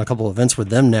I've done a couple of events with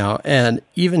them now, and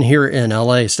even here in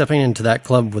LA, stepping into that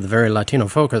club with a very Latino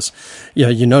focus,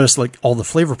 you notice all the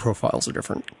flavor profiles are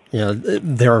different.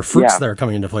 There are fruits that are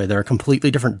coming into play. There are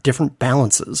completely different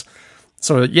balances.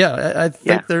 So I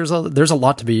think there's a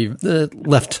lot to be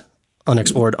left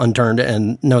unexplored, unturned,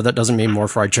 and no, that doesn't mean more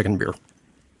fried chicken beer.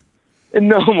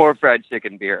 No more fried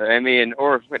chicken beer. I mean,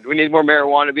 or we need more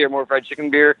marijuana beer, more fried chicken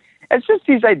beer. It's just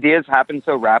these ideas happen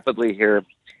so rapidly here.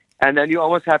 And then you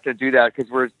almost have to do that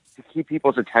because we're to keep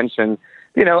people's attention,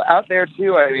 out there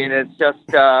too. I mean, it's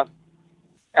just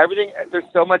everything. There's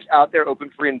so much out there open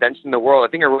for reinvention in the world.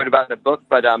 I think I wrote about it in the book,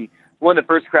 but one of the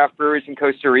first craft breweries in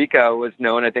Costa Rica was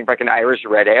known, I think, for an Irish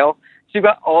red ale. So you've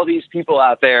got all these people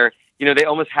out there. They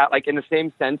almost have in the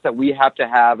same sense that we have to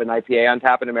have an IPA on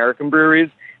tap in American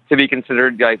breweries to be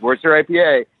considered where's your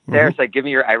IPA? There, it's give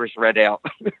me your Irish red ale.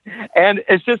 And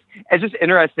it's just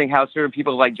interesting how sort of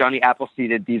people like Johnny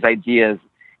Appleseed these ideas.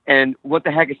 And what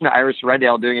the heck is an Irish red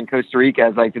ale doing in Costa Rica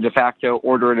as the de facto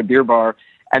order at a beer bar?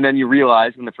 And then you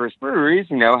realize when the first breweries,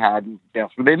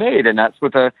 that's what they made. And that's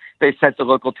what they set the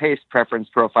local taste preference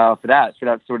profile for that. So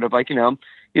that's sort of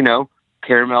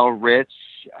caramel rich,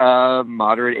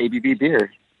 moderate ABV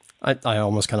beer. I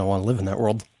almost kind of want to live in that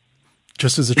world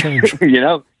just as a change.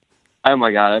 Oh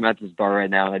my God, I'm at this bar right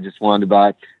now and I just wanted to buy.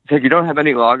 It's you don't have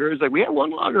any lagers? We have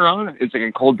one lager on it. It's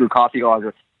a cold brew coffee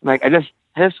lager. I'm I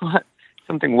just want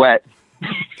something wet.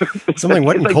 Something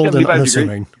wet and cold and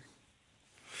unassuming.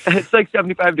 It's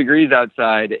 75 degrees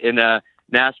outside in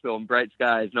Nashville and bright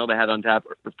skies, and all they had on tap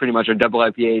pretty much are double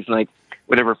IPAs and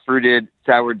whatever fruited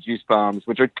sour juice bombs,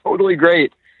 which are totally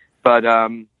great, but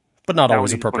not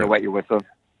always appropriate. Want to wet your whistle.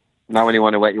 Not when you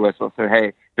want to wet your whistle. So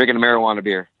hey, drinking a marijuana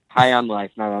beer, high on life,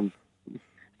 not on.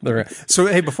 So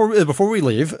hey, before we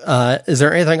leave, is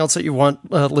there anything else that you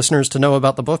want listeners to know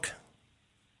about the book?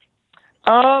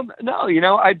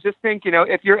 No, I just think,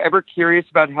 if you're ever curious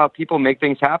about how people make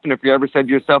things happen, if you ever said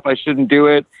to yourself, I shouldn't do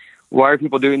it, why are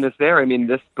people doing this there? I mean,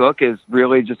 this book is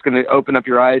really just going to open up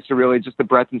your eyes to really just the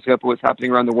breadth and scope of what's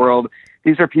happening around the world.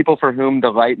 These are people for whom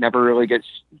the light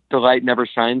never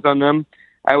shines on them.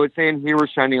 I would say in here we're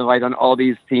shining a light on all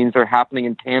these scenes that are happening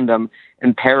in tandem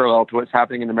and parallel to what's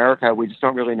happening in America. We just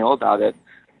don't really know about it.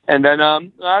 And then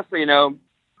lastly, I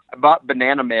bought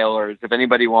banana mailers, if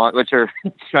anybody wants, which are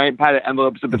giant padded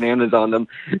envelopes of bananas on them.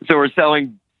 So we're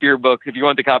selling beer books. If you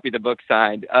want to copy the book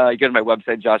signed, you go to my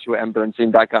website,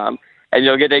 joshuambernstein.com, and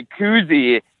you'll get a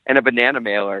koozie and a banana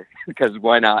mailer, because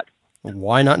why not?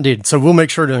 Why not indeed? So we'll make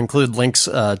sure to include links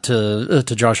to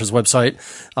Josh's website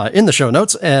in the show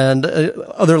notes, and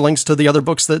other links to the other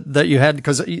books that you had,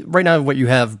 because right now what you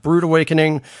have, Brewed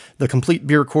Awakening, The Complete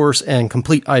Beer Course, and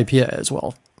Complete IPA as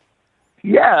well.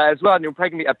 Yeah, as well. And we're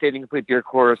probably going to be updating Complete Beer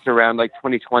Course around like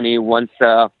 2020 once,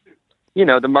 the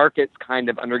market's kind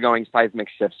of undergoing seismic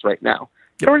shifts right now.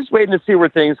 So we're just waiting to see where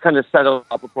things kind of settle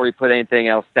up before we put anything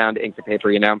else down to ink to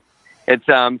paper, It's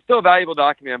still a valuable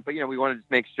document, but, we want to just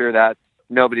make sure that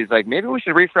nobody's like, maybe we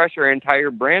should refresh our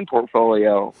entire brand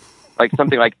portfolio, like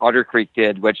something like Otter Creek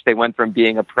did, which they went from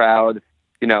being a proud,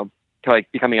 to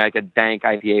like becoming like a dank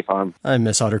IPA farm. I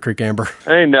miss Otter Creek Amber.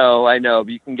 I know,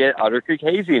 but you can get Otter Creek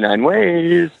Hazy 9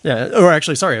 ways. Yeah, or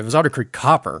actually, sorry, it was Otter Creek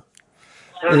Copper.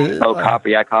 Copper.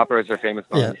 Yeah, Copper is their famous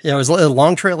one. Yeah, it was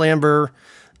Long Trail Amber,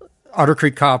 Otter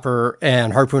Creek Copper,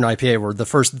 and Harpoon IPA were the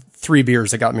first 3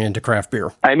 beers that got me into craft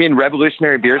beer. I mean,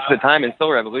 revolutionary beers at the time, and still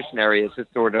revolutionary. It's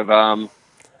just sort of,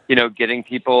 getting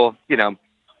people,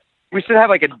 we should have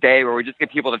like a day where we just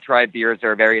get people to try beers that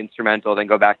are very instrumental, then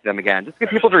go back to them again. Just get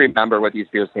people to remember what these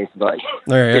beers tasted like.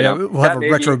 We'll have a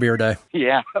retro beer day.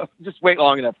 Yeah, just wait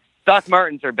long enough. Doc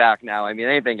Martens are back now. I mean,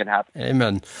 anything can happen.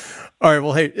 Amen. All right.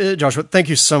 Well, hey, Joshua, thank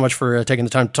you so much for taking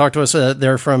the time to talk to us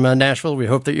there from Nashville. We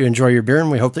hope that you enjoy your beer, and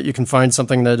we hope that you can find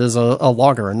something that is a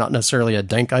lager and not necessarily a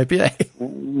dank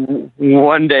IPA.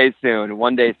 One day soon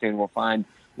we'll find.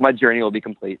 My journey will be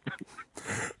complete.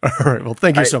 All right. Well,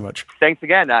 thank you so much. Thanks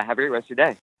again. Have a great rest of your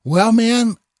day. Well,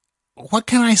 man, what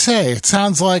can I say? It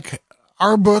sounds like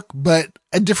our book, but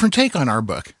a different take on our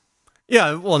book.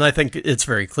 Yeah. Well, and I think it's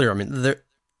very clear. I mean,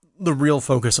 the real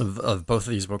focus of both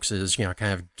of these books is, kind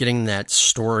of getting that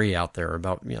story out there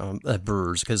about,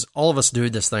 brewers, because all of us do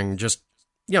this thing just,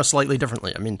 slightly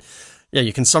differently. I mean, yeah,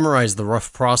 you can summarize the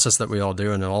rough process that we all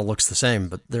do and it all looks the same,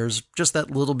 but there's just that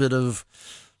little bit of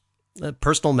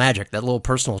personal magic, that little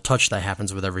personal touch that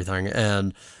happens with everything.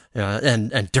 And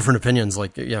different opinions.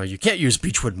 Like, you can't use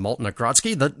beechwood malt in a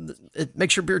Grotsky. It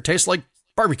makes your beer taste like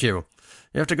barbecue.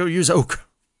 You have to go use oak.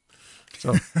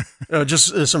 So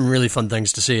just some really fun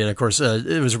things to see. And of course,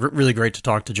 it was really great to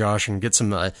talk to Josh and get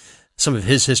some of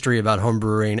his history about home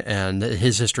brewing and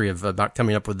his history about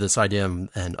coming up with this idea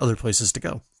and other places to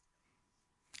go.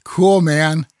 Cool,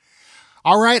 man.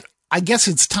 All right. I guess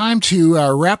it's time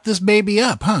to wrap this baby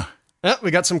up, huh? Yeah,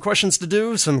 we got some questions to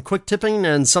do, some quick tipping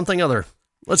and something other.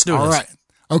 Let's do it. All right.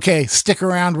 Okay. Stick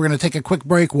around. We're going to take a quick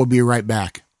break. We'll be right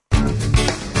back.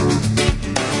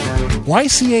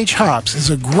 YCH Hops is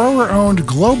a grower-owned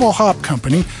global hop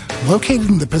company located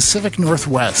in the Pacific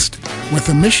Northwest with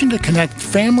a mission to connect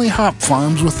family hop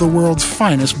farms with the world's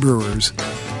finest brewers.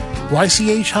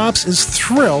 YCH Hops is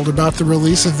thrilled about the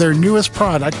release of their newest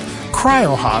product,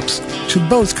 Cryo Hops, to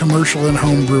both commercial and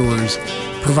home brewers,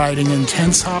 providing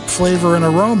intense hop flavor and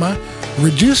aroma,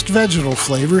 reduced vegetal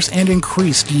flavors, and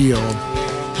increased yield.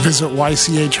 Visit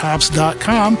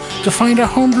ychhops.com to find a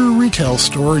homebrew retail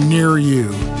store near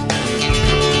you.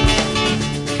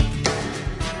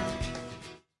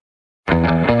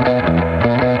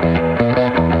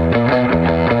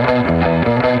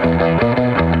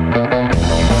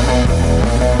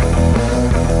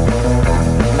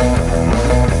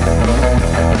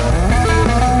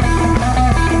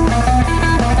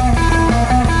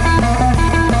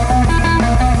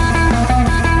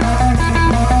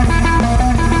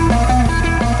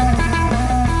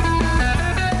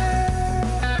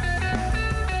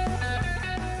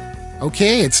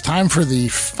 Okay, it's time for the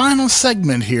final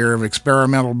segment here of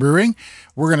Experimental Brewing.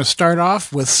 We're going to start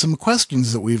off with some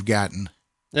questions that we've gotten.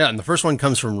 Yeah, and the first one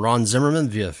comes from Ron Zimmerman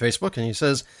via Facebook, and he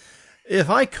says, if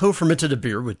I co-fermented a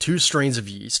beer with 2 strains of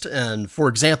yeast, and for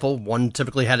example, one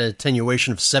typically had an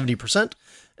attenuation of 70%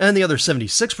 and the other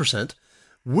 76%,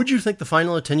 would you think the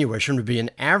final attenuation would be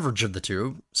an average of the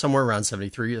two, somewhere around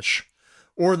 73-ish,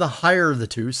 or the higher of the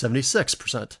two,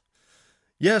 76%?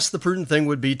 Yes, the prudent thing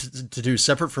would be to do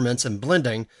separate ferments and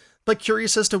blending, but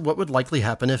curious as to what would likely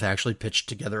happen if actually pitched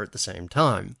together at the same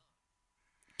time.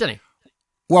 Denny.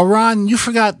 Well, Ron, you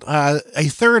forgot a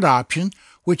third option,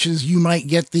 which is you might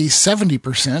get the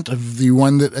 70% of the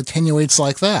one that attenuates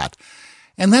like that.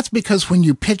 And that's because when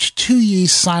you pitch 2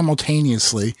 yeasts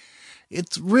simultaneously,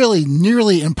 it's really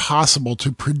nearly impossible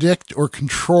to predict or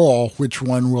control which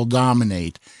one will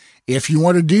dominate. If you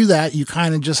want to do that, you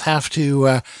kind of just have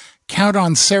to count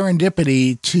on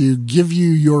serendipity to give you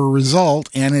your result,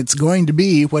 and it's going to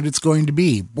be what it's going to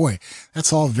be. Boy,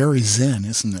 that's all very zen,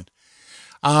 isn't it?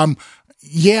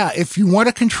 Yeah, if you want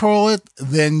to control it,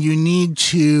 then you need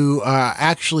to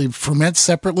actually ferment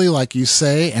separately, like you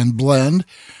say, and blend.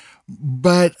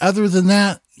 But other than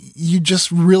that, you just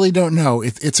really don't know.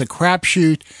 It's a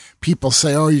crapshoot. People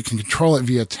say, oh, you can control it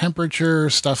via temperature,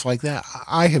 stuff like that.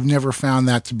 I have never found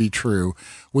that to be true.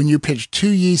 When you pitch 2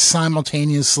 yeasts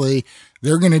simultaneously,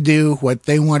 they're going to do what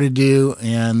they want to do,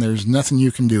 and there's nothing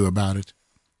you can do about it.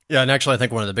 Yeah, and actually I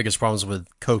think one of the biggest problems with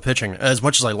co-pitching, as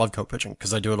much as I love co-pitching,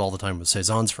 because I do it all the time with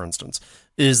Saisons, for instance,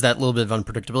 is that little bit of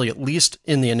unpredictability, at least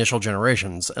in the initial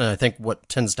generations. And I think what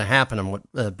tends to happen and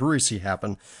what breweries see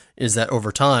happen is that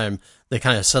over time, they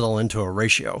kind of settle into a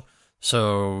ratio.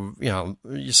 So,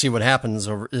 you see what happens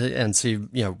and see,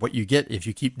 what you get if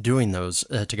you keep doing those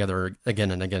together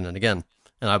again and again and again.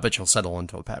 And I bet you'll settle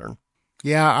into a pattern.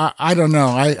 Yeah, I don't know.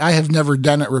 I have never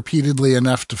done it repeatedly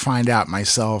enough to find out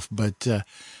myself, but,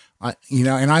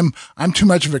 and I'm too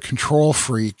much of a control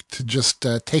freak to just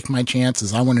take my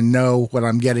chances. I want to know what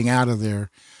I'm getting out of there.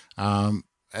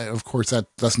 Of course, that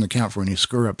doesn't account for any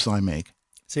screw ups I make.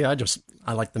 See, I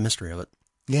like the mystery of it.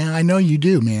 Yeah, I know you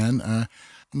do, man.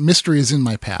 Mystery is in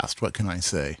my past. What can I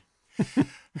say?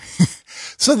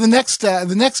 So the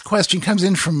next question comes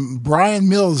in from Brian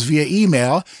Mills via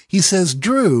email. He says,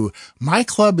 Drew, my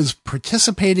club is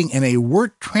participating in a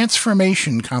wort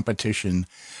transformation competition.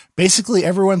 Basically,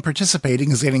 everyone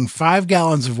participating is getting 5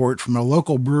 gallons of wort from a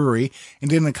local brewery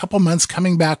and in a couple months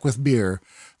coming back with beer.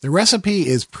 The recipe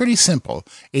is pretty simple.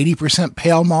 80%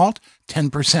 pale malt,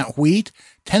 10% wheat,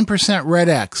 10% red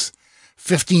X.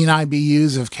 15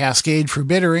 IBUs of Cascade for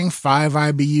bittering, 5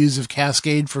 IBUs of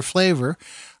Cascade for flavor,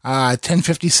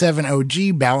 1057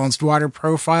 OG balanced water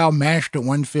profile mashed at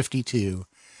 152.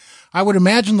 I would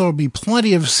imagine there'll be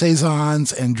plenty of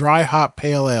Saisons and dry hop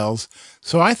pale ales,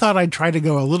 so I thought I'd try to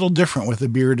go a little different with the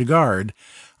Bière de Garde.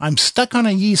 I'm stuck on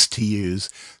a yeast to use.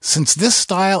 Since this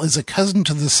style is a cousin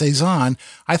to the Saison,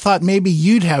 I thought maybe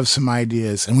you'd have some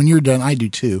ideas, and when you're done, I do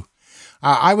too.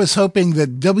 I was hoping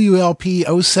that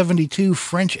WLP 072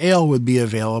 French Ale would be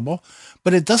available,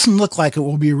 but it doesn't look like it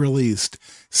will be released.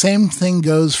 Same thing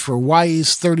goes for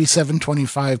YE's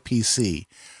 3725 PC.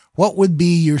 What would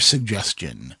be your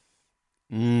suggestion?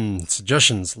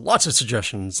 Suggestions. Lots of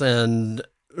suggestions. And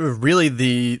really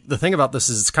the thing about this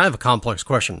is it's kind of a complex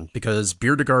question because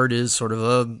Bière de Garde is sort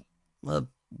of a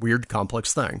weird,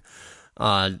 complex thing.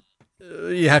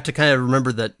 You have to kind of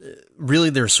remember that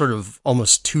really there's sort of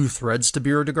almost 2 threads to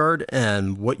Bière de Garde,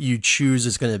 and what you choose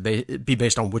is going to be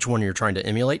based on which one you're trying to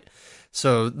emulate.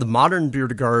 So the modern Bière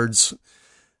de Gardes,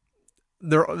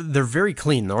 they're very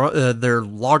clean. They're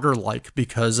lager-like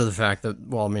because of the fact that,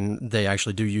 they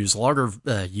actually do use lager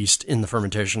yeast in the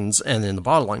fermentations and in the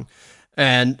bottling.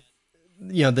 And,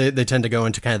 they tend to go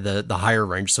into kind of the higher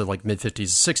range, so like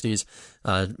mid-50s,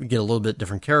 60s, get a little bit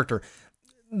different character.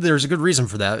 There's a good reason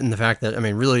for that, in the fact that,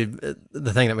 really,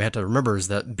 the thing that we have to remember is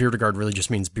that Bière de Garde really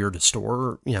just means beer to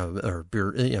store, or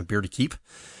beer to keep.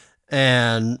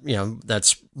 And,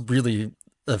 that's really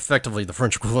effectively the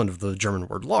French equivalent of the German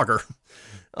word lager.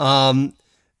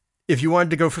 If you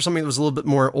wanted to go for something that was a little bit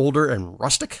more older and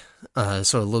rustic,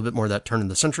 so a little bit more that turn of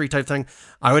the century type thing,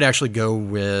 I would actually go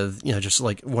with, just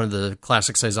like one of the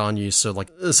classic Saison yeast, so like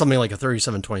something like a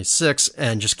 3726,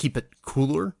 and just keep it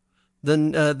cooler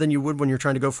than you would when you're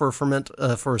trying to go for a ferment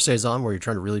for a Saison, where you're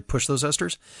trying to really push those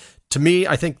esters. To me,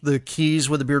 I think the keys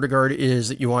with the Bière de Garde is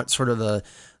that you want sort of a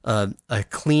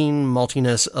clean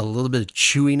maltiness, a little bit of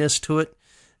chewiness to it,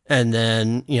 and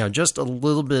then just a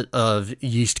little bit of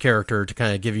yeast character to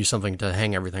kind of give you something to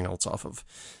hang everything else off of.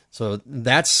 So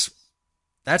that's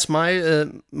my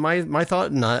my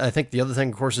thought, and I think the other thing,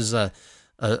 of course, is a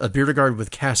Bière de Garde with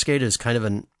Cascade is kind of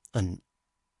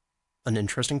an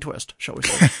interesting twist, shall we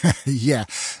say. Yeah.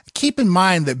 Keep in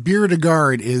mind that Bière de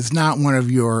Garde is not one of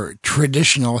your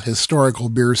traditional historical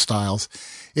beer styles.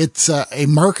 It's a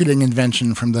marketing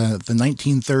invention from the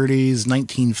 1930s,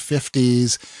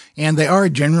 1950s, and they are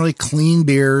generally clean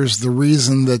beers. The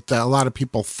reason that a lot of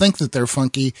people think that they're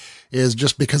funky is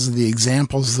just because of the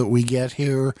examples that we get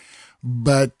here.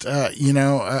 But, a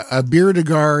Bière de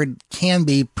Garde can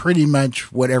be pretty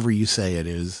much whatever you say it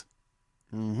is.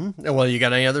 Mm-hmm. Well, you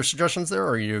got any other suggestions there,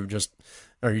 or are you just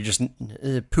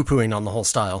poo-pooing on the whole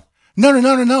style? No.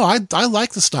 I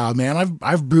like the style, man.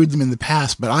 I've brewed them in the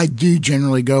past, but I do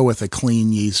generally go with a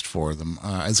clean yeast for them,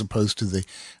 as opposed to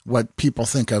what people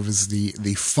think of as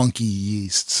the funky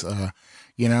yeasts.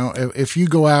 If you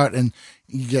go out and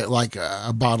you get like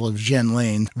a bottle of Jean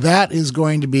Lane, that is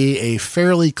going to be a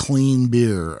fairly clean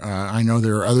beer. I know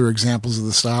there are other examples of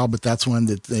the style, but that's one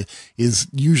that is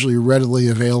usually readily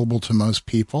available to most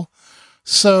people.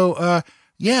 So,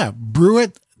 brew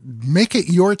it, make it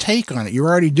your take on it. You're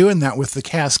already doing that with the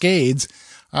Cascades.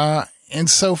 And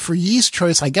so for yeast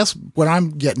choice, I guess what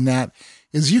I'm getting at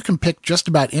is you can pick just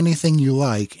about anything you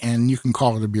like and you can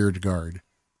call it a Bière de Garde.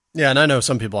 Yeah, and I know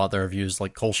some people out there have used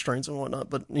like Kolsch strains and whatnot,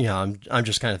 but I'm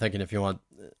just kind of thinking if you want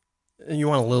a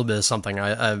little bit of something,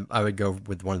 I would go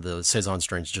with one of the Saison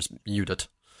strains, just mute it.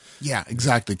 Yeah,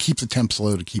 exactly. Keep the temps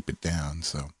low to keep it down.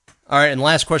 So All right, and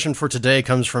last question for today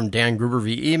comes from Dan Gruber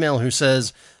via email, who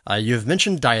says, you have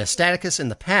mentioned diastaticus in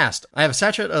the past. I have a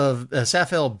sachet of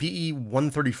Safale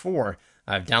BE134.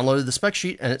 I've downloaded the spec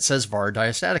sheet, and it says var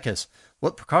diastaticus.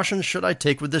 What precautions should I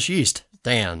take with this yeast?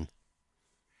 Dan.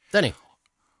 Denny.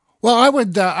 Well, I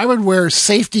would wear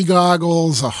safety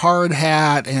goggles, a hard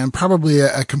hat, and probably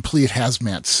a complete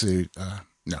hazmat suit.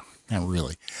 No, not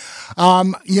really.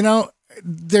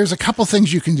 There's a couple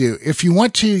things you can do. If you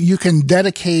want to, you can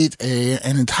dedicate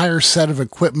an entire set of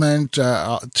equipment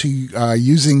to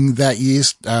using that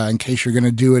yeast in case you're going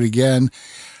to do it again.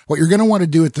 What you're going to want to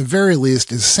do at the very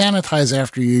least is sanitize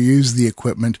after you use the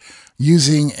equipment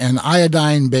using an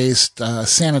iodine-based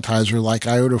sanitizer like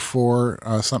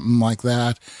iodophor, something like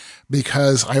that,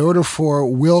 because iodophor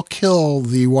will kill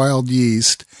the wild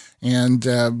yeast and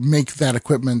make that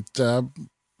equipment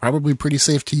probably pretty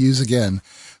safe to use again.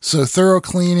 So thorough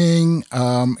cleaning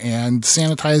and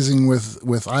sanitizing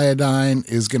with iodine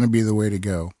is going to be the way to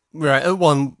go. Right.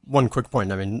 One quick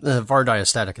point. I mean, var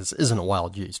diastaticus isn't a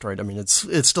wild yeast, right? I mean, it's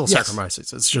still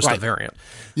Saccharomyces. It's just a variant.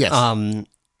 Yes.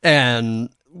 And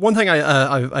one thing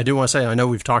I do want to say, I know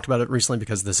we've talked about it recently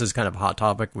because this is kind of a hot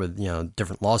topic with,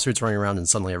 different lawsuits running around and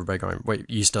suddenly everybody going, wait,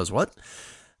 yeast does what?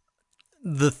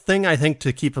 The thing I think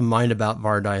to keep in mind about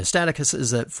var diastaticus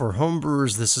is that for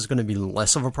homebrewers, this is going to be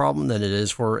less of a problem than it is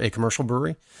for a commercial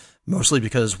brewery, mostly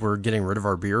because we're getting rid of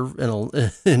our beer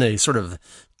in a sort of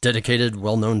dedicated,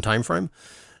 well-known time frame.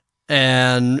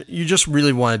 And you just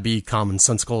really want to be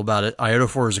commonsensical about it.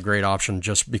 Iodophor is a great option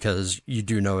just because you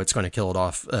do know it's going to kill it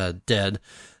off dead.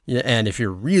 And if you're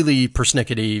really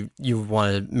persnickety, you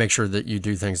want to make sure that you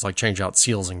do things like change out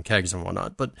seals and kegs and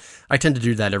whatnot. But I tend to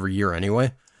do that every year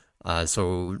anyway.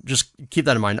 So just keep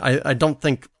that in mind. I don't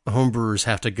think homebrewers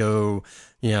have to go,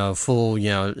 full,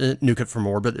 nuke it from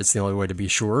orbit. It's the only way to be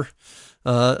sure,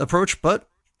 approach, but,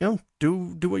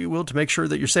 do what you will to make sure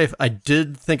that you're safe. I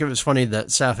did think it was funny that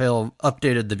Safale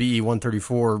updated the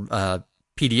BE134,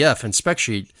 PDF and spec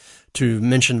sheet to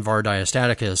mention var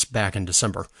diastaticus back in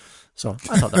December. So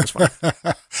I thought that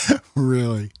was fun.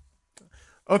 Really?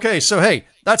 Okay. So, hey,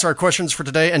 that's our questions for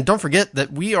today. And don't forget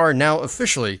that we are now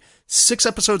officially 6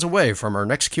 episodes away from our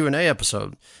next Q&A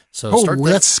episode. So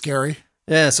that's scary.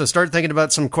 Yeah, so start thinking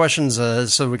about some questions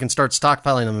so we can start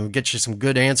stockpiling them and get you some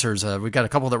good answers. We've got a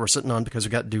couple that we're sitting on because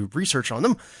we got to do research on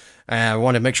them. I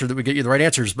want to make sure that we get you the right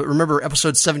answers. But remember,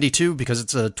 episode 72, because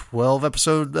it's a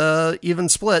 12-episode even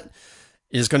split,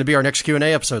 is going to be our next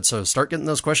Q&A episode. So start getting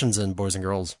those questions in, boys and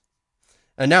girls.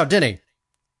 And now, Denny,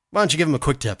 why don't you give them a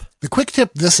quick tip? The quick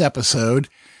tip this episode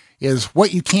is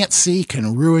what you can't see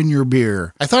can ruin your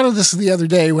beer. I thought of this the other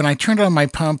day when I turned on my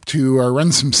pump to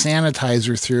run some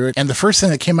sanitizer through it, and the first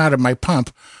thing that came out of my pump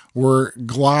were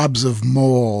globs of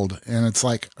mold. And it's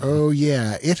like, oh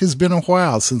yeah, it has been a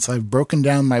while since I've broken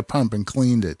down my pump and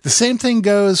cleaned it. The same thing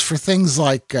goes for things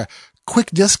like quick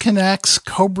disconnects,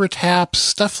 Cobra taps,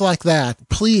 stuff like that.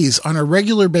 Please, on a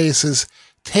regular basis,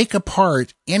 take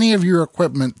apart any of your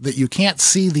equipment that you can't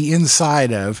see the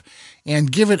inside of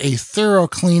and give it a thorough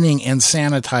cleaning and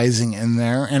sanitizing in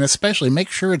there, and especially make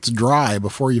sure it's dry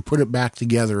before you put it back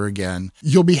together again.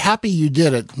 You'll be happy you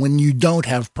did it when you don't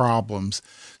have problems.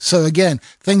 So again,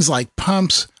 things like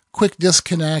pumps, quick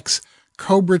disconnects,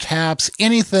 Cobra taps,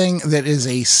 anything that is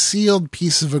a sealed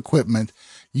piece of equipment,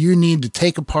 you need to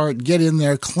take apart, get in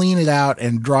there, clean it out,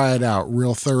 and dry it out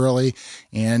real thoroughly,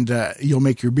 and you'll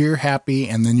make your beer happy,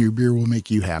 and then your beer will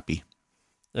make you happy.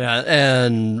 Yeah,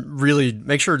 and really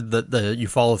make sure that you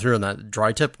follow through on that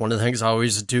dry tip. One of the things I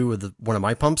always do with one of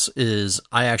my pumps is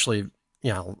I actually,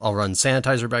 I'll run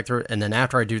sanitizer back through it, and then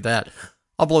after I do that,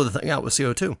 I'll blow the thing out with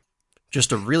CO2, just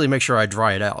to really make sure I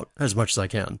dry it out as much as I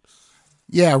can.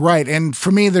 Yeah, right. And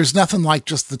for me, there's nothing like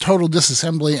just the total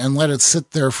disassembly and let it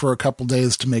sit there for a couple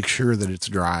days to make sure that it's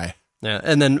dry. Yeah,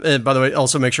 and then, by the way,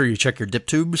 also make sure you check your dip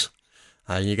tubes.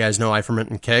 You guys know I ferment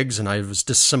in kegs, and I was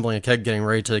disassembling a keg getting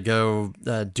ready to go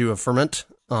do a ferment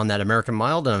on that American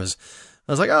Mild, and I was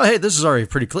like, oh, hey, this is already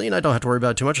pretty clean. I don't have to worry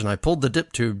about it too much, and I pulled the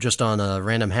dip tube just on a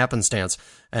random happenstance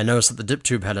and noticed that the dip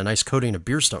tube had a nice coating of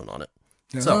beer stone on it.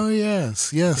 So, oh,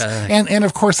 yes. And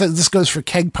of course, this goes for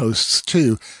keg posts,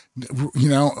 too.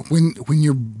 When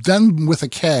you're done with a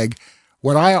keg,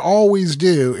 what I always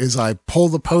do is I pull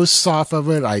the posts off of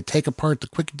it. I take apart the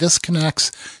quick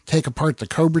disconnects, take apart the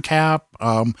Cobra tap,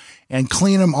 and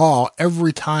clean them all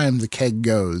every time the keg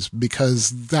goes,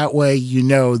 because that way you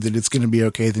know that it's going to be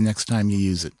okay the next time you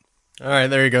use it. All right,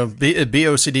 there you go. Be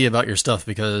OCD about your stuff,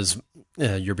 because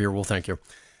your beer will thank you.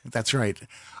 That's right.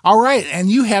 All right, and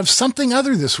you have something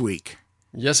other this week.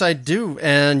 Yes, I do.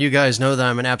 And you guys know that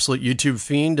I'm an absolute YouTube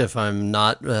fiend. If I'm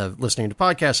not listening to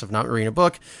podcasts, if not reading a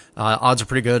book, odds are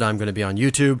pretty good I'm going to be on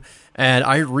YouTube. And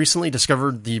I recently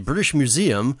discovered the British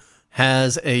Museum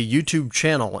has a YouTube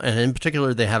channel. And in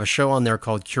particular, they have a show on there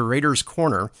called Curator's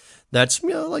Corner. That's,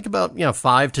 like about,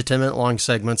 5 to 10 minute long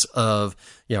segments of,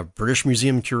 British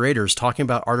Museum curators talking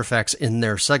about artifacts in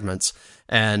their segments.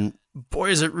 And boy,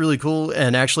 is it really cool.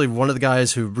 And actually, one of the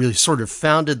guys who really sort of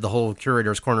founded the whole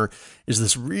Curator's Corner is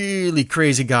this really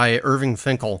crazy guy, Irving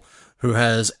Finkel, who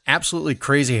has absolutely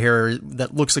crazy hair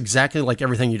that looks exactly like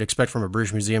everything you'd expect from a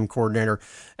British Museum coordinator.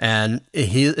 And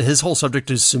his whole subject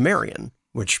is Sumerian,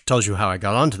 which tells you how I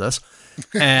got onto this.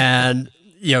 And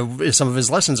some of his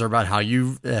lessons are about how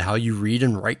you read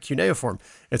and write cuneiform.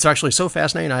 It's actually so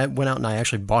fascinating. I went out and I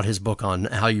actually bought his book on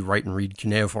how you write and read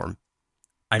cuneiform.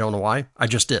 I don't know why. I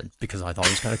just did because I thought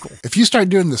it was kind of cool. If you start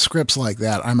doing the scripts like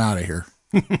that, I'm out of here.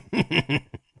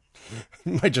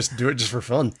 Might just do it just for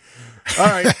fun. All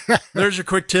right. There's your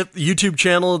quick tip. The YouTube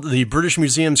channel, the British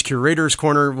Museum's Curator's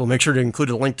Corner. We'll make sure to include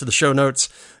a link to the show notes.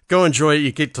 Go enjoy it.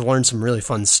 You get to learn some really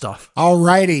fun stuff. All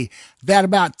righty. That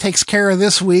about takes care of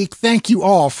this week. Thank you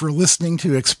all for listening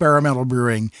to Experimental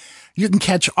Brewing. You can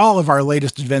catch all of our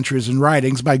latest adventures and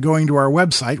writings by going to our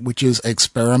website, which is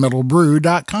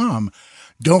experimentalbrew.com.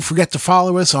 Don't forget to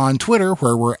follow us on Twitter,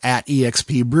 where we're at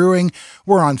EXP Brewing.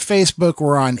 We're on Facebook.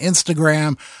 We're on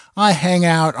Instagram. I hang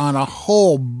out on a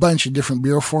whole bunch of different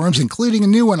beer forums, including a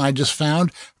new one I just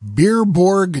found,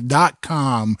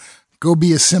 beerborg.com. Go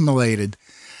be assimilated.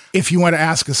 If you want to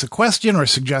ask us a question or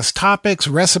suggest topics,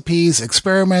 recipes,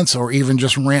 experiments, or even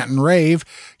just rant and rave,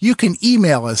 you can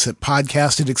email us at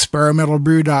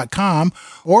podcast@experimentalbrew.com.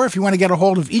 Or if you want to get a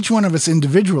hold of each one of us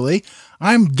individually,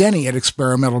 I'm Denny at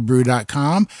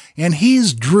experimentalbrew.com, and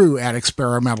he's Drew at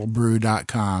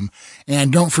experimentalbrew.com.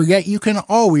 And don't forget, you can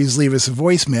always leave us a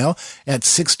voicemail at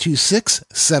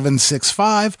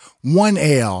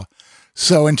 626-765-1AL.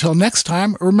 So until next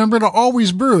time, remember to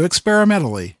always brew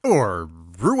experimentally. Or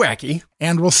brew wacky.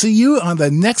 And we'll see you on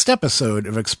the next episode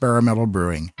of Experimental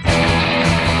Brewing.